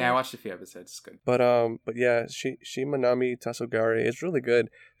 It's good. Yeah, I watched a few episodes. It's good. But yeah, Shimanami Tasogare is really good.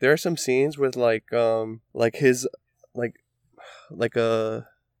 There are some scenes with like his like a,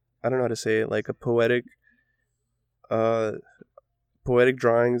 I don't know how to say it, like a poetic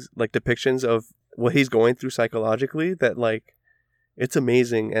drawings, like depictions of what he's going through psychologically, that like it's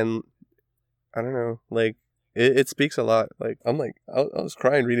amazing. And I don't know, like it speaks a lot. Like I was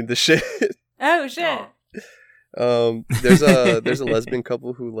crying reading this shit. Oh shit. Oh. There's a lesbian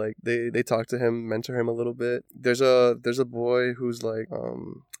couple who like they talk to him, mentor him a little bit. There's a boy who's like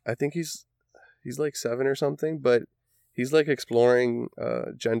I think he's like 7 or something, but he's like exploring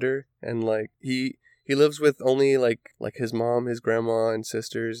gender, and like he lives with only like his mom, his grandma, and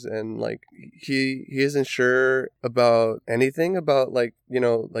sisters, and like he isn't sure about anything about like, you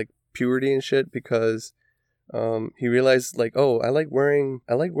know, like puberty and shit, because he realized like, oh, I like wearing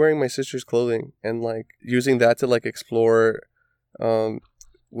my sister's clothing, and like using that to like explore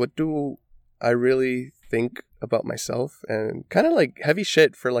what do I really think about myself, and kind of like heavy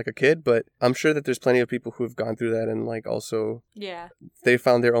shit for like a kid, but I'm sure that there's plenty of people who have gone through that, and like also Yeah. they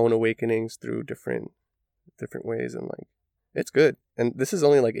found their own awakenings through different ways, and like it's good. And this is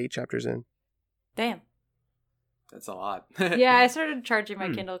only like 8 chapters in. Damn. That's a lot. Yeah, I started charging my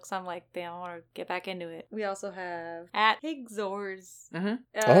Hmm. Kindle because I'm like, damn, I want to get back into it. We also have at Higzors.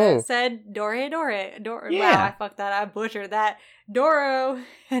 Mm-hmm. Said Dore. Wow, Yeah. I fucked that. I butchered that. Doro.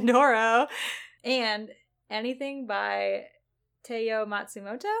 And anything by Teo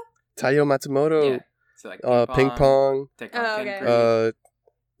Matsumoto? Taiyo Matsumoto, Yeah. So like Ping Pong, Tekken Oh, okay. Kenku,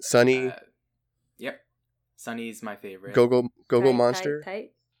 Sunny, yep. Sunny's my favorite. Go Tight, Monster.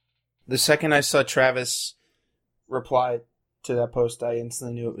 tight. The second I saw Travis reply to that post, I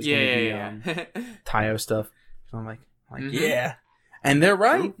instantly knew it was going to be Yeah. Tayo stuff. So I'm like Mhm. yeah. And they're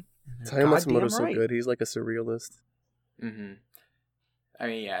right. Taiyo Goddamn Matsumoto's so right. good. He's like a surrealist. Mm-hmm. I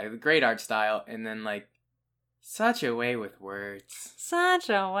mean, yeah, great art style, and then like such a way with words. Such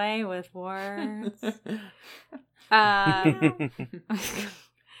a way with words.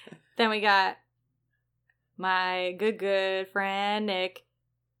 Then we got my good friend Nick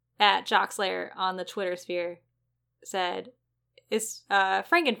at Jockslayer on the Twitter sphere said, "It's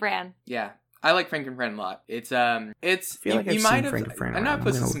Frankenfran." Yeah, I like Frankenfran a lot. It's feel like you I've might seen have. Frankenfran I know I around. I'm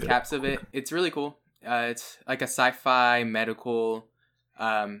posted gonna some look it caps up of real it. quick. It's really cool. It's like a sci-fi medical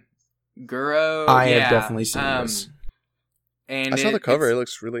Guro. I yeah, have definitely seen this. And I saw the cover. it's- It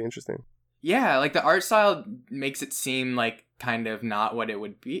looks really interesting. Yeah, like the art style makes it seem like kind of not what it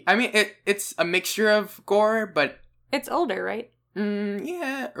would be. I mean, it's a mixture of gore, but It's older, right?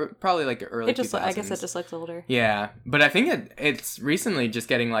 yeah, probably like early. It just, I guess, 2000s. it just looks older. Yeah, but I think it's recently just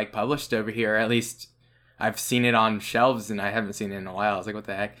getting like published over here. At least I've seen it on shelves, and I haven't seen it in a while. I was like, what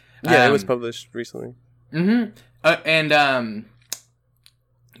the heck? Yeah, it was published recently. Mm-hmm. And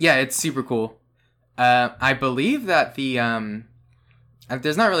yeah, it's super cool. I believe that the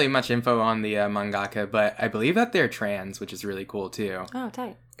there's not really much info on the mangaka, but I believe that they're trans, which is really cool too. Oh,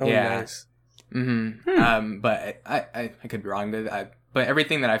 tight. Oh, Yeah. nice. Mm-hmm. But I could be wrong. But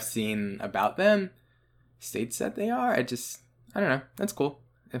everything that I've seen about them states that they are. I don't know. That's cool.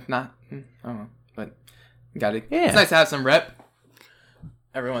 If not, I don't know. But got it. Yeah. It's nice to have some rep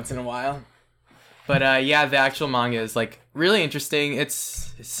every once in a while. But yeah, the actual manga is like really interesting.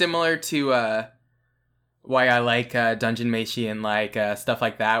 It's similar to why I like Dungeon Meshi and like stuff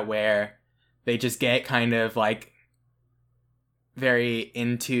like that, where they just get kind of like very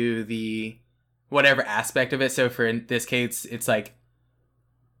into the whatever aspect of it. So for in this case, it's like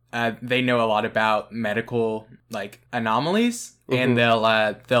they know a lot about medical like anomalies, and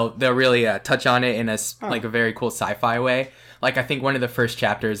they'll really touch on it in a like a very cool sci-fi way. Like I think one of the first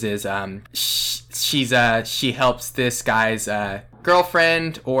chapters is she helps this guy's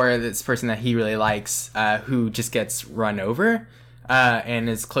girlfriend, or this person that he really likes, who just gets run over and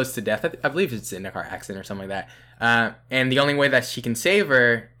is close to death. I believe it's in a car accident or something like that. And the only way that she can save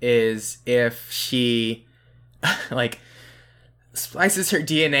her is if she like splices her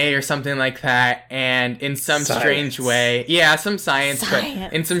DNA or something like that, and in some strange way, yeah, some science, but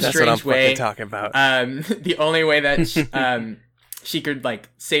in some That's what I'm strange way, fucking talking about. the only way that she could like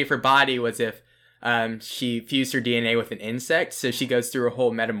save her body was if she fused her DNA with an insect. So she goes through a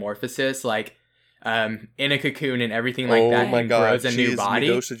whole metamorphosis, like in a cocoon and everything like that, my and god, grows a new she's body.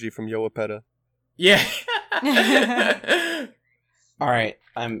 Midoshiji from Yoapeta. Yeah. All right,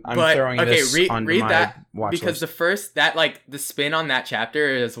 I'm But, throwing okay, this onto read my that, watch because list. the spin on that chapter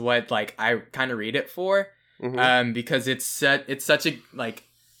is what like I kind of read it for. Mhm. Because it's such a like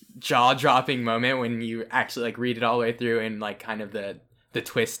jaw-dropping moment when you actually like read it all the way through, and like kind of the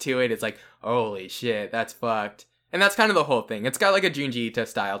twist to it. It's like, holy shit, that's fucked. And that's kind of the whole thing. It's got like a Junji Ito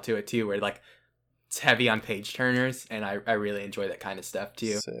style to it too, where like it's heavy on page turners, and I really enjoy that kind of stuff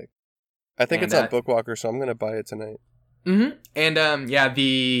too. Sick. I think And, it's on Bookwalker, so I'm gonna buy it tonight. Mm-hmm. And yeah,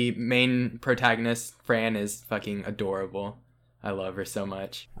 the main protagonist, Fran, is fucking adorable. I love her so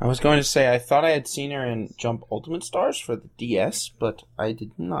much. I was going to say, I thought I had seen her in Jump Ultimate Stars for the DS, but I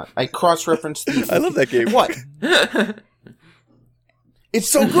did not. I cross-referenced the... I love that game. What? It's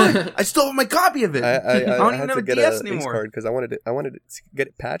so good! I still have my copy of it! I don't had even to have a get DS an Ace anymore. card because I wanted to get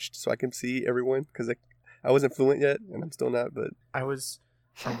it patched so I can see everyone because I wasn't fluent yet and I'm still not. But I was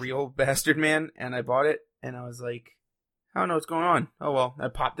a real bastard, man, and I bought it, and I was like, I don't know what's going on. Oh, well, I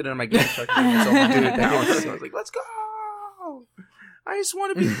popped it in my game so I could give myself a Dude, good that balance. game's So I was like, let's go! I just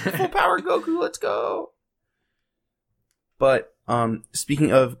want to be full power Goku, let's go! But,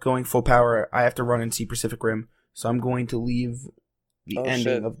 speaking of going full power, I have to run and see Pacific Rim, so I'm going to leave the ending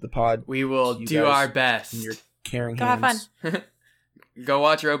shit. of the pod. We will You do guys our best. in your caring Go have hands. fun. Go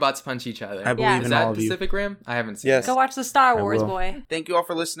watch robots punch each other. I believe Yeah. Is in that all of you. Pacific Rim? I haven't seen Yes. it. Go watch the Star I Wars, will. boy. Thank you all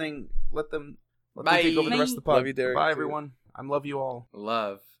for listening. Let them Bye. take over the rest of the pod. Love you, Derek, Bye, too. everyone. I love you all.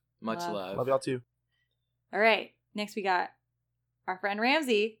 Love. Much Love. love. Love y'all too. All right. Next, we got our friend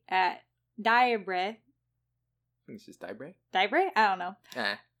Ramsey at Diabre. I think it's just Diaper. Diabre? I don't know.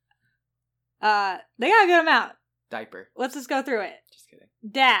 Eh. They got a good amount. Diaper. Let's just go through it. Just kidding.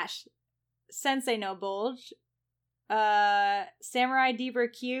 Dash. Sensei no Bulge. Samurai Deeper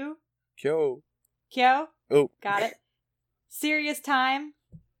Q. Kyo. Kyo. Oh, Got it. Serious Time.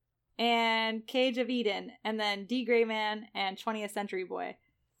 And Cage of Eden. And then D. Gray Man and 20th Century Boy.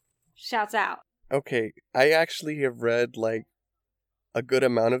 Shouts out. Okay, I actually have read like a good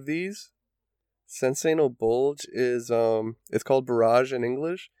amount of these. Sensei no Bulge is it's called Barrage in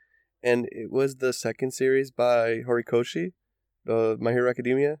English, and it was the second series by Horikoshi, My Hero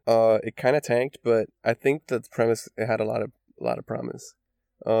Academia. It kind of tanked, but I think the premise it had a lot of promise.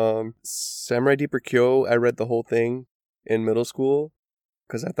 Samurai Deeper Kyo, I read the whole thing in middle school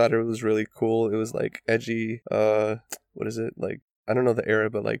because I thought it was really cool. It was like edgy. What is it like? I don't know the era,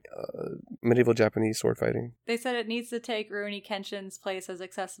 but like medieval Japanese sword fighting. They said it needs to take Rurouni Kenshin's place as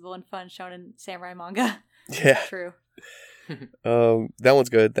accessible and fun shonen samurai manga. Yeah. True. That one's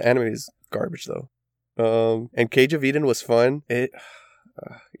good. The anime is garbage though. And Cage of Eden was fun.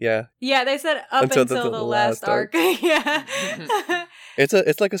 Yeah. Yeah, they said up Until until the the last arc. Yeah.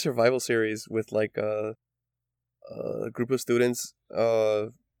 It's like a survival series with like a group of students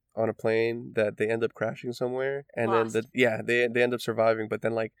on a plane that they end up crashing somewhere, and Lost. then they end up surviving, but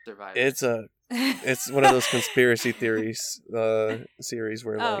then like Survivor. it's one of those conspiracy theories series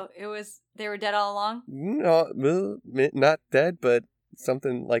where like they were dead all along? no, not dead, but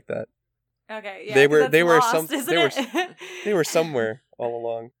something like that. Okay, yeah. They 'cause were- that's they were Lost, some- isn't they were- it? They were somewhere all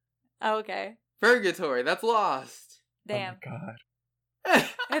along. Oh, okay. Purgatory. That's Lost. Damn. Oh my god.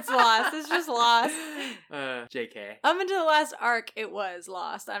 It's Lost. It's just Lost. JK. Up until the last arc, it was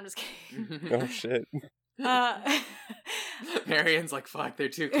Lost. I'm just kidding. Oh shit. Marion's like, fuck, they're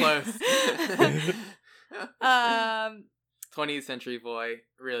too close. 20th Century Boy,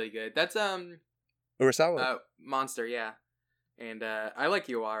 really good. That's Urasawa. Monster, yeah. And I like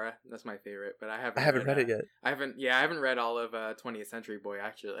Yuara. That's my favorite, but I haven't read it yet. I haven't read all of 20th Century Boy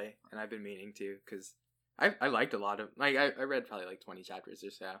actually, and I've been meaning to because I liked a lot of I read probably like 20 chapters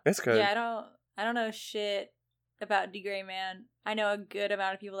or so. It's good. Yeah, I don't know shit about D. Gray Man. I know a good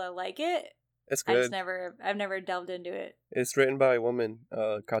amount of people that like it. It's I've good. never delved into it. It's written by a woman,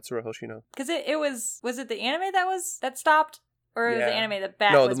 Katsura Hoshino. Because it was it the anime that stopped? Or was Yeah. the anime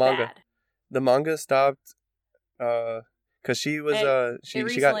that No, was the manga. bad? The manga stopped because she was It she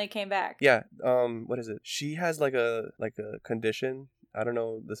recently got came back. yeah what is it? She has like a condition. I don't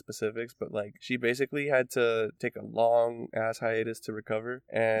know the specifics, but like she basically had to take a long ass hiatus to recover,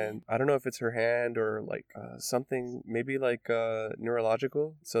 and I don't know if it's her hand or like something maybe like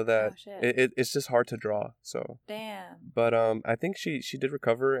neurological, so that Oh, shit. it's just hard to draw. So, Damn. but I think she did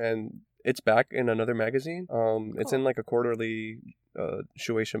recover, and it's back in another magazine. It's Cool. in like a quarterly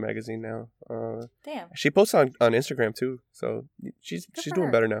Shueisha magazine now. Damn. She posts on Instagram too, so she's Good for doing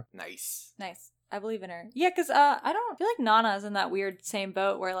her. better now. Nice. Nice. I believe in her. Yeah, because I don't feel like Nana's in that weird same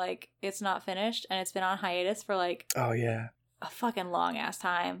boat where like it's not finished and it's been on hiatus for like Oh yeah. a fucking long ass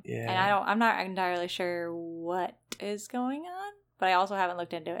time. Yeah. And I'm not entirely sure what is going on, but I also haven't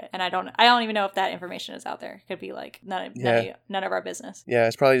looked into it, and I don't even know if that information is out there. It could be like none of our business. Yeah,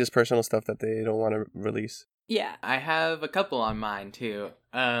 it's probably just personal stuff that they don't want to release. Yeah. I have a couple on mine too.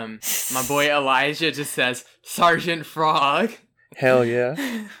 My boy Elijah just says Sergeant Frog, Hell yeah.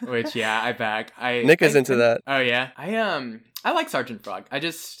 which yeah, I back. Nick is into that. Oh yeah, I like Sergeant Frog. I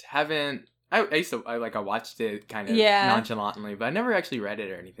just haven't I used to I watched it kind of Yeah. nonchalantly, but I never actually read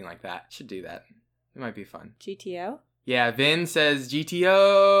it or anything like that. Should do that. It might be fun. GTO? Yeah, Vin says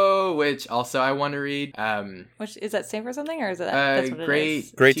GTO, which also I want to read. Which is that stand for something, or is it that's what it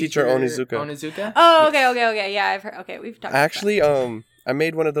is? Great teacher Onizuka. Onizuka. Oh, okay. Yeah, I've heard. Okay, we've talked. Actually, about I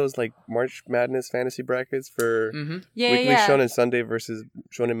made one of those like March Madness fantasy brackets for Mm-hmm. Weekly yeah. Shonen Sunday versus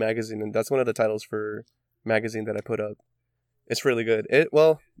Shonen Magazine, and that's one of the titles for magazine that I put up. It's really good. It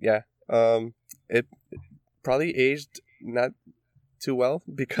probably aged not too well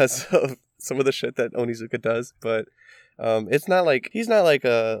because of some of the shit that Onizuka does, but it's not like he's not like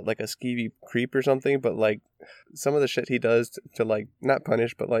a skeevy creep or something, but like some of the shit he does to like not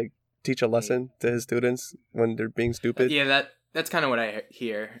punish but like teach a lesson to his students when they're being stupid. Yeah, that's kind of what I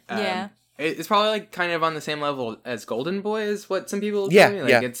hear. Yeah. It's probably like kind of on the same level as Golden Boy is what some people tell Yeah, me. Like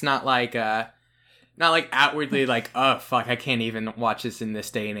yeah. it's not like outwardly like, oh fuck, I can't even watch this in this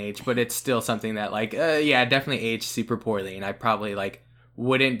day and age, but it's still something that like yeah, definitely aged super poorly, and I probably like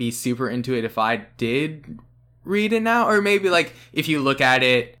wouldn't be super into it if I did read it now, or maybe like if you look at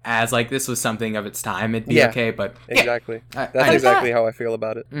it as like this was something of its time, it'd be Yeah. okay, but Exactly. I That's exactly how I feel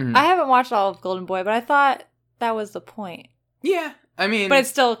about it. Mhm. I haven't watched all of Golden Boy, but I thought that was the point. Yeah, I mean, But it's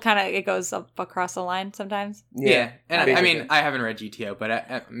still kind of it goes up across the line sometimes. yeah, and I basically. mean, I haven't read GTO,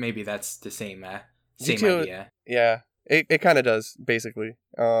 but maybe that's the same GTO idea. Yeah, it kind of does basically.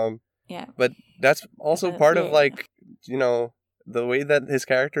 Yeah. But that's also But, part of yeah. like, you know, the way that his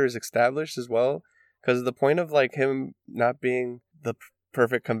character is established as well, because the point of like him not being the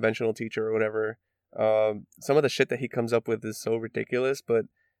perfect conventional teacher or whatever, some of the shit that he comes up with is so ridiculous, but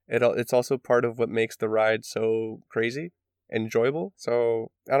it's also part of what makes the ride so crazy and enjoyable.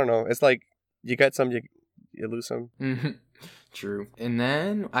 So I don't know, it's like you get some, you lose some. Mhm. True. And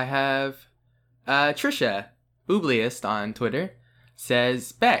then I have Trisha Boobliest on Twitter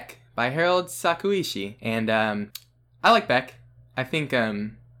says Beck by Harold Sakuishi, and I like Beck. I think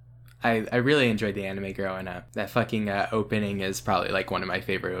I really enjoyed the anime growing up. That fucking opening is probably like one of my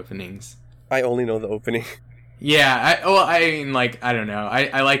favorite openings. I only know the opening. Yeah, I mean, like, I don't know.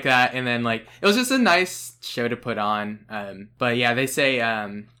 I like that, and then, like, it was just a nice show to put on. But yeah, they say,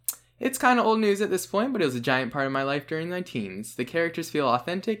 it's kind of old news at this point, but it was a giant part of my life during my teens. The characters feel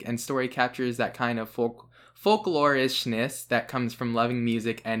authentic, and story captures that kind of folklore-ishness that comes from loving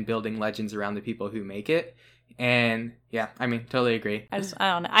music and building legends around the people who make it. And, yeah, I mean, totally agree. I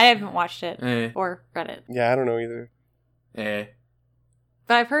don't know. I haven't watched it or read it, Yeah, I don't know either.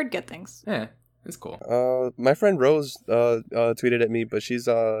 but I've heard good things. Yeah, it's cool. My friend Rose tweeted at me, but she's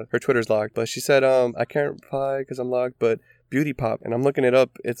her Twitter's locked. But she said I can't reply because I'm locked. But Beauty Pop, and I'm looking it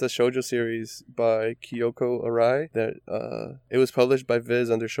up. It's a shoujo series by Kyoko Arai that it was published by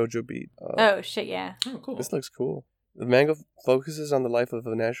Viz under Shoujo Beat. Oh shit, yeah. Oh, cool. This looks cool. The manga focuses on the life of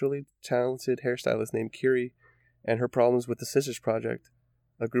a naturally talented hairstylist named Kiri and her problems with the Scissors Project,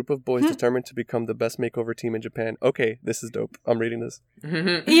 a group of boys determined to become the best makeover team in Japan. Okay, this is dope. I'm reading this.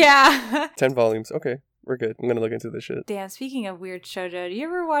 Yeah. 10 volumes. Okay, we're good. I'm gonna look into this shit. Damn. Speaking of weird shoujo, do you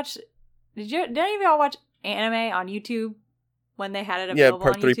ever watch? Did any of y'all watch anime on YouTube when they had it Yeah, available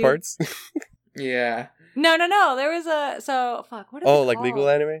on three YouTube? parts. Yeah. No. There was a fuck. What is Oh, it like called? legal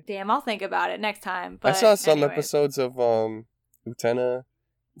anime? Damn, I'll think about it next time. But I saw some anyways. episodes of Utena,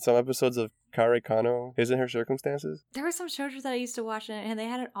 some episodes of Kare Kano, His and Her Circumstances. There were some shoujos that I used to watch, and they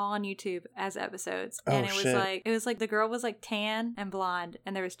had it all on YouTube as episodes. Oh, And it was shit. like the girl was like tan and blonde,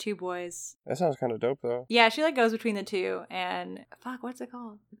 and there was two boys. That sounds kind of dope, though. Yeah, she like goes between the two, and fuck, what's it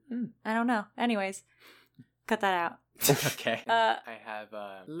called? I don't know. Anyways, cut that out. Okay. Uh, I have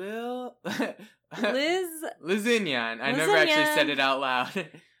Lil Liz, Lizinyan. I never actually Lizinyan. said it out loud.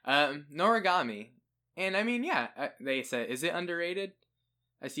 Noragami. And I mean, yeah, they said, is it underrated?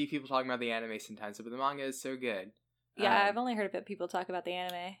 I see people talking about the anime sometimes, but the manga is so good. yeah, I've only heard people talk about the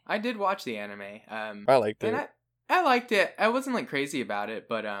anime. I did watch the anime. I liked it. And I liked it. I wasn't like crazy about it,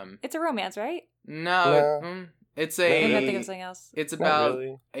 but It's a romance, right? no, it's Maybe a. I'm thinking of something else. It's Not about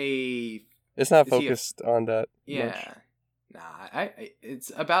really. a. It's not Is he a- focused on that Yeah. much. Nah,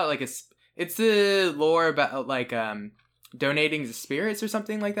 it's about like it's the lore about like donating to spirits or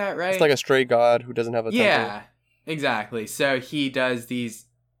something like that, right? It's like a stray god who doesn't have a temple. yeah, exactly. So he does these,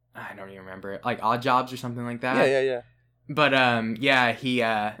 I don't even remember it, like odd jobs or something like that. Yeah. But yeah, he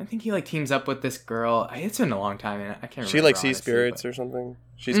I think he like teams up with this girl. It's been a long time, and I can't remember. She like sees honestly, spirits but- or something.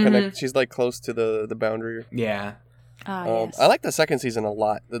 She's Mhm. She's like close to the boundary. Yeah. Yes. I like the second season a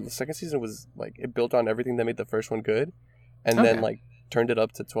lot. The second season was like it built on everything that made the first one good, and then Okay. like turned it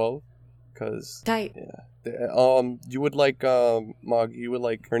up to 12. Cause Tight. you would like Mog. You would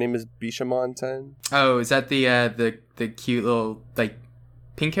like her name is Bishamon 10. Oh, is that the cute little like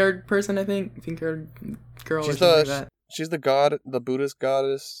pink-haired person, I think. Pink-haired girl She's or something like that. She's the Buddhist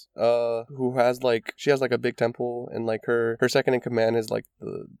goddess, who has like she has like a big temple, and like her second in command is like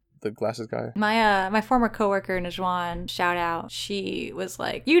the glasses guy. My former coworker Najwan, shout out, she was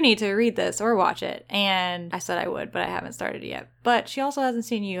like, "You need to read this or watch it," and I said I would, but I haven't started yet. But she also hasn't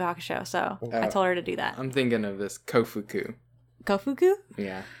seen Yu Yu Hakusho, so I told her to do that. I'm thinking of this Kofuku. Kofuku?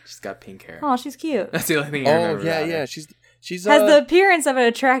 Yeah, she's got pink hair. Oh, she's cute. That's the only thing I remember. Oh yeah, about yeah. her. She's Has the appearance of an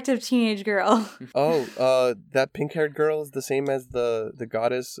attractive teenage girl. That pink-haired girl is the same as the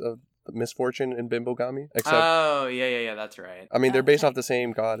goddess of misfortune in Bimbogami, except Oh, yeah, that's right. I mean they're based Okay. off the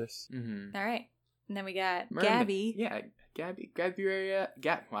same goddess. Mm-hmm. All right. And then we got Mermaid. Gabby. Yeah,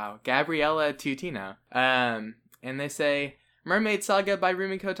 Gabriella Tutino. And they say Mermaid Saga by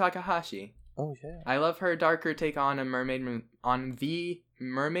Rumiko Takahashi. Oh yeah. I love her darker take on the mermaid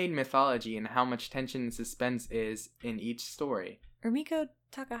mythology and how much tension and suspense is in each story. Rumiko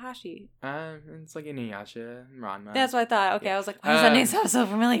Takahashi. It's like Inuyasha and Ranma. That's what I thought. Okay, I was like, why does that name sound so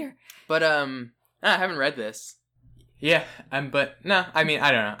familiar? But I haven't read this. Yeah, but no, I mean,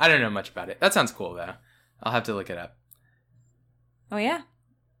 I don't know. I don't know much about it. That sounds cool though. I'll have to look it up. Oh yeah.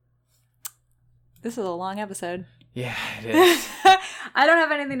 This is a long episode. Yeah, it is. I don't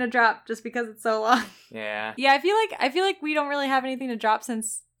have anything to drop just because it's so long. Yeah. Yeah, I feel like we don't really have anything to drop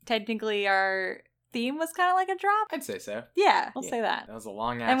since technically our theme was kind of like a drop. I'd say so. Yeah, I'll Yeah, say that. That was a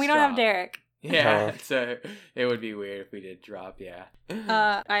long ass And we don't have Derek. Yeah, so it would be weird if we did drop, yeah.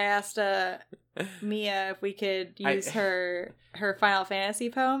 I asked Mia if we could use her Final Fantasy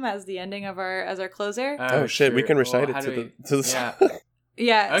poem as the ending of our closer. Oh shit, we true. can recite Well, it how to do the Yeah.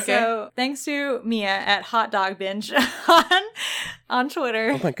 Yeah, Okay. so thanks to Mia at Hot Dog Binge on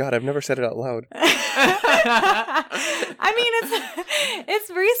Twitter. Oh my god, I've never said it out loud. I mean, it's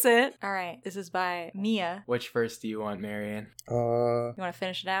recent. All right, this is by Mia. Which verse do you want, Marianne? You want to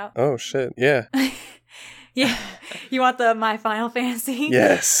finish it out? Oh shit, yeah. Yeah. You want the My Final Fantasy?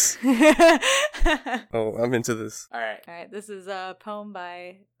 Yes. All Oh, I'm into this. Alright. right, this is a poem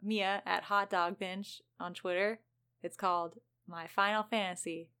by Mia at Hot Dog Binge on Twitter. It's called My Final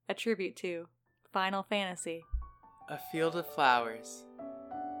Fantasy, a tribute to Final Fantasy. A field of flowers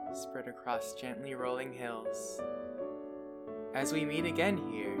spread across gently rolling hills. As we meet again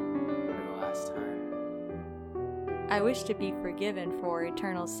here for the last time. I wish to be forgiven for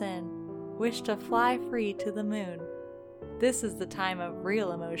eternal sin, wish to fly free to the moon. This is the time of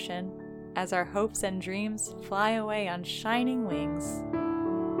real emotion, as our hopes and dreams fly away on shining wings.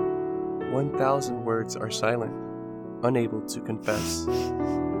 1,000 words are silent, unable to confess.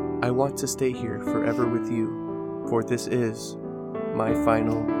 I want to stay here forever with you, for this is my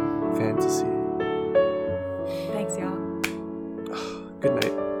final fantasy. Thanks, y'all. Good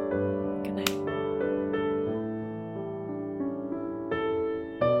night. Good night.